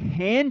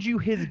hand you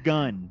his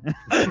gun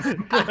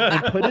and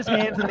put his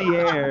hands in the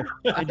air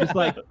and just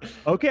like,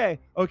 okay,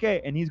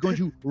 and he's going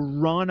to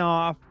run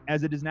off.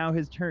 As it is now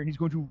his turn, he's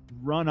going to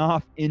run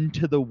off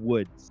into the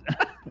woods.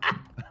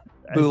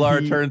 As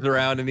Bular he- turns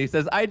around and he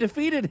says, I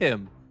defeated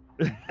him.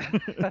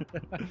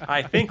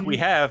 I think we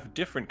have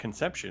different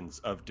conceptions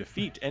of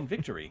defeat and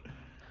victory.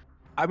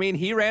 I mean,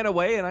 he ran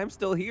away and I'm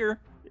still here.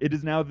 It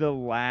is now the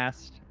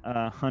last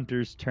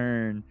hunter's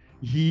turn.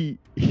 He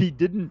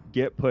didn't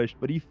get pushed,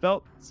 but he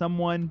felt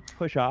someone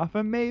push off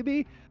him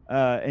maybe,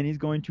 and he's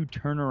going to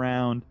turn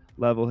around,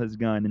 level his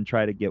gun, and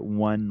try to get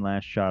one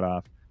last shot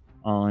off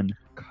on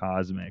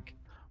Cosmic.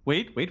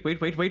 Wait.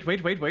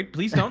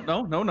 Please don't.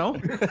 No.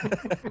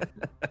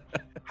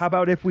 How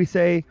about if we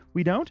say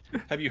we don't?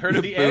 Have you heard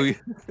of the egg?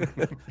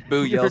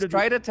 Boo You yells, heard of the-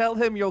 try to tell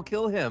him you'll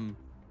kill him.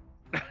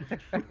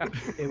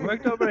 It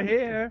worked over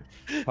here.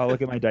 I'll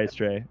look at my dice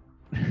tray.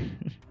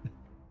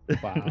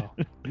 Wow,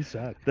 you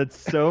suck. That's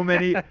so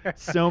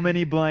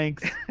many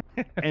blanks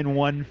and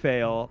 1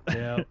 fail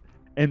Yeah.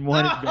 and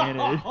 1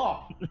 advantage.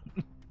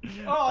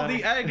 Oh,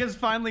 the egg is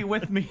finally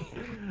with me.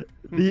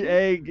 The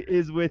egg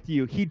is with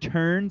you. He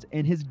turns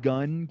and his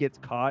gun gets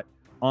caught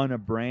on a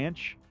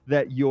branch,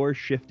 that your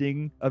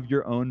shifting of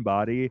your own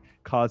body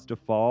caused to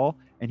fall,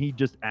 and he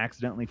just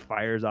accidentally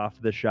fires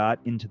off the shot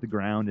into the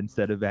ground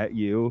instead of at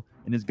you,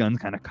 and his gun's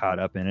kind of caught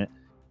up in it.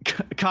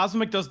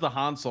 Cosmic does the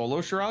Han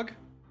Solo shrug.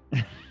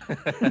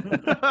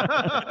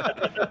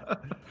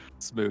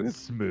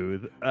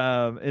 Smooth.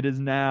 It is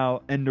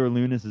now Endor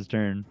Lunas's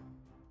turn.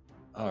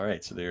 All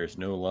right, so there's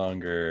no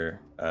longer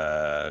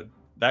that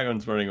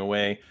one's running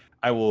away.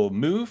 I will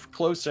move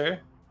closer.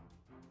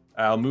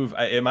 I'll move.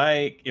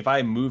 If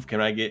I move,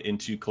 can I get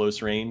into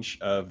close range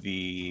of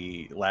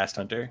the last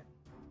hunter?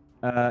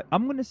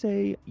 I'm gonna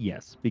say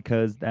yes,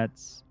 because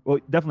that's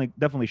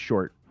definitely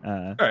short.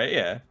 All right,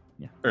 yeah.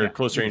 Or Yeah.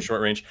 close range,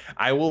 short range.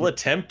 I will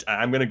attempt.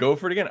 I'm going to go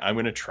for it again. I'm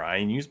going to try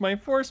and use my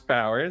force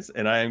powers,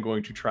 and I am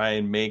going to try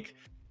and make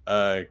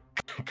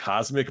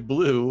Cosmic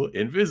Blue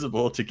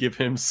invisible to give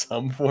him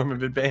some form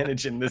of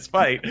advantage in this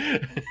fight.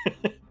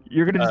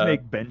 You're gonna just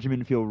make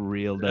Benjamin feel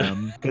real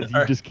dumb because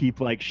you just keep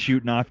like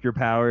shooting off your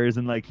powers,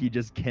 and like he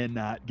just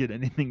cannot get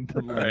anything to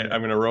All land. right,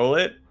 I'm going to roll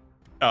it.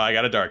 Oh, I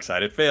got a dark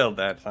side. It failed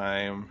that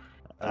time.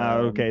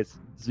 Okay,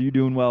 so you're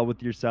doing well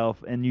with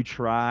yourself, and you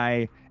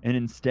try, and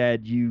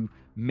instead you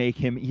make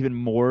him even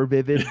more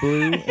vivid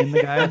blue in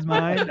the guy's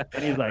mind,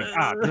 and he's like,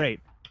 "Ah, great,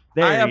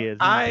 there he is."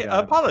 Oh my I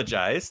God.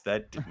 apologize.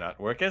 That did not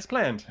work as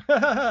planned.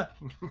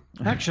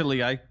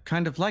 Actually, I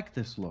kind of like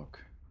this look.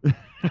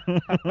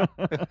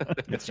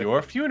 It's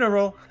your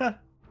funeral.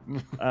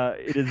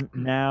 It is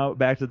now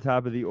back to the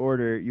top of the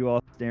order. You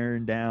all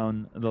staring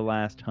down the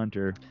last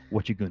hunter.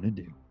 What you gonna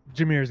do?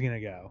 Jameer's gonna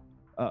go.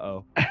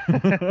 Uh-oh.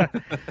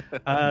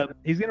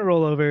 He's gonna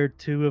roll over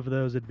 2 of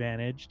those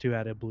advantage to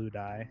add a blue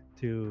die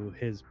to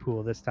his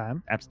pool this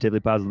time, Absolutely,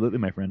 positively,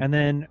 my friend. and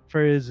then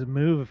for his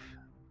move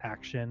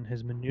action,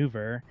 his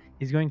maneuver,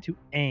 he's going to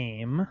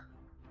aim.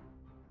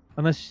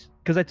 Unless,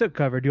 because I took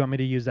cover, do you want me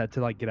to use that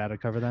to like get out of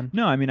cover then?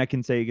 No, I mean I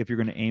can say if you're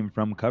gonna aim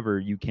from cover,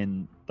 you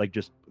can like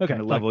just Okay,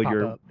 kind of like level pop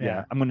your. up,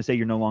 yeah. I'm gonna say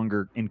you're no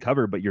longer in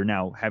cover, but you're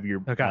now have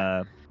your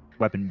Okay.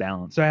 weapon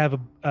balance. So I have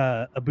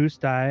a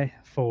boost die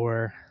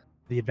for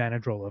the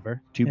advantage rollover,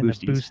 2 and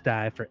boosties. a boost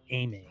die for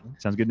aiming,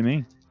 Sounds good to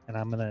me. and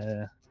I'm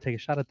gonna take a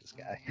shot at this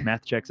guy.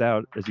 Math checks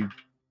out as you.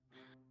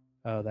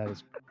 Oh, that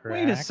is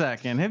correct. Wait a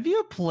second. Have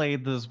you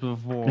played this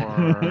before?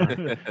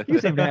 You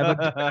seem to have a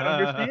good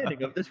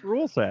understanding of this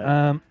rule set.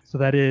 So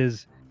that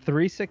is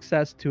 3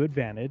 success, 2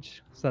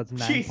 advantage. So that's 9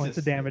 points Jesus.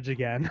 of damage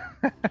again.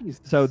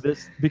 So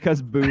this,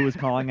 because Boo was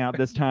calling out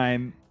this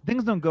time,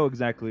 things don't go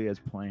exactly as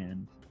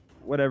planned.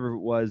 Whatever it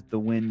was, the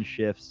wind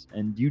shifts,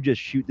 and you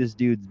just shoot this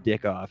dude's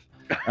dick off.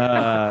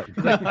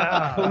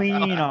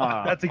 Clean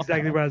off. That's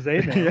exactly what I was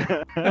saying.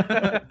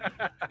 There.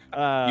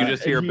 You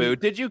just hear Boo.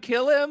 Did you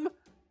kill him?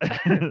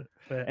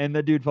 And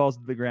the dude falls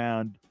to the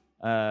ground,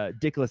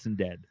 dickless and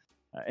dead.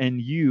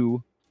 And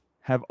you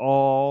have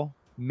all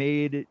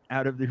made it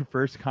out of your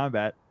first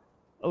combat.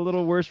 A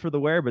little worse for the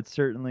wear, but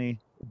certainly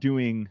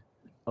doing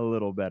a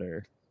little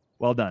better.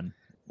 Well done.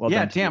 Well yeah,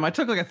 done. to you. damn, I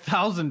took like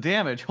 1,000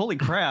 damage. Holy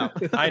crap.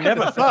 I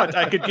never thought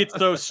I could get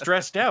so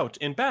stressed out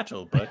in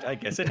battle, but I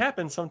guess it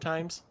happens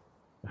sometimes.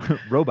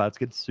 Robots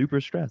get super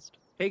stressed.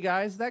 Hey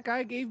guys, that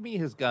guy gave me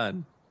his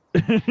gun.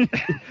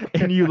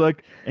 and you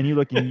look, and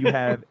you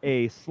have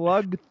a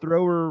slug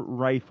thrower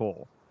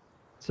rifle.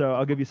 So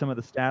I'll give you some of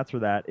the stats for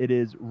that. It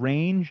is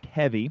ranged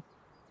heavy,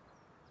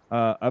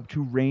 up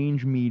to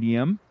range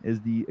medium is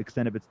the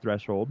extent of its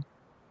threshold.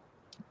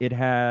 It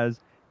has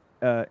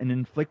an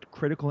inflict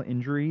critical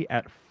injury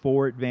at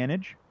 4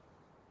 advantage,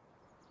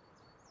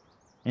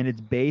 and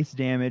its base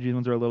damage. These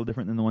ones are a little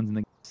different than the ones in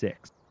the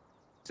 6.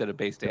 Instead of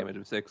base damage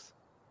of 6.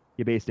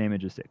 Your base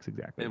damage is 6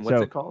 exactly. And what's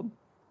So it called?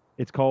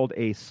 it's called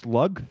a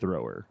slug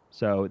thrower.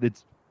 So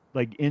it's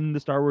like in the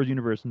Star Wars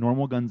universe,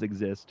 normal guns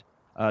exist.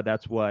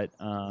 That's what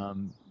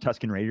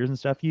Tusken Raiders and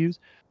stuff use,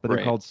 but they're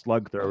Right. called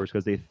slug throwers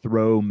because they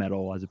throw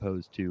metal as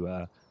opposed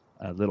to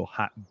little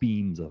hot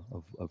beams of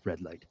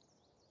red light.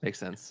 Makes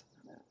sense.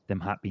 Them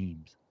hot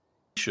beams.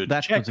 Should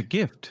That check. was a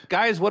gift.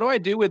 Guys, what do I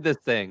do with this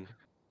thing?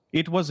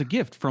 It was a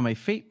gift from a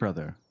fate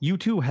brother. You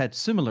two had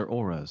similar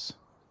auras.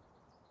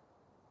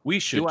 We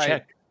should Do I-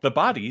 check the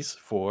bodies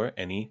for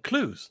any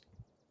clues.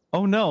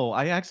 Oh no,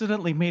 I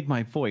accidentally made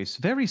my voice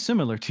very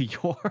similar to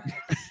yours.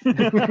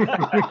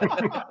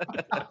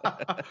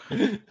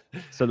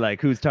 So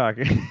like, who's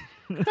talking?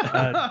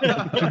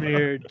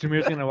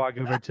 Jameer's gonna walk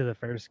over to the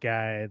first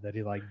guy that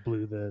he like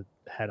blew the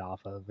head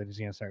off of, and he's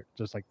gonna start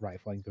just like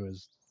rifling through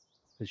his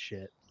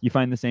shit. You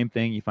find the same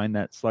thing. You find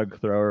that slug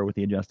thrower with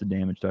the adjusted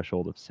damage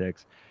threshold of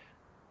 6.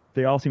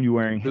 They all seem to be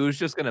wearing. Boo's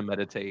just gonna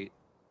meditate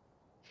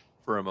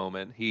for a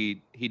moment.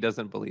 He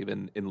doesn't believe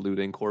in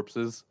looting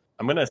corpses.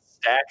 I'm gonna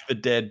stack the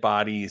dead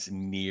bodies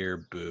near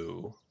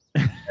Boo.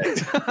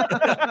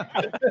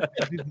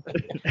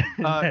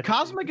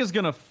 Cosmic is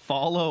gonna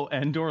follow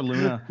Endor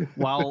Luna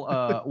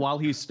while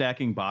he's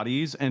stacking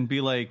bodies and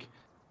be like,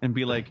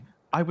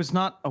 I was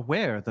not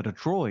aware that a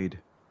droid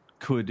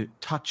could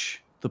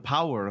touch the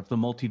power of the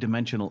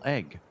multidimensional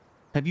egg.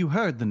 Have you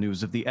heard the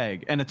news of the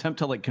egg? And attempt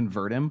to like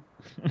convert him.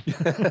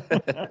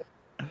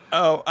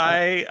 Oh,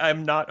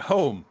 I'm not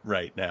home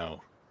right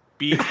now.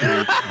 Beep.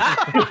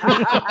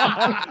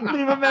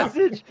 Leave a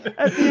message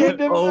at the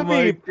end of Oh the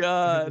my beep.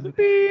 god.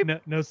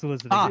 No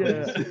soliciting. Ah.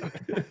 please.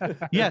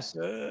 Yes,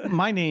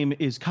 my name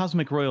is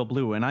Cosmic Royal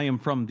Blue, and I am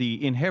from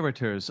the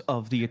Inheritors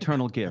of the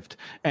Eternal Gift.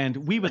 And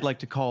we would like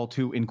to call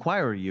to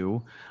inquire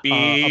you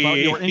about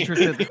your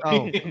interest in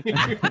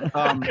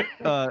pound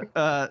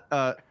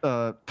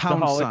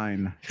Daholic.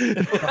 sign.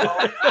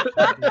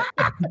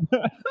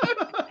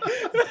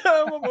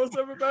 I'm almost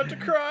about to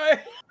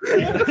cry.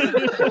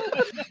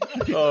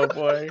 Oh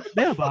boy.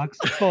 Mailbox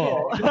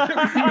full.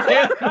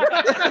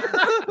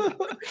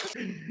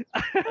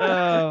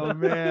 Oh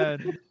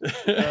man!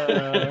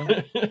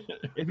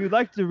 If you'd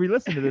like to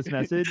re-listen to this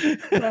message,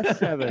 press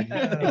 7.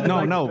 If you'd No,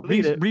 like to no,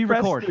 delete it,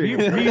 re-record. press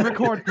 3.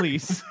 Re-record,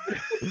 please.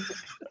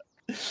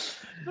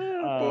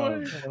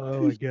 Um,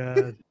 Oh my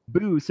god.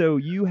 Boo, so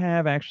you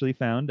have actually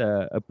found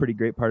a pretty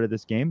great part of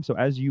this game. So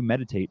as you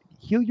meditate,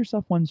 heal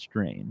yourself 1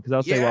 strain. Because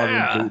I'll say while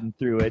Yeah. we're booting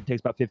through it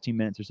takes about 15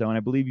 minutes or so. And I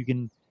believe you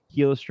can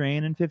heal a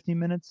strain in 15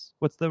 minutes.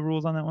 What's the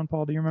rules on that one,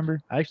 Paul? Do you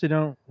remember? I actually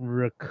don't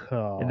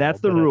recall. And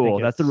that's the but I think rule.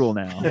 That's the it's- rule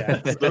now.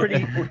 Yeah, it's pretty,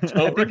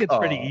 I think it's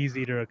pretty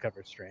easy to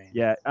recover strain.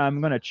 Yeah, I'm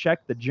going to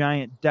check the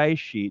giant dice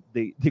sheet,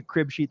 the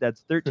crib sheet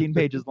that's 13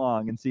 pages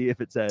long, and see if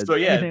it says So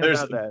yeah, anything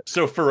there's about that.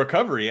 so for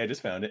recovery, I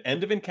just found it.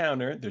 End of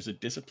encounter. There's a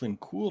discipline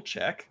cool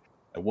check.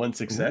 A 1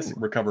 success,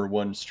 recover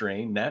 1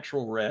 strain.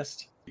 Natural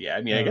rest. Yeah,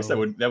 I mean, I guess that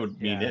would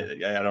mean yeah.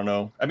 it. I don't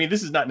know. I mean,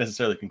 this is not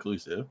necessarily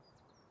conclusive.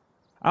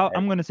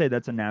 I'm going to say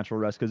that's a natural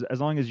rest because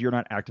as long as you're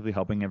not actively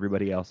helping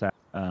everybody else out,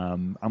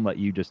 I'll let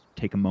you just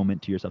take a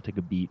moment to yourself, take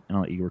a beat, and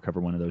I'll let you recover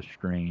 1 of those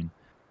strain.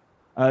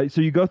 So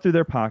you go through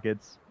their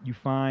pockets. You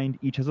find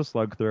each has a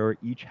slug thrower.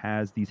 Each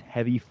has these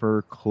heavy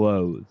fur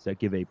clothes that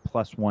give a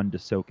 +1 to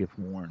soak if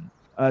worn.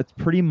 It's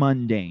pretty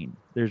mundane.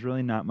 There's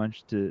really not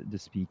much to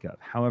speak of.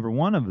 However,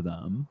 one of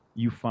them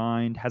you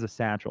find has a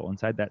satchel.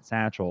 Inside that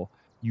satchel,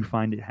 you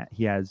find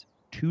he has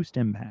 2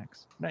 stim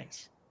packs.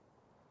 Nice.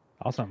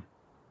 Awesome.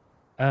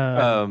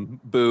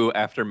 Boo,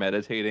 after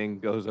meditating,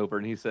 goes over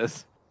and he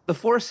says, "The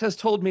Force has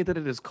told me that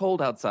it is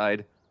cold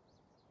outside."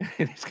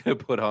 And he's going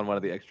to put on one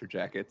of the extra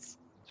jackets.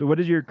 So what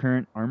is your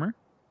current armor?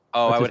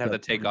 Oh, That's I would just have a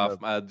to take plain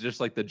off just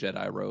like the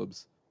Jedi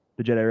robes.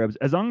 The Jedi robes.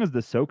 As long as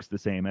the soak's the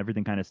same,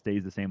 everything kind of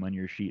stays the same on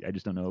your sheet. I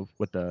just don't know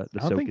what the I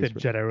don't soak think the is.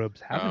 Jedi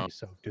robes have Oh. any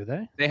soap, do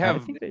they? They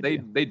have think they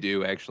they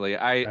do actually.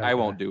 I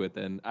won't Okay. do it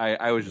then.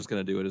 I was just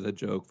gonna do it as a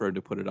joke for him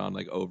to put it on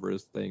like over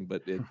his thing,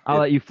 but I'll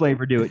let you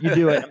flavor do it. You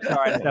do it. I'm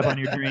sorry to step on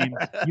your dreams.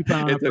 You put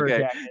on a It's fur okay.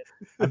 jacket.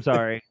 I'm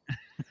sorry.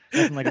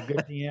 Nothing like a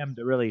good DM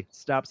to really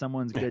stop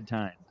someone's good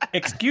time.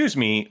 Excuse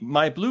me,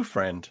 my blue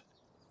friend.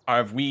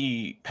 Have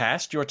we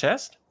passed your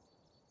test?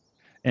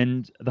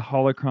 And the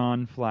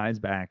holocron flies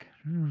back,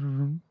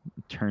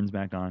 turns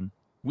back on.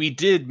 We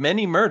did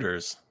many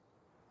murders.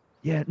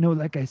 Yeah, no,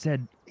 like I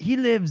said, he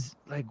lives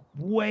like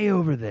way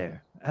over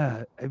there.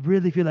 I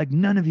really feel like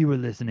none of you were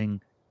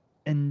listening,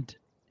 and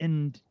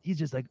he's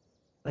just like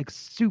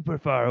super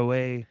far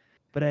away.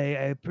 But I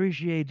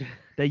appreciate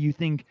that you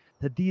think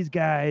that these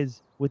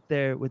guys with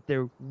their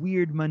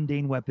weird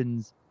mundane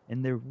weapons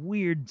and their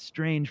weird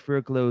strange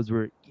fur clothes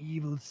were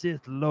evil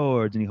Sith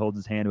lords. And he holds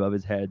his hand above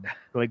his head,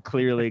 like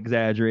clearly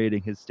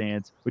exaggerating his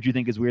stance, which you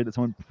think is weird that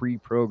someone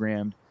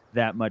pre-programmed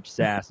that much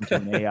sass into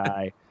an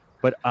AI,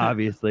 but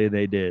obviously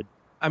they did.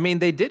 I mean,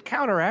 they did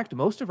counteract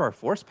most of our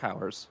Force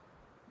powers.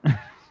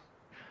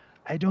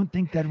 I don't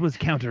think that was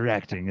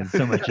counteracting as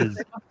so much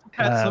as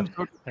Had some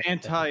sort of Failure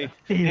on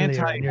your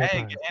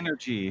anti-egg part.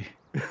 energy.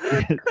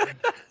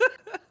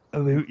 we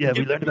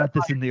learned about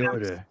this in the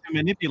order. To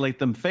manipulate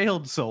them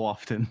failed so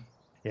often.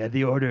 Yeah,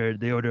 the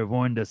order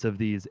warned us of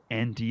these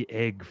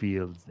anti-egg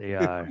fields. They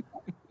are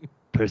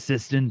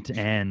persistent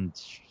and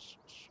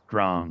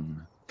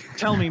strong.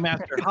 Tell me,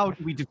 Master, how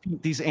do we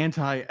defeat these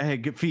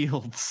anti-egg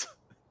fields?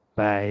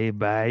 By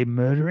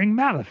murdering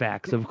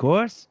Malefax, of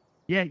course.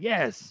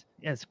 Yes.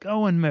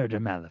 Go and murder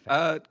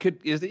Malefax.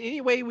 Is there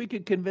any way we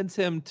could convince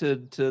him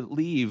to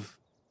leave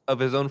of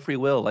his own free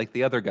will, like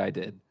the other guy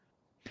did?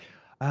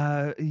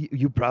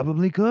 You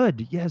probably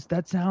could. Yes,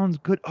 that sounds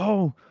good.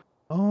 Oh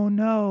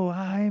no,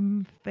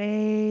 I'm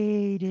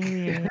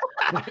fading.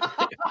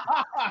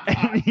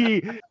 And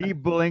he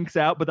blinks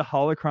out, but the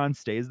holocron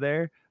stays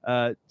there.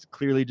 It's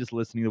clearly just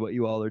listening to what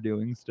you all are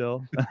doing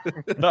still.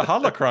 The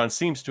holocron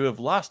seems to have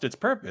lost its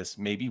purpose.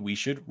 Maybe we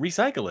should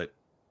recycle it.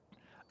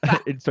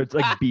 It starts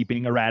like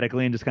beeping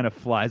erratically and just kind of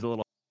flies a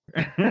little.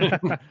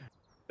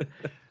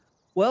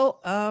 Well,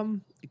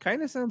 it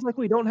kind of sounds like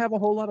we don't have a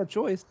whole lot of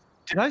choice.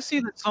 Did I see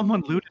that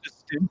someone looted a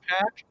stim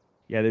pack?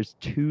 Yeah, there's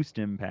 2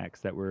 stim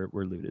packs that were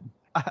looted.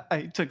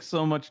 I took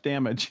so much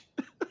damage.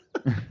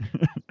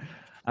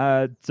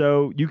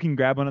 So you can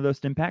grab one of those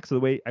stim packs. So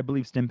the way I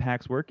believe stim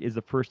packs work is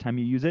the first time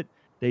you use it,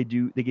 they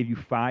give you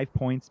 5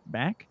 points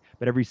back,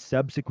 but every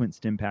subsequent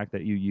stim pack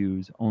that you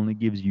use only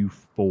gives you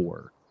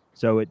 4.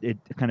 So it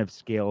kind of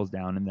scales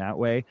down in that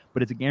way,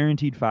 but it's a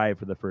guaranteed 5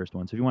 for the first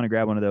one. So if you want to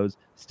grab one of those,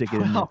 stick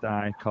it in your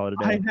thigh, call it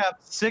a I day. have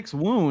 6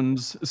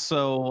 wounds,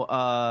 so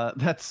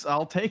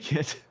I'll take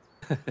it.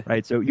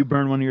 Right. So you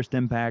burn one of your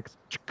stim packs,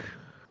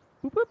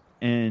 boop, boop,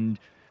 and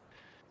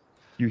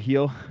You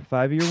heal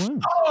 5 of your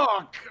wounds.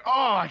 Oh,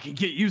 I can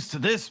get used to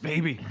this,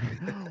 baby.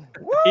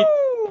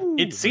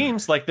 It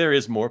seems like there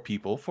is more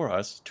people for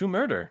us to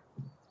murder.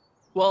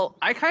 Well,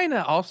 I kind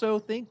of also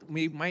think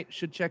we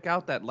should check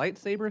out that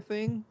lightsaber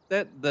thing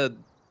that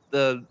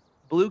the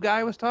blue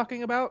guy was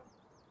talking about.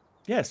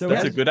 Yes, So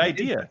that's a as- good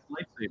idea.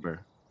 Lightsaber.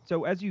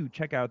 So as you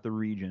check out the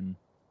region,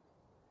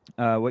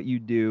 what you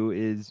do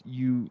is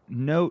you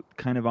note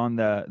kind of on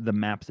the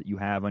maps that you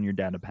have on your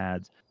data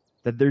pads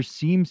that there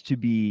seems to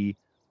be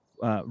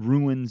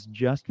ruins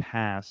just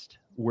past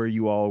where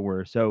you all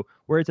were. So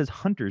where it says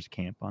Hunter's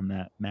Camp on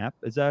that map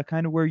is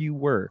kind of where you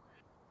were.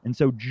 And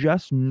so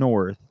just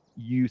north,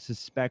 you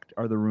suspect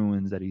are the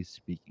ruins that he's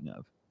speaking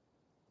of.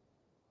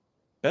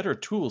 Better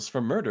tools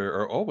for murder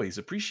are always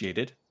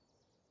appreciated.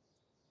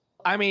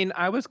 I mean,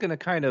 I was going to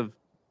kind of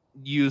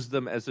use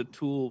them as a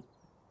tool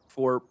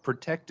for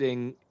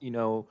protecting,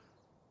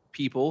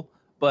 people,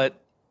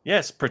 but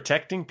Yes,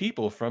 protecting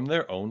people from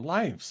their own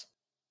lives.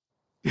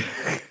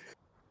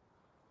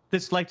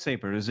 This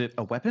lightsaber, is it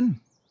a weapon?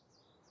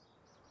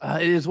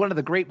 It is one of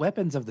the great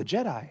weapons of the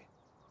Jedi.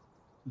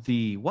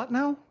 The what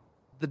now?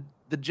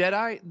 the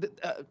Jedi,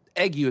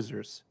 egg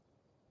users.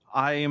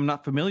 I am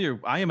not familiar.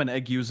 I am an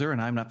egg user,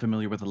 and I'm not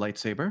familiar with a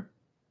lightsaber.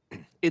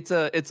 It's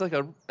like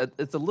a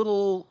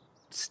little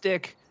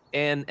stick,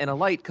 and a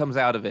light comes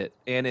out of it,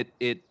 and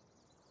it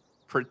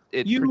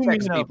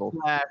protects people.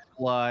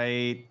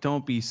 Flashlight.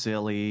 Don't be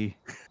silly.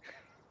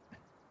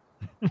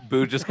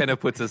 Boo just kind of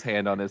puts his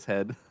hand on his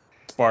head.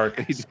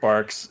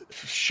 Sparks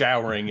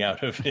showering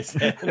out of his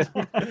head.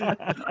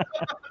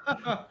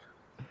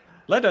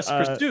 Let us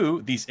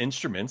pursue these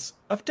instruments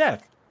of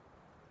death.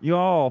 You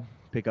all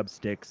pick up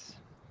sticks,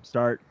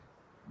 start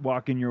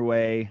walking your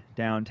way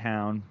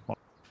downtown, walk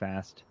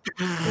fast,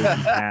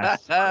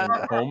 fast,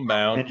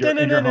 Homebound.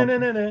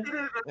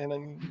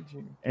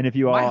 and if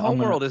you all, My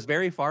homeworld is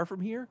very far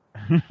from here.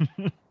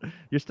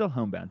 You're still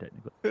homebound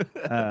technically.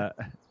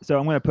 So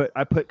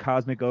I put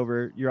Cosmic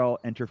over. You all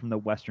enter from the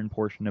western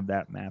portion of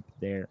that map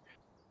there.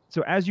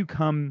 So as you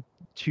come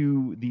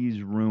to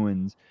these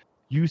ruins,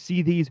 you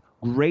see these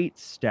great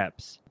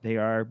steps. They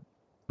are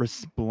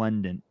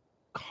resplendent,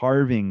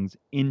 carvings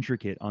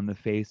intricate on the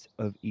face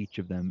of each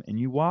of them, and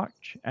you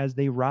watch as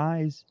they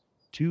rise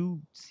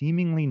to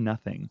seemingly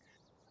nothing.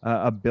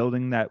 A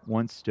building that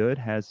once stood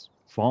has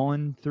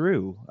fallen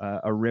through.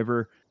 A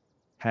river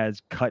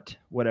has cut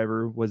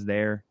whatever was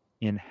there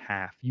in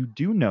half. You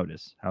do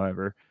notice,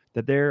 however,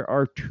 that there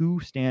are two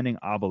standing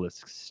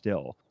obelisks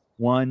still,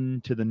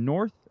 one to the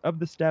north of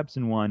the steps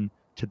and one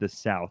to the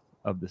south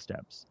of the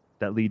steps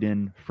that lead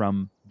in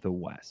from the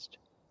west.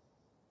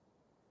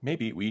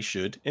 Maybe we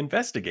should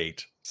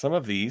investigate some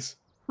of these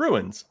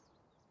ruins.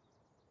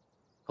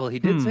 Well, he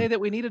did say that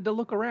we needed to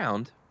look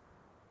around.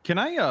 Can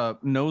I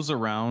nose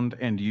around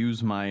and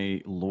use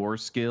my lore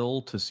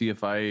skill to see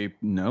if I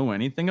know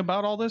anything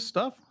about all this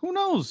stuff? Who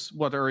knows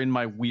what are in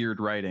my weird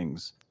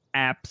writings?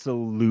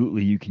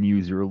 Absolutely, you can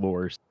use your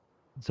lore.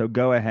 So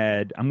go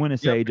ahead. I'm going to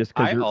say just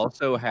because I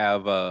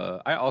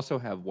also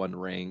have one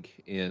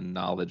rank in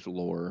knowledge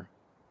lore.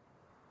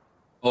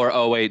 Or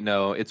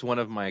no, it's one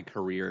of my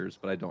careers,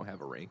 but I don't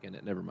have a rank in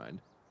it. Never mind.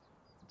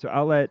 So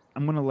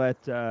I'm going to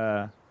let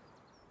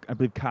I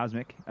believe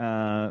Cosmic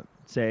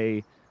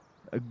say.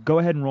 Go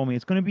ahead and roll me.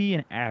 It's going to be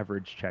an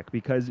average check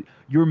because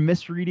your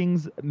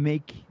misreadings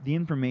make the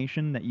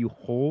information that you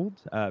hold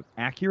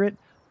accurate,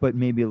 but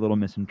maybe a little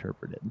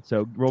misinterpreted.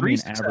 So roll me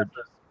an average.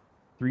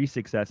 3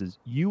 successes.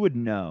 You would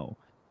know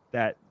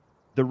that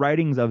the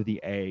writings of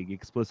the egg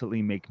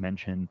explicitly make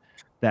mention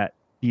that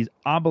these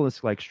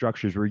obelisk-like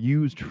structures were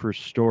used for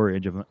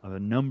storage of a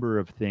number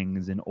of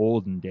things in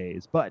olden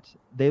days, but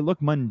they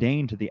look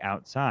mundane to the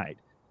outside.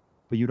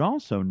 But you'd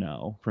also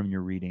know from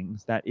your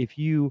readings that if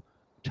you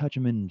touch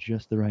them in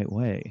just the right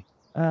way,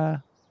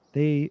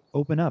 they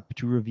open up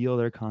to reveal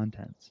their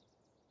contents.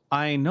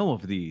 I know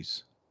of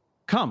these.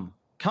 Come,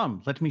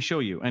 let me show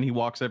you. And he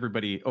walks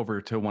everybody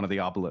over to one of the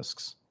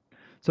obelisks.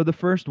 So the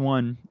first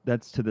one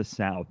that's to the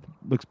south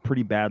looks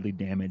pretty badly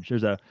damaged.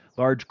 There's a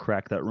large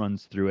crack that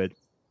runs through it,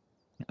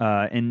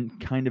 and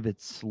kind of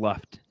it's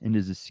sloughed and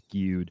is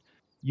askewed.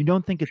 You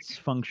don't think it's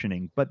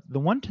functioning, but the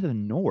one to the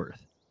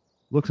north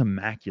looks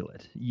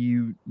immaculate.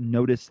 You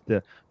notice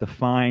the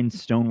fine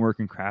stonework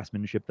and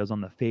craftsmanship that's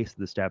on the face of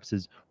the steps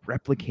is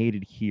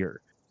replicated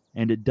here,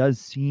 and it does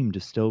seem to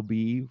still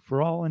be,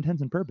 for all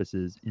intents and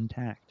purposes,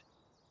 intact.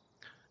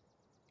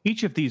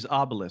 Each of these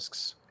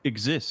obelisks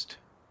exist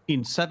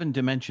in 7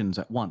 dimensions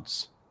at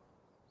once.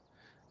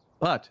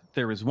 But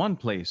there is one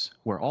place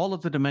where all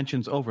of the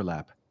dimensions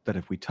overlap that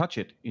if we touch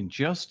it in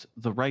just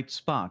the right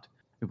spot,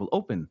 it will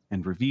open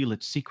and reveal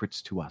its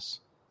secrets to us.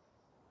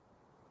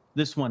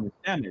 This one is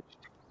damaged.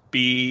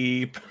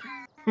 Beep.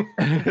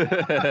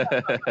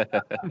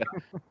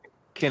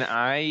 Can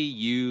I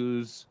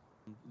use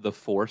the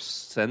Force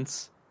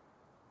sense?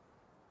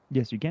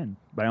 Yes, you can.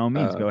 By all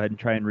means, go ahead and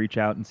try and reach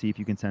out and see if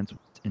you can sense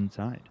what's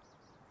inside.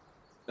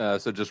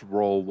 So just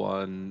roll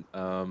one.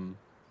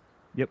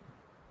 Yep.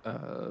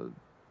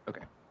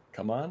 Okay.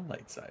 Come on,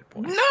 light side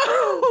point.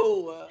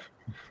 No!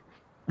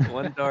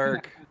 One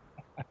dark.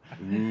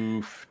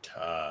 Oof.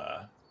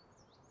 God,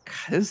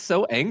 this is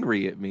so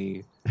angry at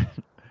me.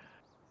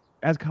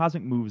 As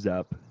Cosmic moves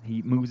up,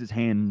 he moves his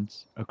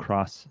hands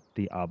across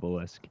the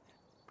obelisk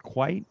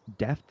quite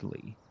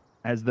deftly,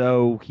 as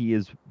though he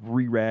has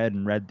reread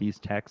and read these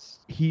texts.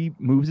 He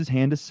moves his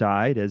hand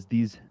aside as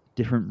these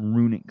different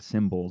runic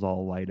symbols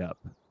all light up.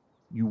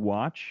 You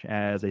watch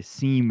as a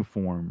seam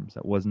forms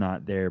that was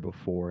not there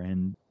before,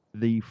 and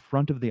the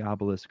front of the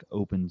obelisk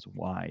opens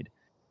wide.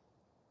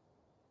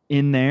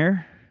 In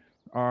there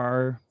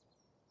are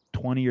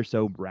 20 or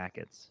so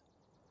brackets.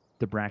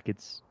 The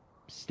brackets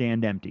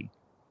stand empty.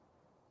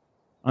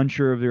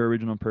 Unsure of their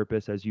original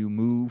purpose, as you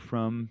move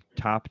from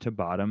top to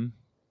bottom,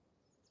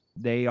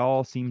 they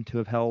all seem to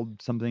have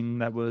held something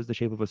that was the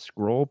shape of a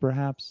scroll,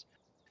 perhaps.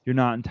 You're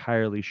not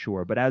entirely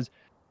sure. But as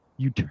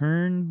you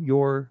turn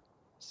your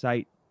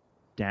sight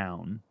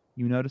down,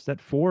 you notice that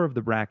 4 of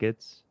the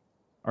brackets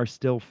are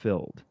still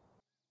filled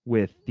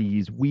with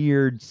these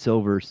weird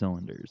silver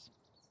cylinders.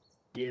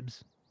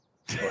 Dibs.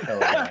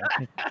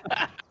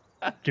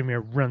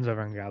 Jameer runs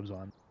over and grabs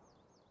one.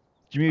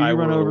 Jameer, you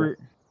run over.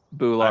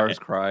 Bular's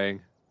crying.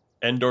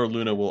 Endor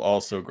Luna will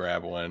also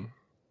grab one.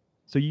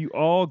 So you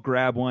all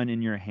grab one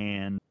in your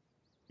hand,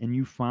 and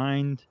you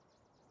find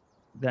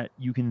that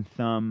you can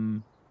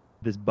thumb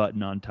this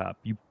button on top.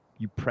 You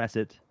press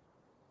it,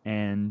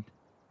 and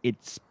it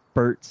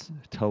spurts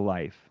to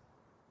life.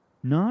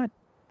 Not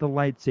the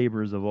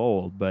lightsabers of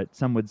old, but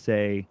some would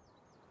say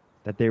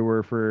that they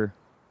were for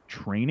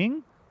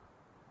training.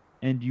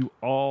 And you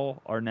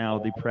all are now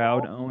the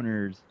proud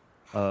owners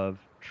of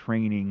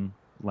training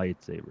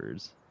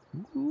lightsabers.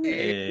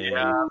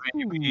 Yeah,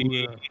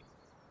 maybe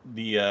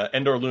the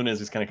Endor Luna is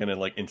just kind of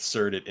like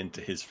insert it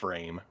into his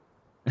frame.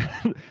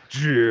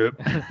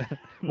 Drip.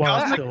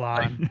 While it's still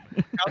on.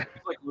 He's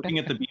like looking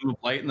at the beam of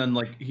light, and then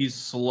like he's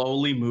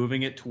slowly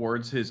moving it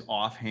towards his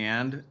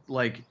offhand,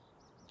 like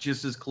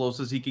just as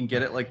close as he can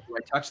get it. Like, do I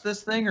touch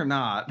this thing or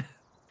not?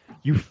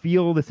 You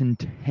feel this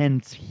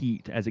intense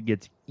heat as it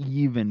gets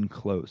even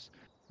close,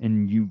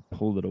 and you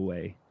pull it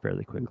away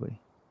fairly quickly.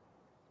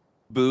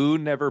 Boo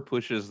never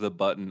pushes the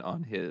button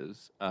on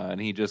his, and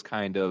he just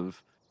kind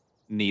of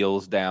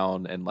kneels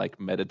down and like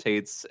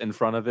meditates in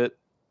front of it.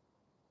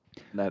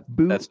 And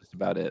that's just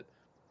about it.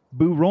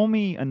 Boo, roll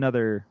me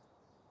another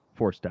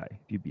force die,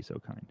 if you'd be so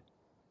kind.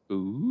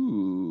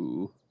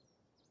 Ooh.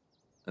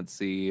 Let's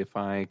see if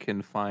I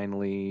can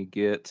finally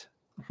get...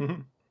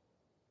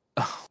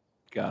 Oh,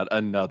 God,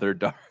 another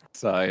dark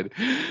side.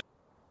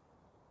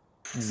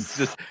 It's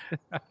just...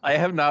 I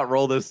have not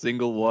rolled a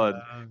single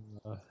one.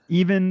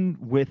 Even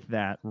with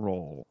that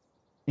roll,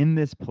 in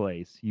this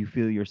place, you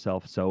feel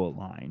yourself so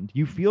aligned.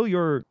 You feel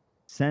your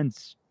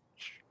sense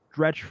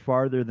stretch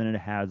farther than it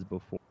has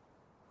before.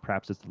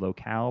 Perhaps it's the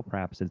locale,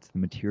 perhaps it's the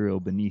material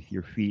beneath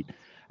your feet.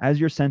 As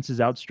your senses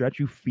outstretch,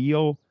 you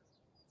feel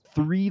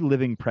 3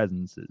 living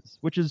presences,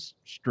 which is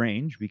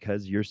strange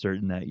because you're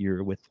certain that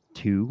you're with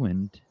 2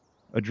 and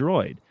a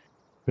droid.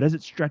 But as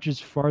it stretches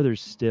farther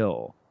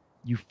still,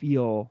 you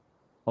feel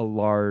a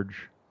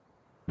large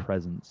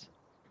presence.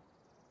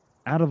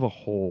 Out of a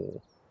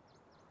hole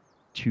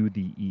to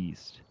the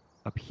east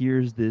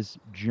appears this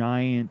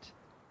giant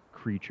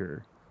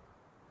creature.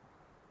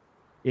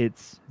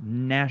 Its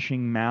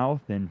gnashing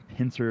mouth and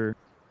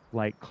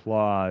pincer-like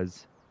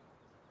claws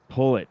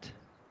pull it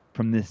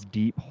from this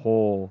deep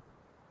hole,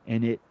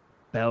 and it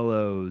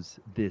bellows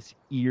this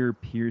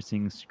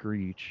ear-piercing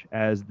screech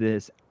as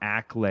this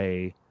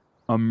Acklay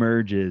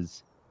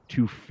emerges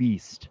to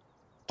feast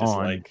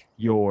on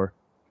your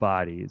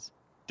bodies.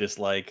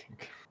 Dislike.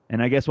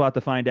 And I guess we'll have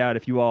to find out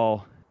if you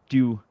all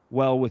do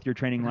well with your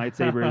training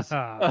lightsabers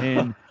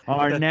in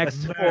our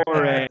next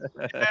foray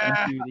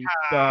into the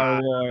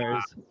Star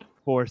Wars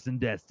Force and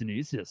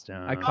Destiny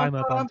system. I climb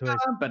up onto his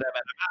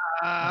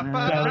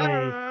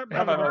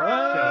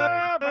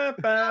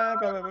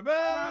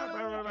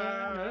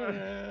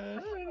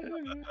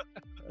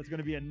That's going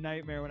to be a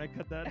nightmare when I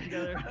cut that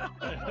together.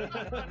 But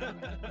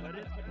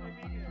it's going to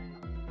be good.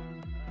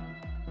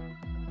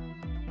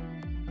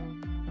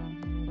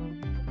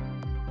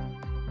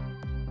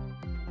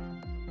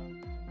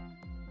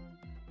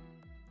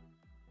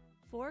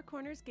 Four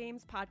Corners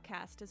Games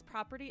podcast is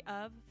property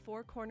of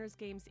Four Corners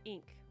Games,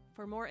 Inc.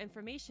 For more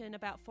information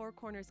about Four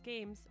Corners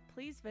Games,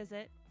 please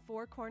visit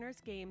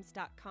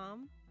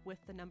fourcornersgames.com with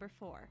the number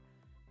 4.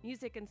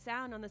 Music and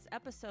sound on this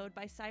episode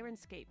by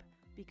Sirenscape,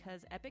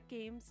 because epic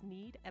games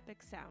need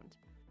epic sound.